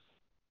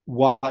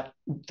 what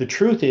the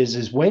truth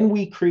is when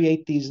we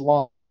create these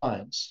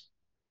lines,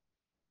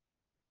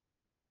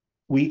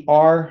 we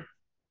are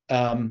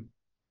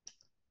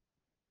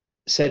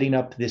setting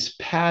up this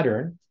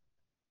pattern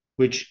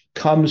which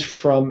comes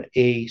from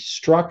a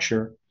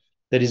structure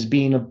that is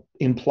being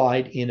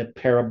implied in a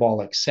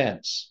parabolic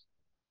sense,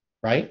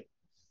 right?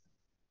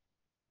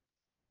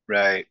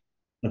 Right.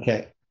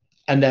 Okay.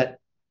 And that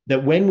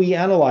when we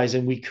analyze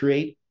and we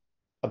create,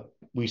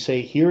 we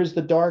say, here's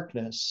the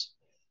darkness,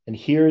 and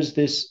here's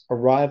this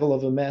arrival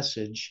of a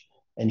message,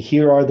 and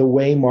here are the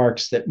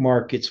waymarks that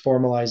mark its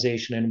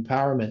formalization and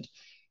empowerment.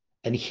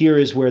 And here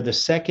is where the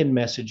second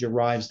message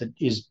arrives that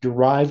is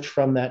derived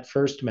from that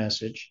first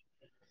message.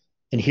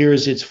 And here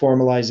is its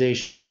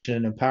formalization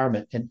and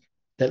empowerment. And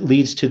that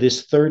leads to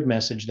this third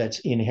message that's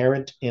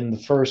inherent in the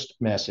first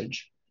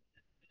message.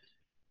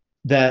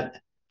 That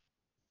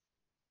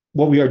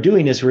what we are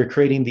doing is we're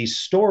creating these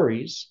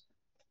stories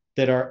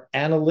that are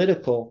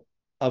analytical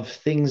of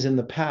things in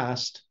the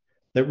past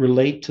that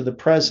relate to the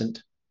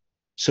present.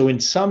 So in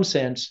some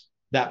sense,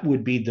 that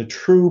would be the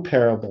true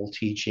parable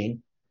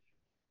teaching,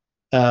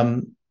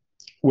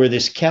 where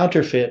this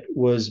counterfeit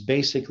was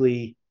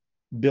basically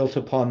built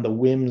upon the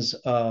whims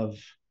of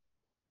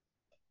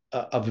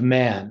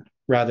man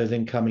rather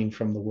than coming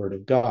from the word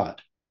of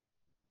God,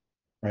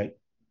 right?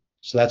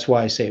 So that's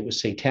why I say it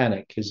was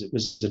satanic, because it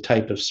was a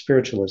type of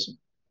spiritualism.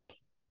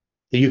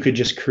 That you could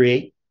just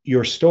create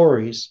your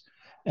stories,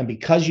 and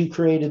because you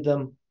created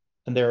them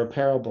and they're a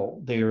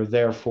parable, they are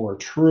therefore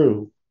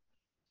true,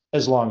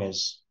 as long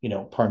as,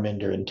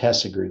 Parminder and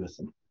Tess agree with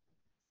them,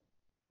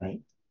 right?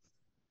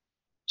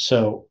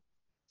 So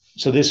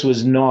this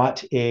was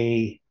not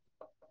a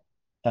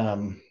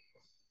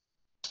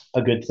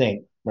good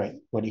thing, right?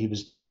 What he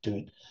was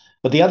doing.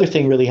 But the other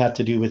thing really had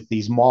to do with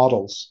these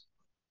models.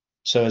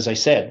 So as I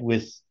said,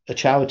 with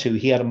Achawatu,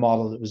 he had a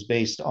model that was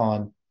based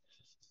on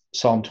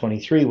Psalm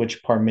 23,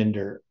 which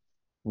Parminder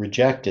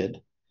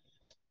rejected.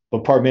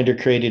 But Parminder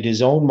created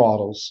his own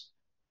models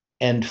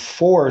and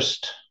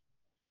forced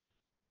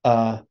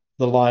the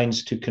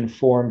lines to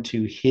conform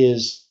to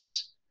his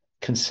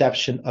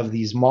conception of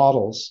these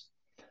models,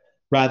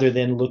 rather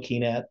than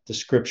looking at the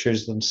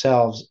scriptures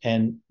themselves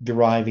and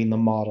deriving the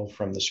model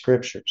from the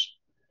scriptures.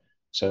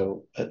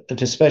 So,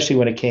 especially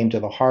when it came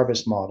to the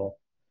harvest model,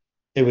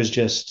 it was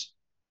just,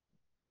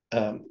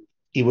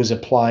 he was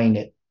applying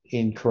it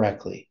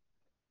incorrectly.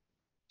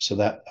 So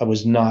that I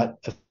was not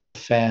a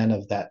fan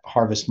of that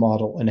harvest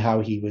model and how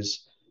he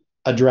was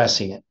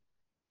addressing it.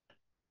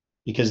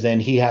 Because then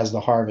he has the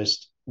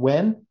harvest.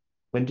 When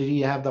did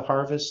he have the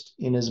harvest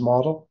in his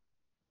model?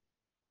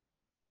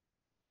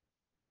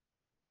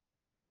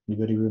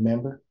 Anybody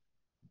remember?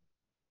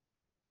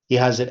 He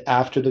has it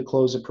after the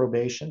close of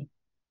probation.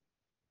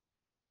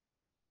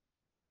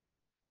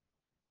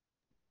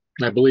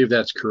 I believe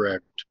that's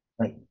correct.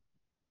 Right.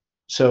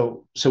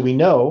 So we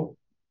know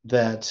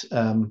that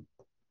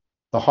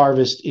the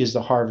harvest is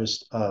the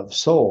harvest of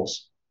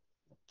souls.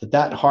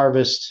 That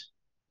harvest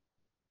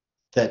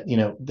that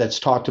that's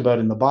talked about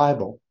in the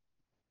Bible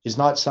is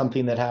not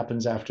something that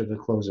happens after the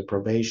close of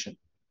probation.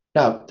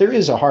 Now, there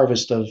is a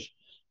harvest of,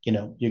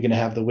 you're going to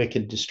have the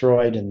wicked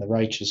destroyed and the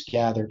righteous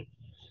gathered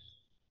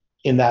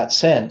in that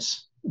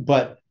sense.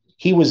 But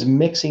he was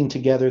mixing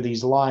together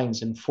these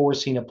lines and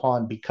forcing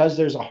upon, because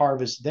there's a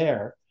harvest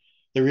there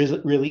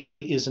really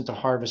isn't a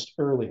harvest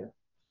earlier,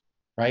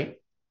 right?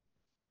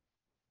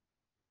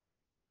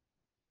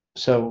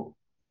 So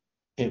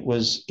it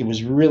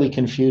was really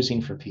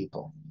confusing for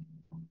people.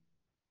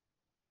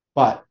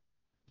 But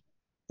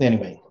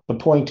anyway, the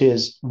point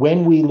is,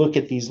 when we look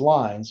at these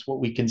lines, what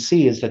we can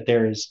see is that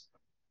there is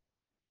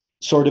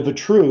sort of a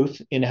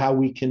truth in how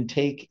we can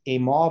take a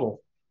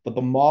model, but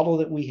the model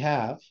that we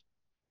have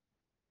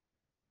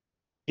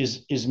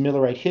is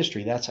Millerite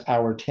history. That's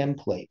our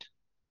template.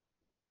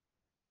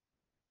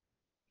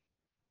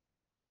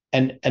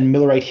 And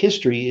Millerite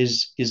history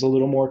is a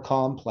little more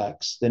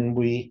complex than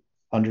we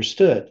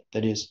understood.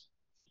 That is,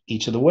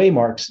 each of the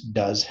waymarks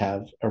does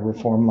have a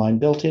reform line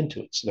built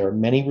into it. So there are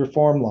many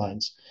reform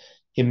lines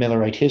in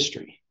Millerite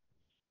history,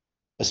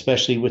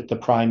 especially with the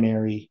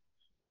primary,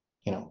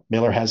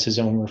 Miller has his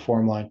own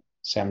reform line,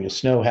 Samuel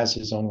Snow has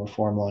his own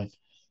reform line.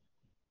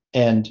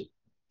 And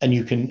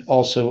you can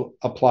also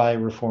apply a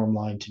reform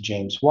line to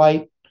James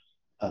White,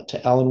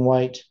 to Ellen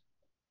White.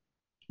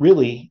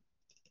 Really,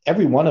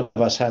 every one of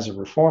us has a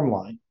reform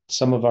line.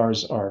 Some of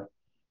ours are,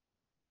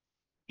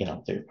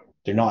 they're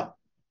not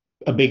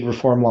a big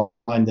reform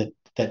line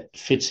that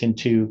fits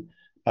into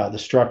the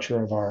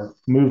structure of our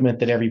movement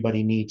that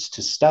everybody needs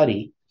to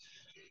study.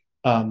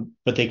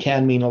 But they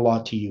can mean a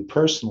lot to you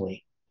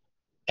personally.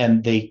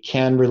 And they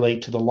can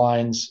relate to the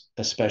lines,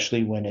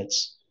 especially when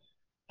it's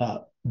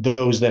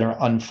those that are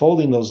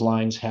unfolding those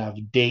lines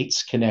have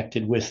dates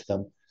connected with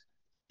them.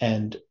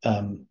 And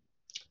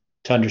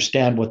to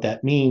understand what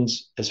that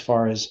means as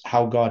far as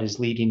how God is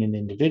leading an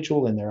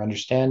individual in their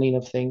understanding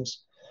of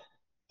things,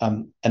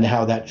 and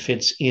how that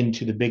fits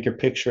into the bigger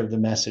picture of the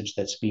message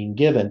that's being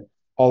given,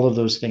 all of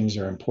those things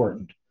are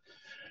important.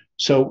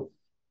 So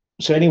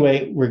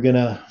anyway, we're going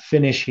to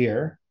finish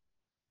here,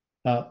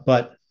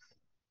 but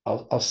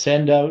I'll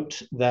send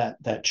out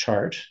that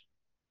chart.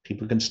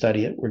 People can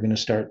study it. We're going to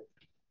start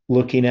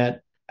looking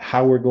at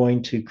how we're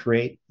going to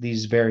create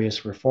these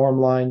various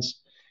reform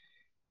lines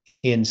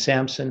in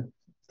Samson,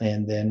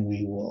 and then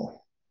we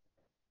will,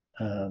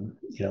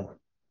 it'll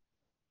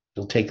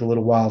take a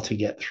little while to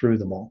get through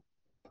them all.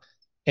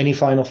 Any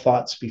final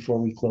thoughts before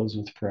we close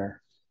with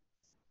prayer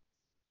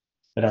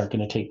that aren't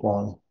going to take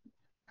long?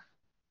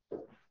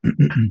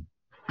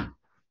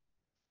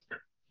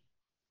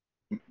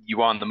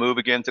 You on the move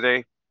again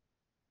today?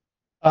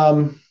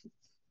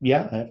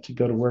 Yeah, I have to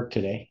go to work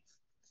today.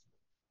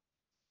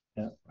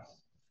 Yeah.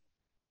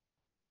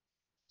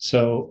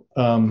 So,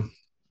 I'm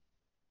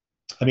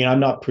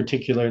not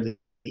particularly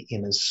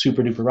in a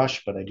super duper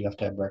rush, but I do have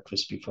to have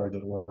breakfast before I go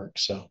to work.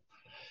 So,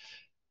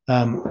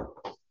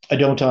 I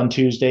don't on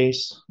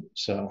Tuesdays.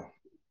 So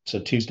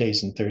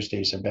Tuesdays and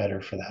Thursdays are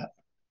better for that.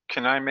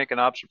 Can I make an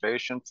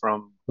observation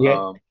from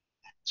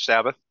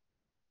Sabbath?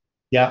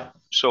 Yeah.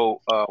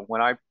 So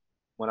when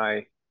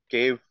I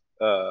gave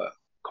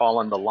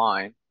Colin the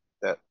line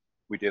that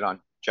we did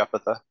on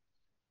Jephthah,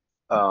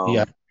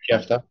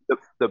 Jephthah.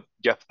 The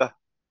Jephthah,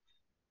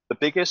 the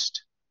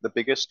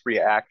biggest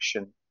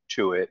reaction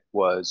to it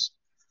was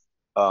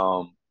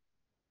there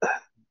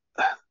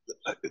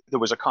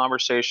was a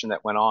conversation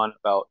that went on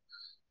about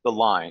the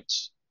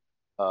lines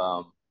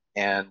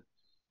and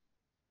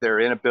their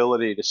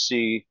inability to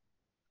see,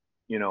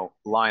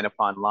 line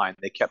upon line.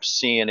 They kept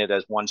seeing it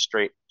as one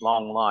straight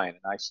long line,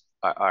 and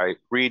I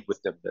agreed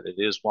with them that it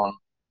is one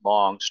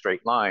long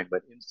straight line,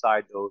 but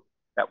inside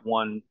that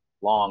one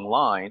long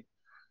line,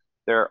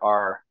 there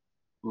are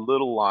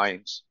little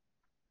lines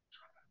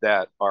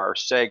that are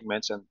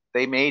segments, and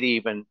they may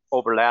even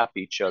overlap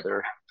each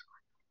other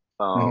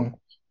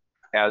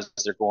as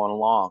they're going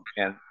along.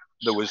 And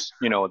there was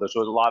a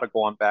lot of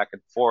going back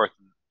and forth,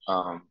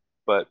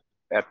 but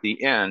at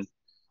the end,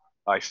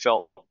 I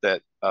felt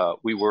that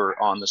we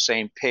were on the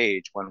same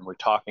page when we're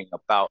talking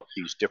about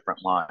these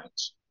different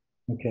lines.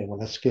 Okay, well,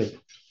 that's good.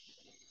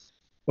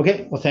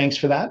 Okay, well, thanks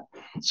for that.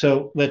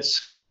 So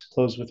let's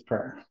close with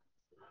prayer.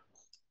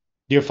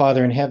 Dear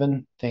Father in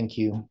heaven, thank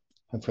you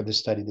for the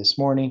study this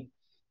morning.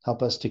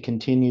 Help us to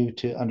continue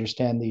to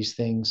understand these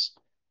things.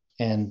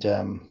 And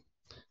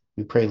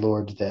we pray,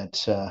 Lord,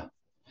 that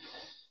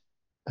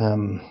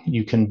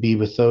you can be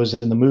with those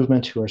in the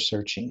movement who are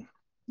searching.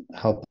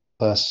 Help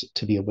us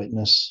to be a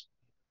witness.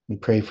 We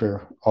pray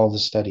for all the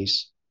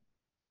studies,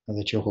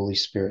 that your Holy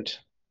Spirit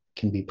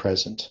can be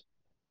present.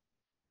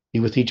 Be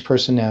with each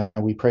person now,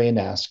 we pray and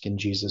ask in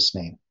Jesus'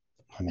 name.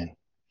 Amen.